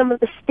takes some of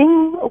the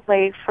sting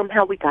away from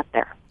how we got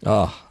there.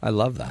 Oh, I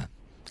love that.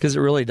 Because it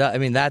really does. I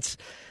mean, that's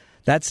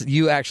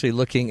you actually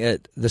looking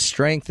at the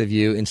strength of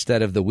you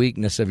instead of the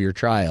weakness of your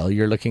trial.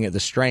 You're looking at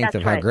the strength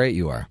of how great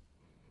you are.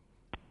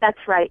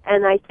 That's right.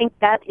 And I think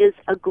that is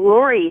a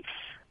glory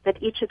that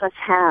each of us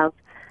have,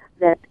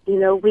 that,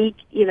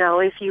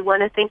 if you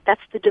want to think,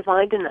 that's the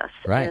divine in us.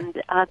 Right.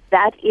 And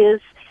that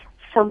is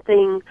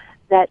something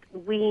that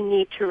we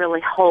need to really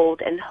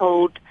hold,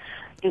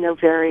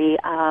 very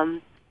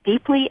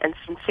deeply and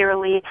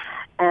sincerely.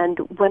 And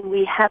when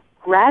we have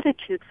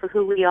gratitude for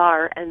who we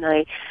are, and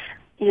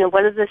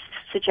one of the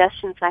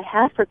suggestions I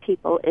have for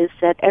people is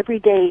that every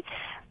day,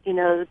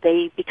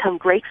 they become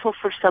grateful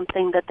for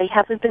something that they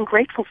haven't been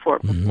grateful for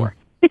before.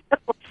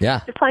 Yeah.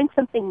 To find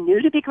something new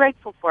to be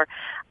grateful for,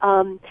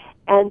 and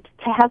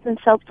to have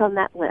themselves on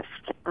that list.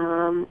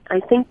 I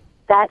think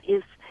that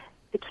is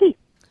the key.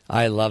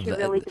 I love to that.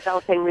 really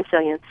developing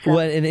resilience. So.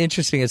 Well, and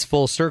interesting, it's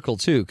full circle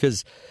too,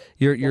 because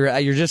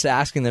you're just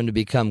asking them to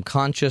become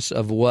conscious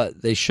of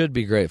what they should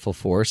be grateful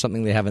for,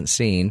 something they haven't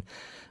seen,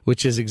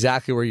 which is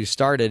exactly where you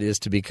started, is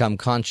to become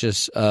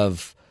conscious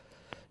of,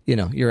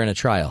 you're in a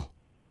trial.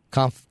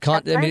 I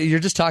mean, you're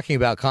just talking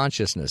about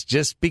consciousness.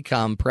 Just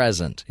become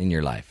present in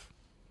your life.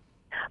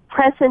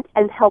 Present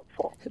and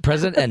helpful.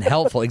 Present and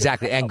helpful,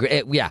 exactly,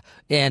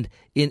 and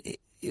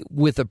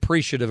with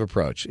appreciative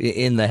approach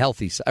in the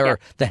healthy side, or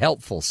the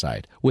helpful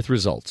side with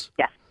results.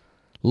 Yes.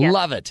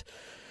 Love it.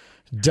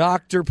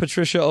 Dr.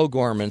 Patricia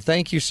O'Gorman,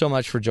 thank you so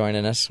much for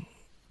joining us.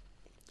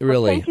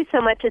 Really. Well, thank you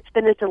so much. It's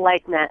been a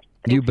delight, Matt.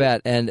 You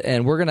bet. And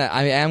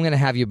I am gonna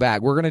have you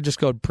back. We're gonna just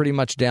go pretty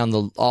much down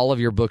all of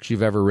your books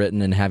you've ever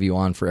written and have you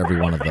on for every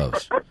one of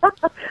those.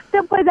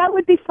 Boy, that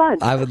would be fun.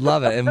 I would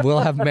love it. And we'll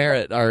have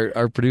Merritt,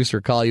 our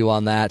producer, call you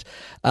on that.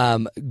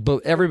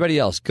 But everybody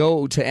else,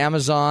 go to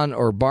Amazon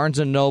or Barnes &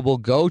 Noble.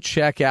 Go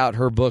check out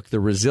her book, The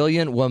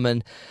Resilient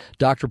Woman,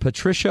 Dr.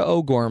 Patricia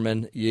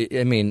O'Gorman.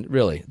 I mean,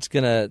 really, it's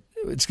gonna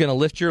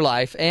lift your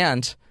life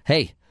and,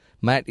 hey,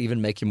 might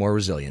even make you more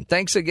resilient.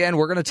 Thanks again.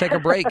 We're going to take a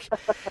break.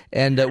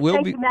 And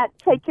Thank you, Matt.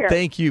 Take care.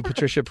 Thank you,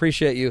 Patricia.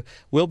 Appreciate you.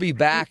 We'll be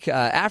back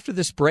after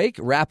this break,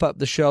 wrap up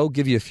the show,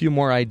 give you a few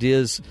more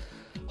ideas,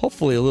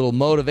 hopefully a little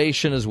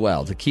motivation as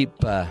well to keep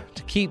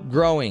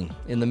growing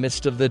in the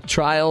midst of the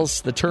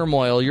trials, the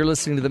turmoil. You're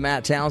listening to the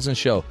Matt Townsend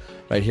Show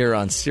right here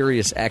on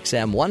Sirius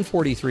XM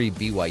 143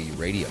 BYU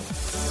Radio.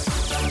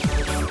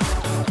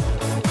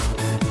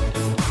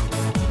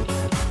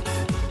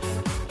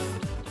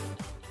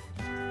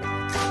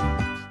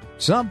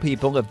 Some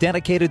people have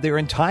dedicated their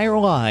entire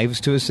lives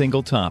to a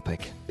single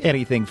topic.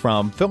 Anything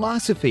from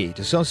philosophy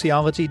to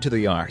sociology to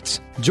the arts.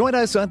 Join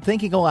us on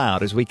Thinking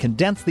Aloud as we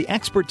condense the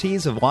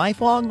expertise of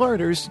lifelong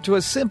learners to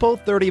a simple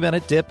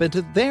 30-minute dip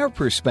into their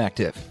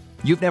perspective.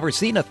 You've never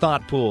seen a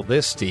thought pool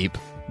this steep.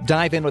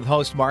 Dive in with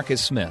host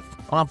Marcus Smith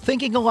on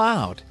Thinking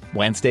Aloud,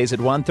 Wednesdays at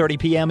 1:30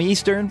 p.m.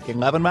 Eastern,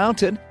 11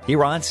 Mountain,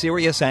 here on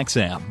Sirius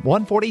XM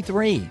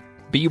 143,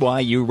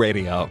 BYU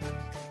Radio.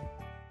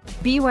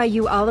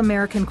 BYU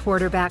All-American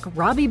quarterback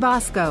Robbie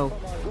Bosco.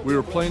 We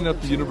were playing at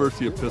the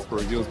University of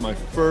Pittsburgh. It was my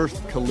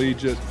first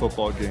collegiate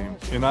football game,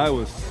 and I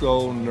was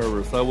so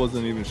nervous. I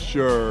wasn't even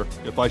sure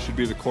if I should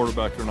be the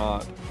quarterback or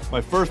not.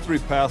 My first 3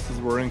 passes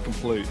were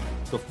incomplete.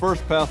 The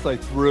first pass I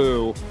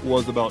threw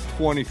was about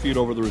 20 feet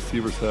over the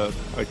receiver's head.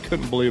 I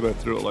couldn't believe I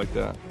threw it like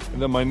that.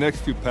 And then my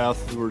next 2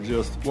 passes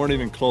weren't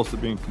even close to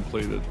being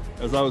completed.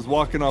 As I was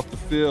walking off the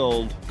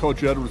field,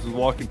 Coach Edwards was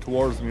walking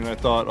towards me, and I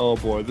thought, oh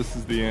boy, this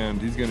is the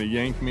end. He's going to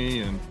yank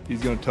me, and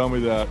he's going to tell me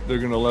that they're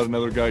going to let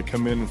another guy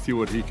come in and see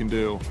what he can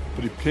do.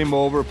 But he came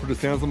over, put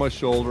his hands on my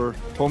shoulder,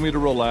 told me to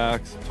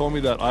relax, told me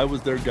that I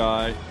was their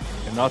guy,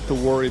 and not to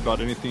worry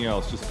about anything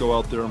else, just go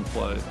out there and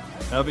play.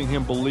 Having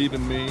him believe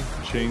in me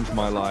changed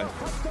my life.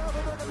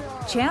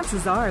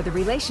 Chances are the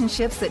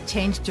relationships that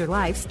changed your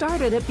life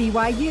started at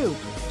BYU.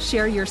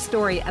 Share your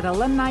story at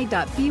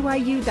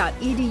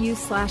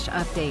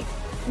alumni.byu.edu/update.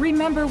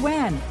 Remember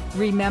when,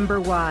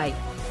 remember why.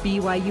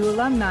 BYU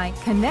alumni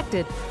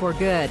connected for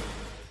good.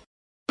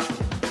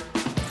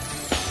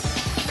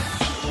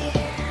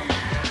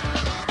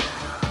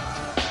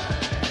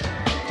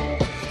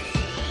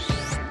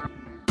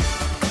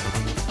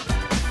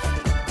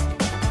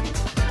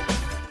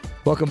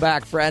 Welcome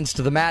back, friends,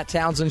 to the Matt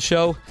Townsend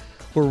Show.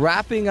 We're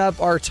wrapping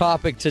up our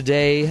topic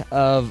today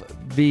of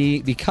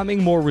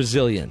becoming more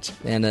resilient,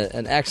 and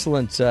an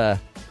excellent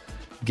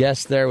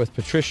guest there with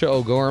Patricia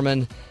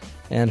O'Gorman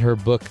and her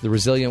book, The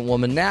Resilient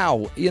Woman.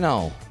 Now,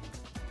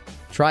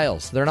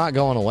 trials, they're not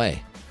going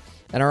away.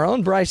 And our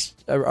own Bryce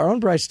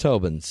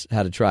Tobin's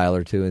had a trial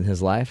or two in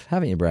his life,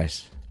 haven't you,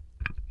 Bryce?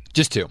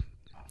 Just two.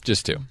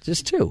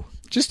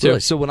 Really?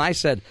 So when I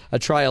said a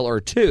trial or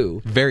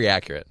two... Very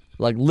accurate.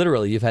 Like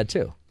literally, you've had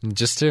 2.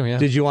 Just 2, yeah.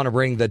 Did you want to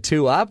bring the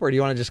 2 up, or do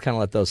you want to just kind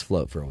of let those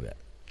float for a bit?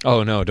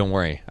 Oh, no, don't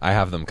worry. I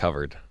have them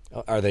covered.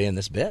 Are they in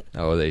this bit?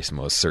 Oh, they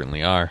most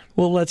certainly are.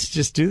 Well, let's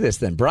just do this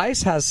then.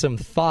 Bryce has some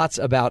thoughts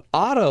about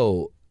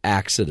auto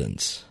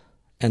accidents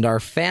and our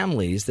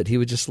families that he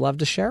would just love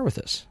to share with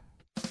us.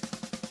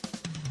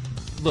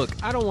 Look,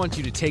 I don't want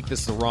you to take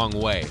this the wrong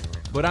way,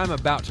 but I'm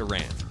about to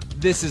rant.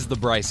 This is the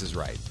Bryce is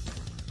Right.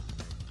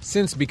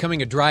 Since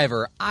becoming a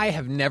driver, I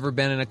have never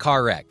been in a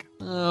car wreck.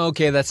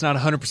 Okay, that's not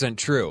 100%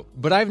 true,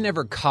 but I've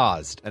never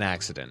caused an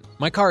accident.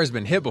 My car has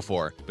been hit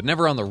before, but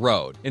never on the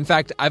road. In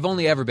fact, I've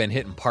only ever been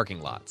hit in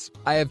parking lots.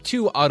 I have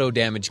 2 auto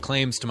damage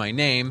claims to my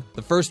name.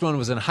 The first one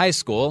was in high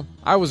school.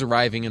 I was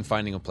arriving and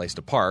finding a place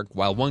to park,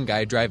 while one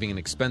guy driving an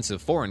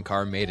expensive foreign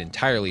car made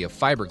entirely of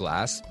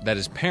fiberglass that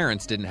his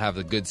parents didn't have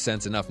the good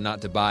sense enough not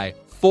to buy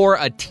for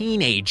a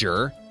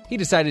teenager. He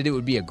decided it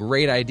would be a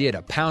great idea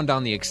to pound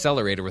on the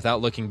accelerator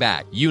without looking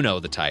back. You know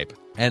the type.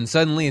 And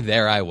suddenly,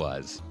 there I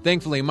was.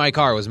 Thankfully, my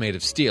car was made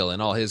of steel,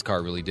 and all his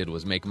car really did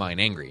was make mine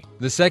angry.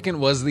 The second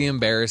was the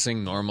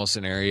embarrassing normal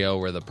scenario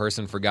where the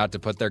person forgot to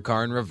put their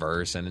car in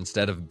reverse, and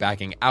instead of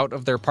backing out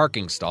of their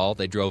parking stall,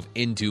 they drove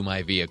into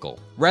my vehicle.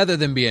 Rather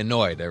than be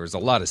annoyed, there was a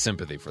lot of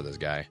sympathy for this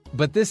guy.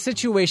 But this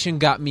situation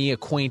got me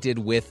acquainted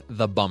with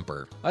the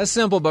bumper, a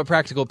simple but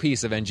practical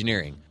piece of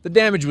engineering. The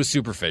damage was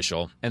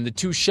superficial, and the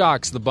two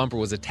shocks the bumper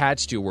was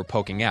attached to were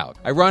poking out.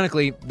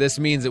 Ironically, this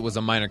means it was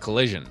a minor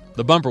collision.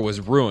 The bumper was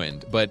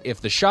ruined, but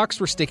if the shocks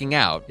were sticking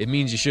out, it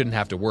means you shouldn't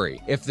have to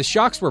worry. If the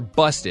shocks were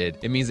busted,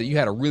 it means that you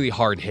had a really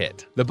hard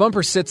hit. The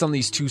bumper sits on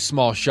these two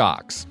small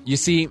shocks. You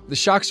see, the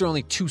shocks are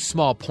only two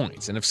small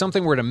points, and if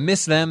something were to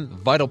miss them,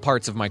 vital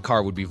parts of my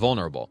car would be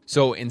vulnerable.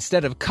 So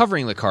instead of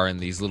covering the car in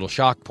these little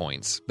shock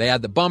points, they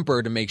add the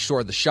bumper to make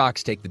sure the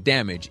shocks take the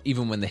damage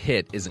even when the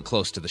hit isn't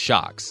close to the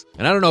shocks.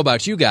 And I don't know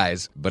about you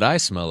guys, but I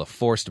smell a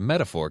forced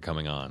metaphor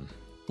coming on.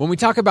 When we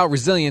talk about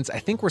resilience, I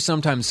think we're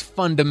sometimes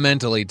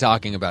fundamentally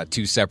talking about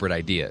two separate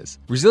ideas.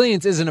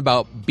 Resilience isn't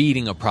about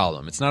beating a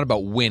problem. It's not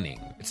about winning.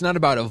 It's not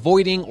about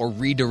avoiding or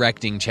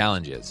redirecting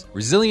challenges.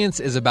 Resilience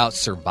is about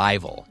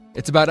survival.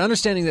 It's about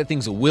understanding that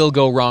things will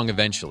go wrong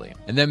eventually,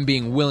 and then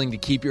being willing to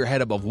keep your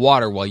head above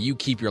water while you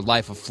keep your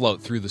life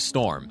afloat through the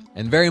storm.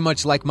 And very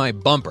much like my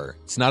bumper,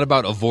 it's not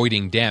about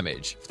avoiding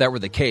damage. If that were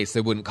the case,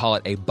 they wouldn't call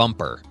it a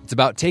bumper. It's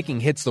about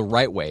taking hits the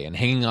right way and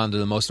hanging on to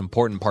the most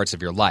important parts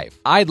of your life.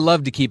 I'd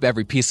love to keep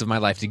every piece of my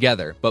life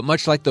together, but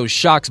much like those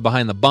shocks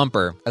behind the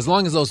bumper, as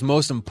long as those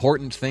most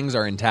important things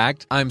are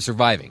intact, I'm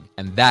surviving.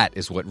 And that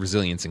is what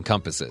resilience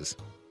encompasses.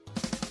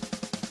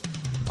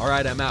 All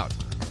right, I'm out.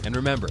 And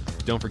remember,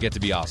 don't forget to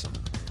be awesome.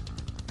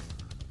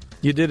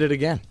 You did it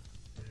again.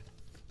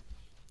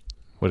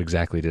 What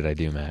exactly did I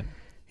do, Matt?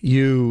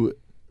 You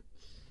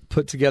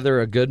put together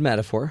a good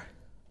metaphor.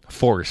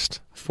 Forced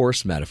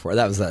metaphor.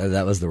 That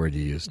was the word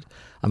you used.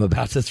 I'm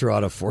about to throw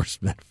out a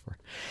forced metaphor.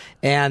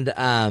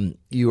 And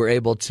you were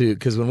able to,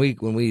 because when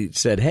we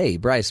said, "Hey,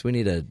 Bryce, we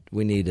need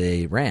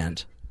a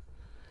rant,"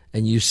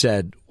 and you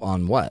said,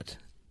 "On what?"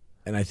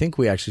 And I think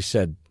we actually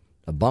said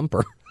a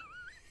bumper.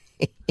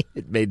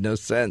 It made no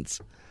sense.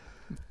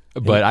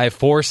 But I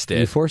forced it.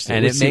 You forced it.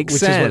 And it makes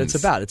sense. Which is what it's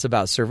about. It's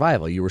about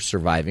survival. You were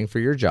surviving for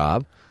your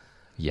job.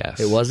 Yes.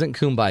 It wasn't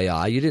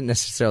kumbaya. You didn't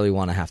necessarily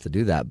want to have to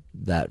do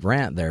that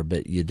rant there,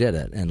 but you did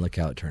it, and look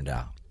how it turned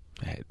out.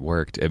 It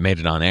worked. It made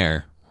it on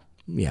air.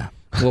 Yeah.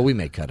 Well, we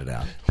may cut it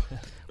out.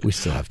 We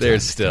still have time.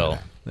 There's still.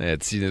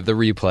 It's the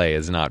replay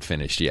is not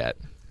finished yet.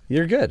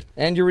 You're good,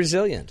 and you're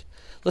resilient.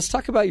 Let's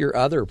talk about your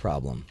other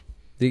problem.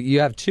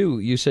 You have two.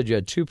 You said you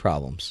had two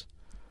problems.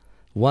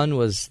 One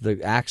was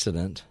the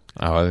accident.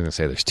 Oh, I was going to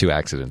say there's two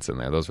accidents in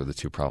there. Those were the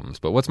two problems.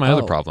 But what's my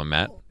other problem,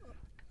 Matt?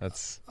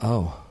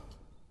 Oh.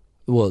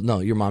 Well, no,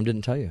 your mom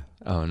didn't tell you.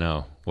 Oh,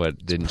 no.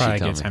 What didn't she Probably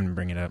tell a me? good time to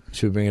bring it up.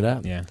 Should we bring it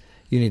up? Yeah.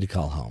 You need to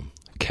call home.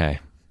 Okay.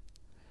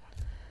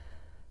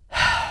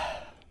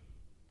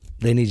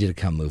 They need you to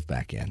come move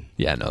back in.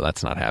 Yeah, no,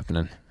 that's not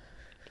happening.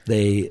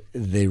 They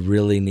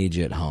really need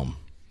you at home.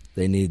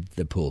 They need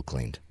the pool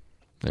cleaned.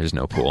 There's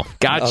no pool.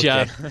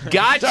 Gotcha. Okay.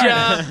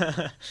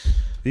 Gotcha.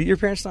 Did your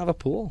parents not have a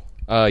pool?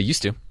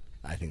 Used to.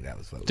 I think that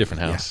was what.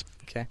 Different house.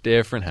 Yeah. Okay.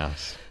 Different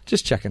house.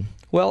 Just checking.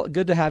 Well,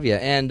 good to have you.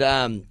 And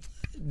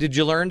did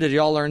you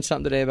all learn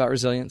something today about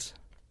resilience?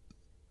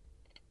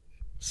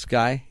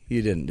 Sky,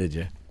 you didn't, did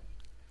you?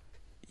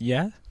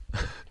 Yeah. Do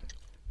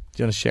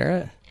you want to share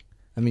it?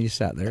 I mean, you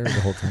sat there the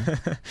whole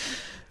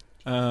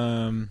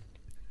time.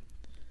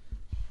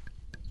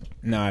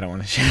 No, I don't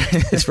want to share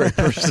it. It's very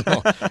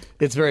personal.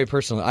 It's very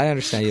personal. I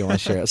understand you don't want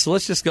to share it. So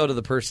let's just go to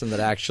the person that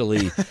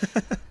actually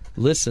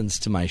listens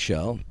to my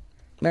show.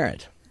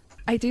 Merritt.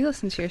 I do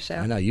listen to your show.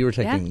 I know. You were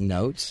taking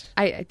notes.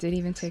 I did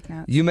even take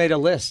notes. You made a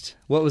list.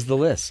 What was the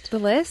list? The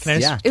list?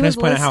 Can I just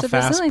point out how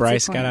fast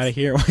Bryce got out of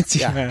here?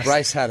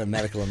 Bryce had a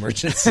medical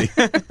emergency.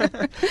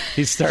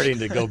 He's starting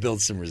to go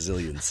build some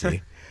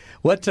resiliency.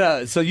 What?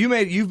 So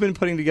you've been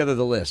putting together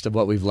the list of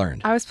what we've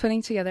learned. I was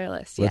putting together a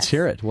list. Let's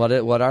hear it. What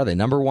are they?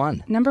 Number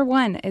one. Number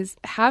one is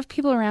have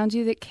people around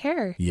you that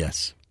care.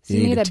 Yes. So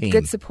you need a team.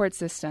 good support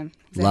system.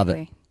 Exactly. Love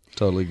it.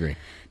 Totally agree.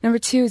 Number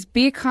two is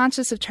be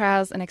conscious of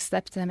trials and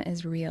accept them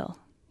as real.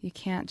 You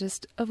can't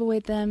just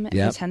avoid them and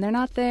pretend they're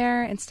not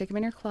there and stick them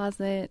in your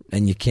closet.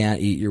 And you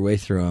can't eat your way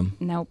through them.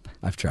 Nope.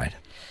 I've tried.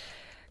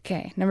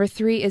 Okay. Number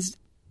three is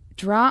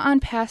draw on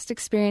past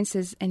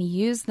experiences and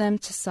use them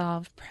to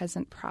solve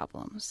present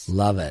problems.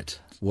 Love it.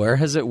 Where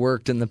has it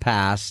worked in the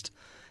past,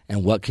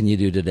 and what can you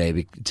do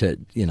today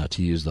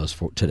to use those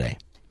for today?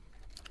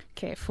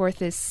 Okay.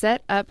 Fourth is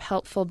set up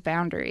helpful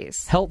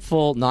boundaries.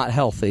 Helpful, not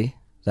healthy.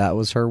 That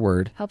was her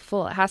word.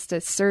 Helpful. It has to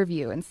serve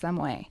you in some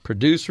way.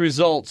 Produce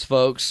results,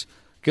 folks.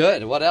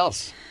 Good. What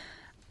else?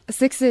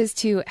 6 is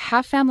to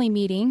have family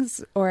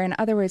meetings, or in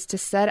other words, to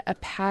set a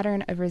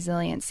pattern of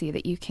resiliency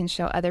that you can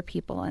show other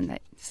people, and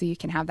that so you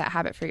can have that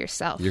habit for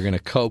yourself. You're going to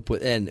cope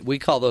with, and we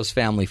call those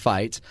family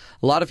fights.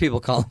 A lot of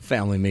people call them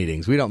family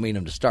meetings. We don't mean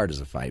them to start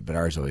as a fight, but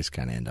ours always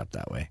kind of end up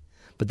that way.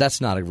 But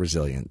that's not a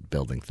resilient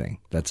building thing.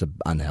 That's an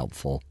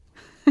unhelpful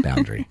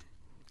boundary.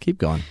 Keep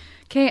going.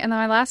 Okay, and then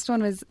my last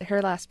one was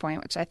her last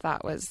point, which I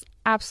thought was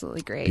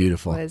absolutely great.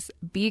 Beautiful. Was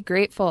be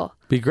grateful.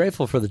 Be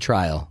grateful for the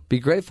trial. Be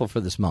grateful for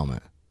this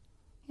moment.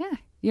 Yeah.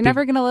 You're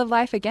never going to live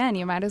life again.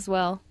 You might as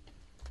well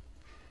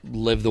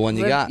live the one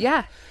you got. Yeah.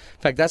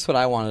 In fact, that's what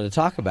I wanted to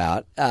talk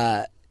about.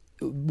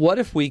 What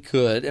if we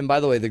could, and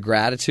by the way, the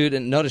gratitude,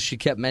 and notice she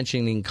kept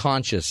mentioning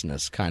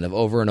consciousness kind of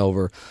over and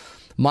over.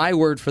 My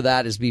word for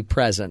that is be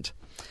present.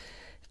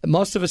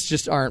 Most of us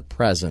just aren't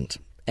present.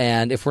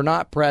 And if we're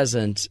not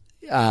present,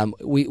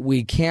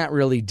 we can't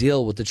really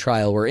deal with the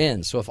trial we're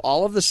in. So if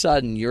all of a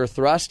sudden you're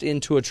thrust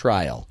into a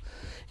trial,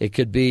 it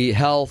could be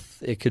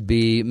health, it could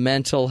be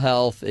mental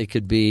health, it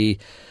could be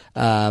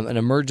an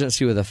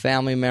emergency with a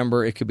family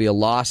member, it could be a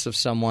loss of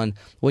someone.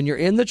 When you're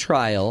in the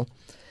trial,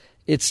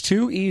 it's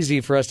too easy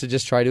for us to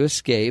just try to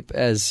escape,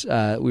 as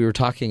we were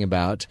talking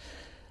about.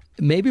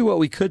 Maybe what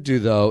we could do,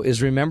 though,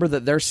 is remember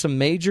that there's some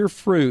major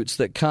fruits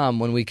that come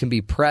when we can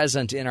be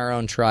present in our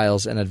own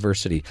trials and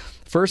adversity.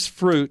 First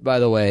fruit, by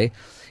the way,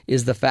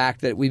 is the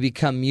fact that we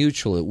become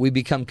mutual. We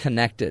become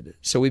connected.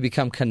 So we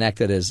become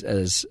connected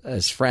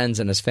as friends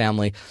and as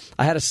family.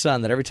 I had a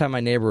son that every time my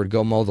neighbor would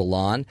go mow the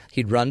lawn,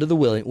 he'd run to the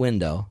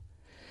window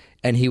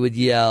and he would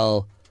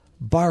yell,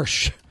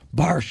 "Barsh,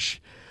 barsh,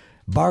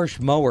 barsh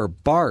mower,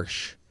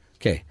 barsh."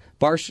 Okay,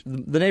 barsh.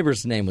 The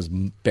neighbor's name was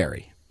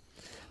Barry,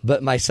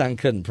 but my son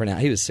couldn't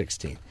pronounce. He was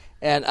 16,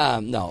 and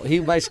no, he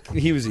was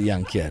a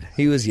young kid.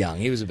 He was young.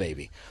 He was a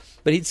baby,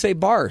 but he'd say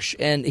barsh,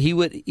 and he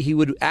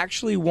would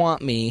actually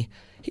want me.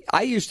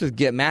 I used to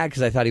get mad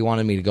because I thought he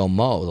wanted me to go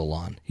mow the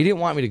lawn. He didn't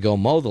want me to go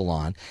mow the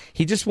lawn.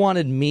 He just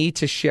wanted me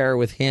to share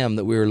with him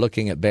that we were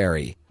looking at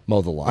Barry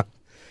mow the lawn.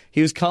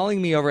 He was calling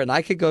me over, and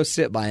I could go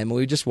sit by him, and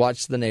we just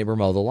watched the neighbor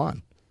mow the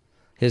lawn,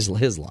 his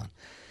lawn.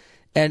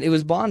 And it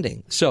was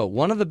bonding. So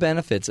one of the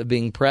benefits of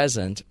being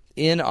present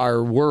in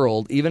our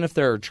world, even if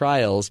there are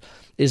trials,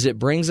 is it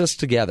brings us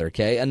together,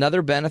 okay?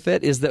 Another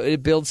benefit is that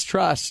it builds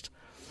trust.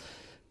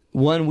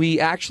 When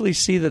we actually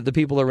see that the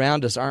people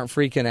around us aren't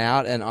freaking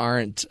out and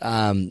aren't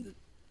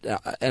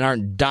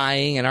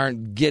dying and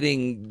aren't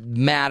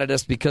getting mad at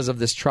us because of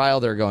this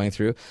trial they're going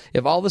through,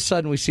 if all of a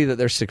sudden we see that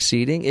they're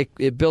succeeding,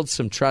 it builds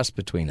some trust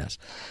between us.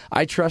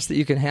 I trust that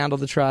you can handle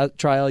the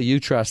trial. You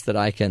trust that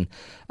I can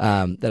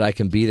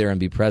be there and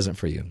be present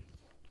for you.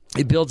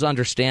 It builds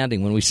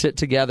understanding. When we sit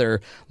together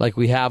like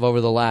we have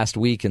over the last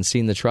week and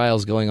seen the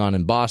trials going on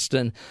in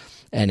Boston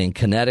and in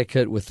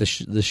Connecticut with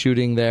the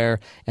shooting there,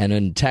 and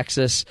in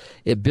Texas,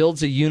 it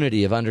builds a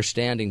unity of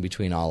understanding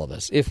between all of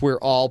us if we're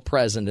all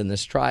present in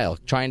this trial,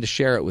 trying to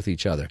share it with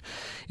each other.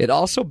 It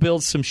also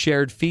builds some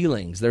shared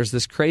feelings. There's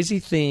this crazy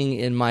thing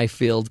in my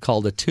field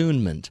called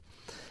attunement.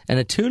 And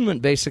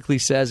attunement basically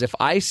says if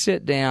I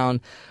sit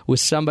down with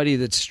somebody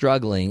that's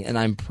struggling and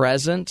I'm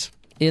present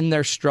in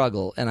their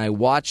struggle and I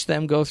watch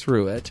them go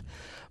through it,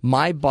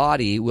 my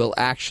body will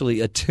actually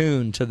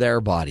attune to their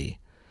body.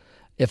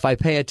 If I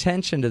pay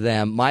attention to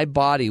them, my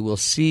body will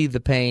see the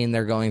pain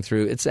they're going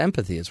through. It's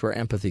empathy. It's where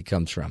empathy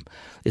comes from.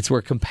 It's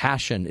where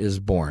compassion is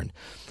born.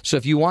 So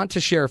if you want to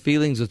share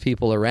feelings with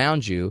people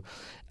around you,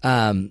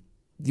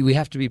 we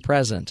have to be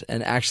present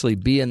and actually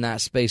be in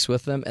that space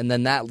with them. And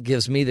then that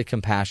gives me the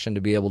compassion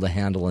to be able to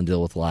handle and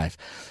deal with life.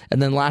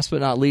 And then last but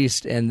not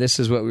least, and this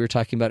is what we were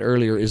talking about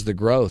earlier, is the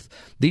growth.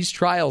 These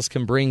trials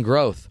can bring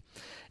growth.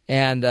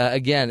 And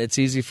again, it's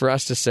easy for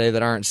us to say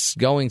that aren't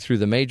going through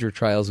the major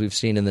trials we've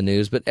seen in the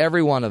news, but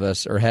every one of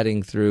us are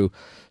heading through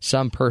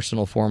some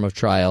personal form of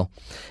trial.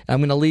 I'm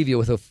going to leave you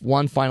with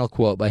one final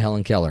quote by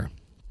Helen Keller.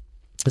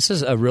 This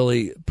is a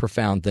really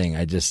profound thing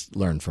I just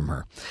learned from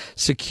her.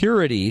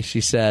 Security,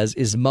 she says,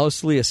 is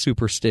mostly a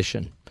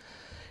superstition.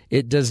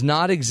 It does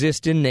not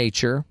exist in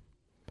nature,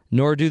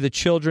 nor do the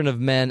children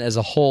of men as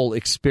a whole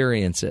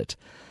experience it.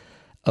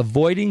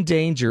 Avoiding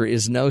danger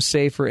is no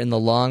safer in the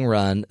long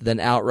run than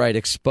outright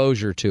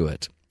exposure to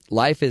it.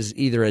 Life is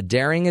either a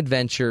daring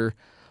adventure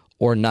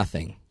or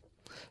nothing.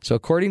 So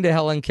according to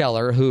Helen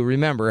Keller, who,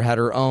 remember, had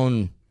her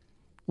own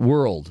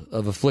world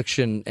of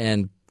affliction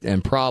and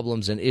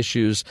problems and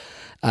issues,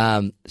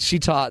 she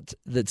taught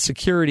that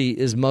security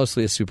is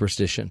mostly a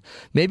superstition.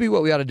 Maybe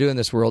what we ought to do in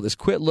this world is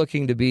quit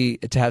looking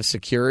to have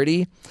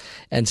security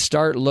and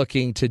start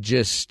looking to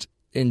just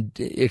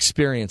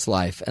experience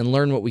life and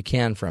learn what we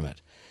can from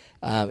it.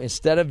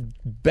 Instead of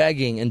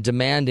begging and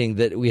demanding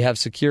that we have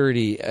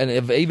security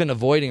and even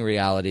avoiding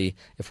reality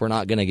if we're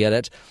not going to get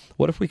it,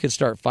 what if we could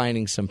start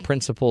finding some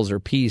principles or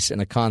peace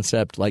in a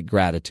concept like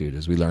gratitude,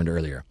 as we learned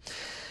earlier?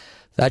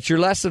 That's your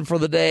lesson for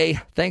the day.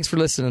 Thanks for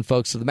listening,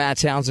 folks, to the Matt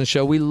Townsend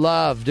Show. We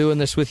love doing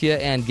this with you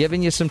and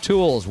giving you some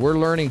tools. We're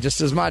learning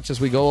just as much as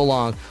we go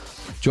along.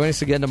 Join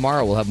us again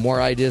tomorrow. We'll have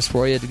more ideas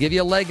for you to give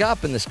you a leg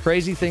up in this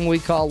crazy thing we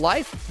call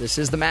life. This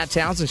is the Matt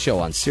Townsend Show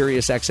on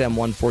Sirius XM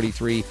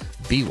 143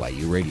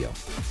 BYU Radio.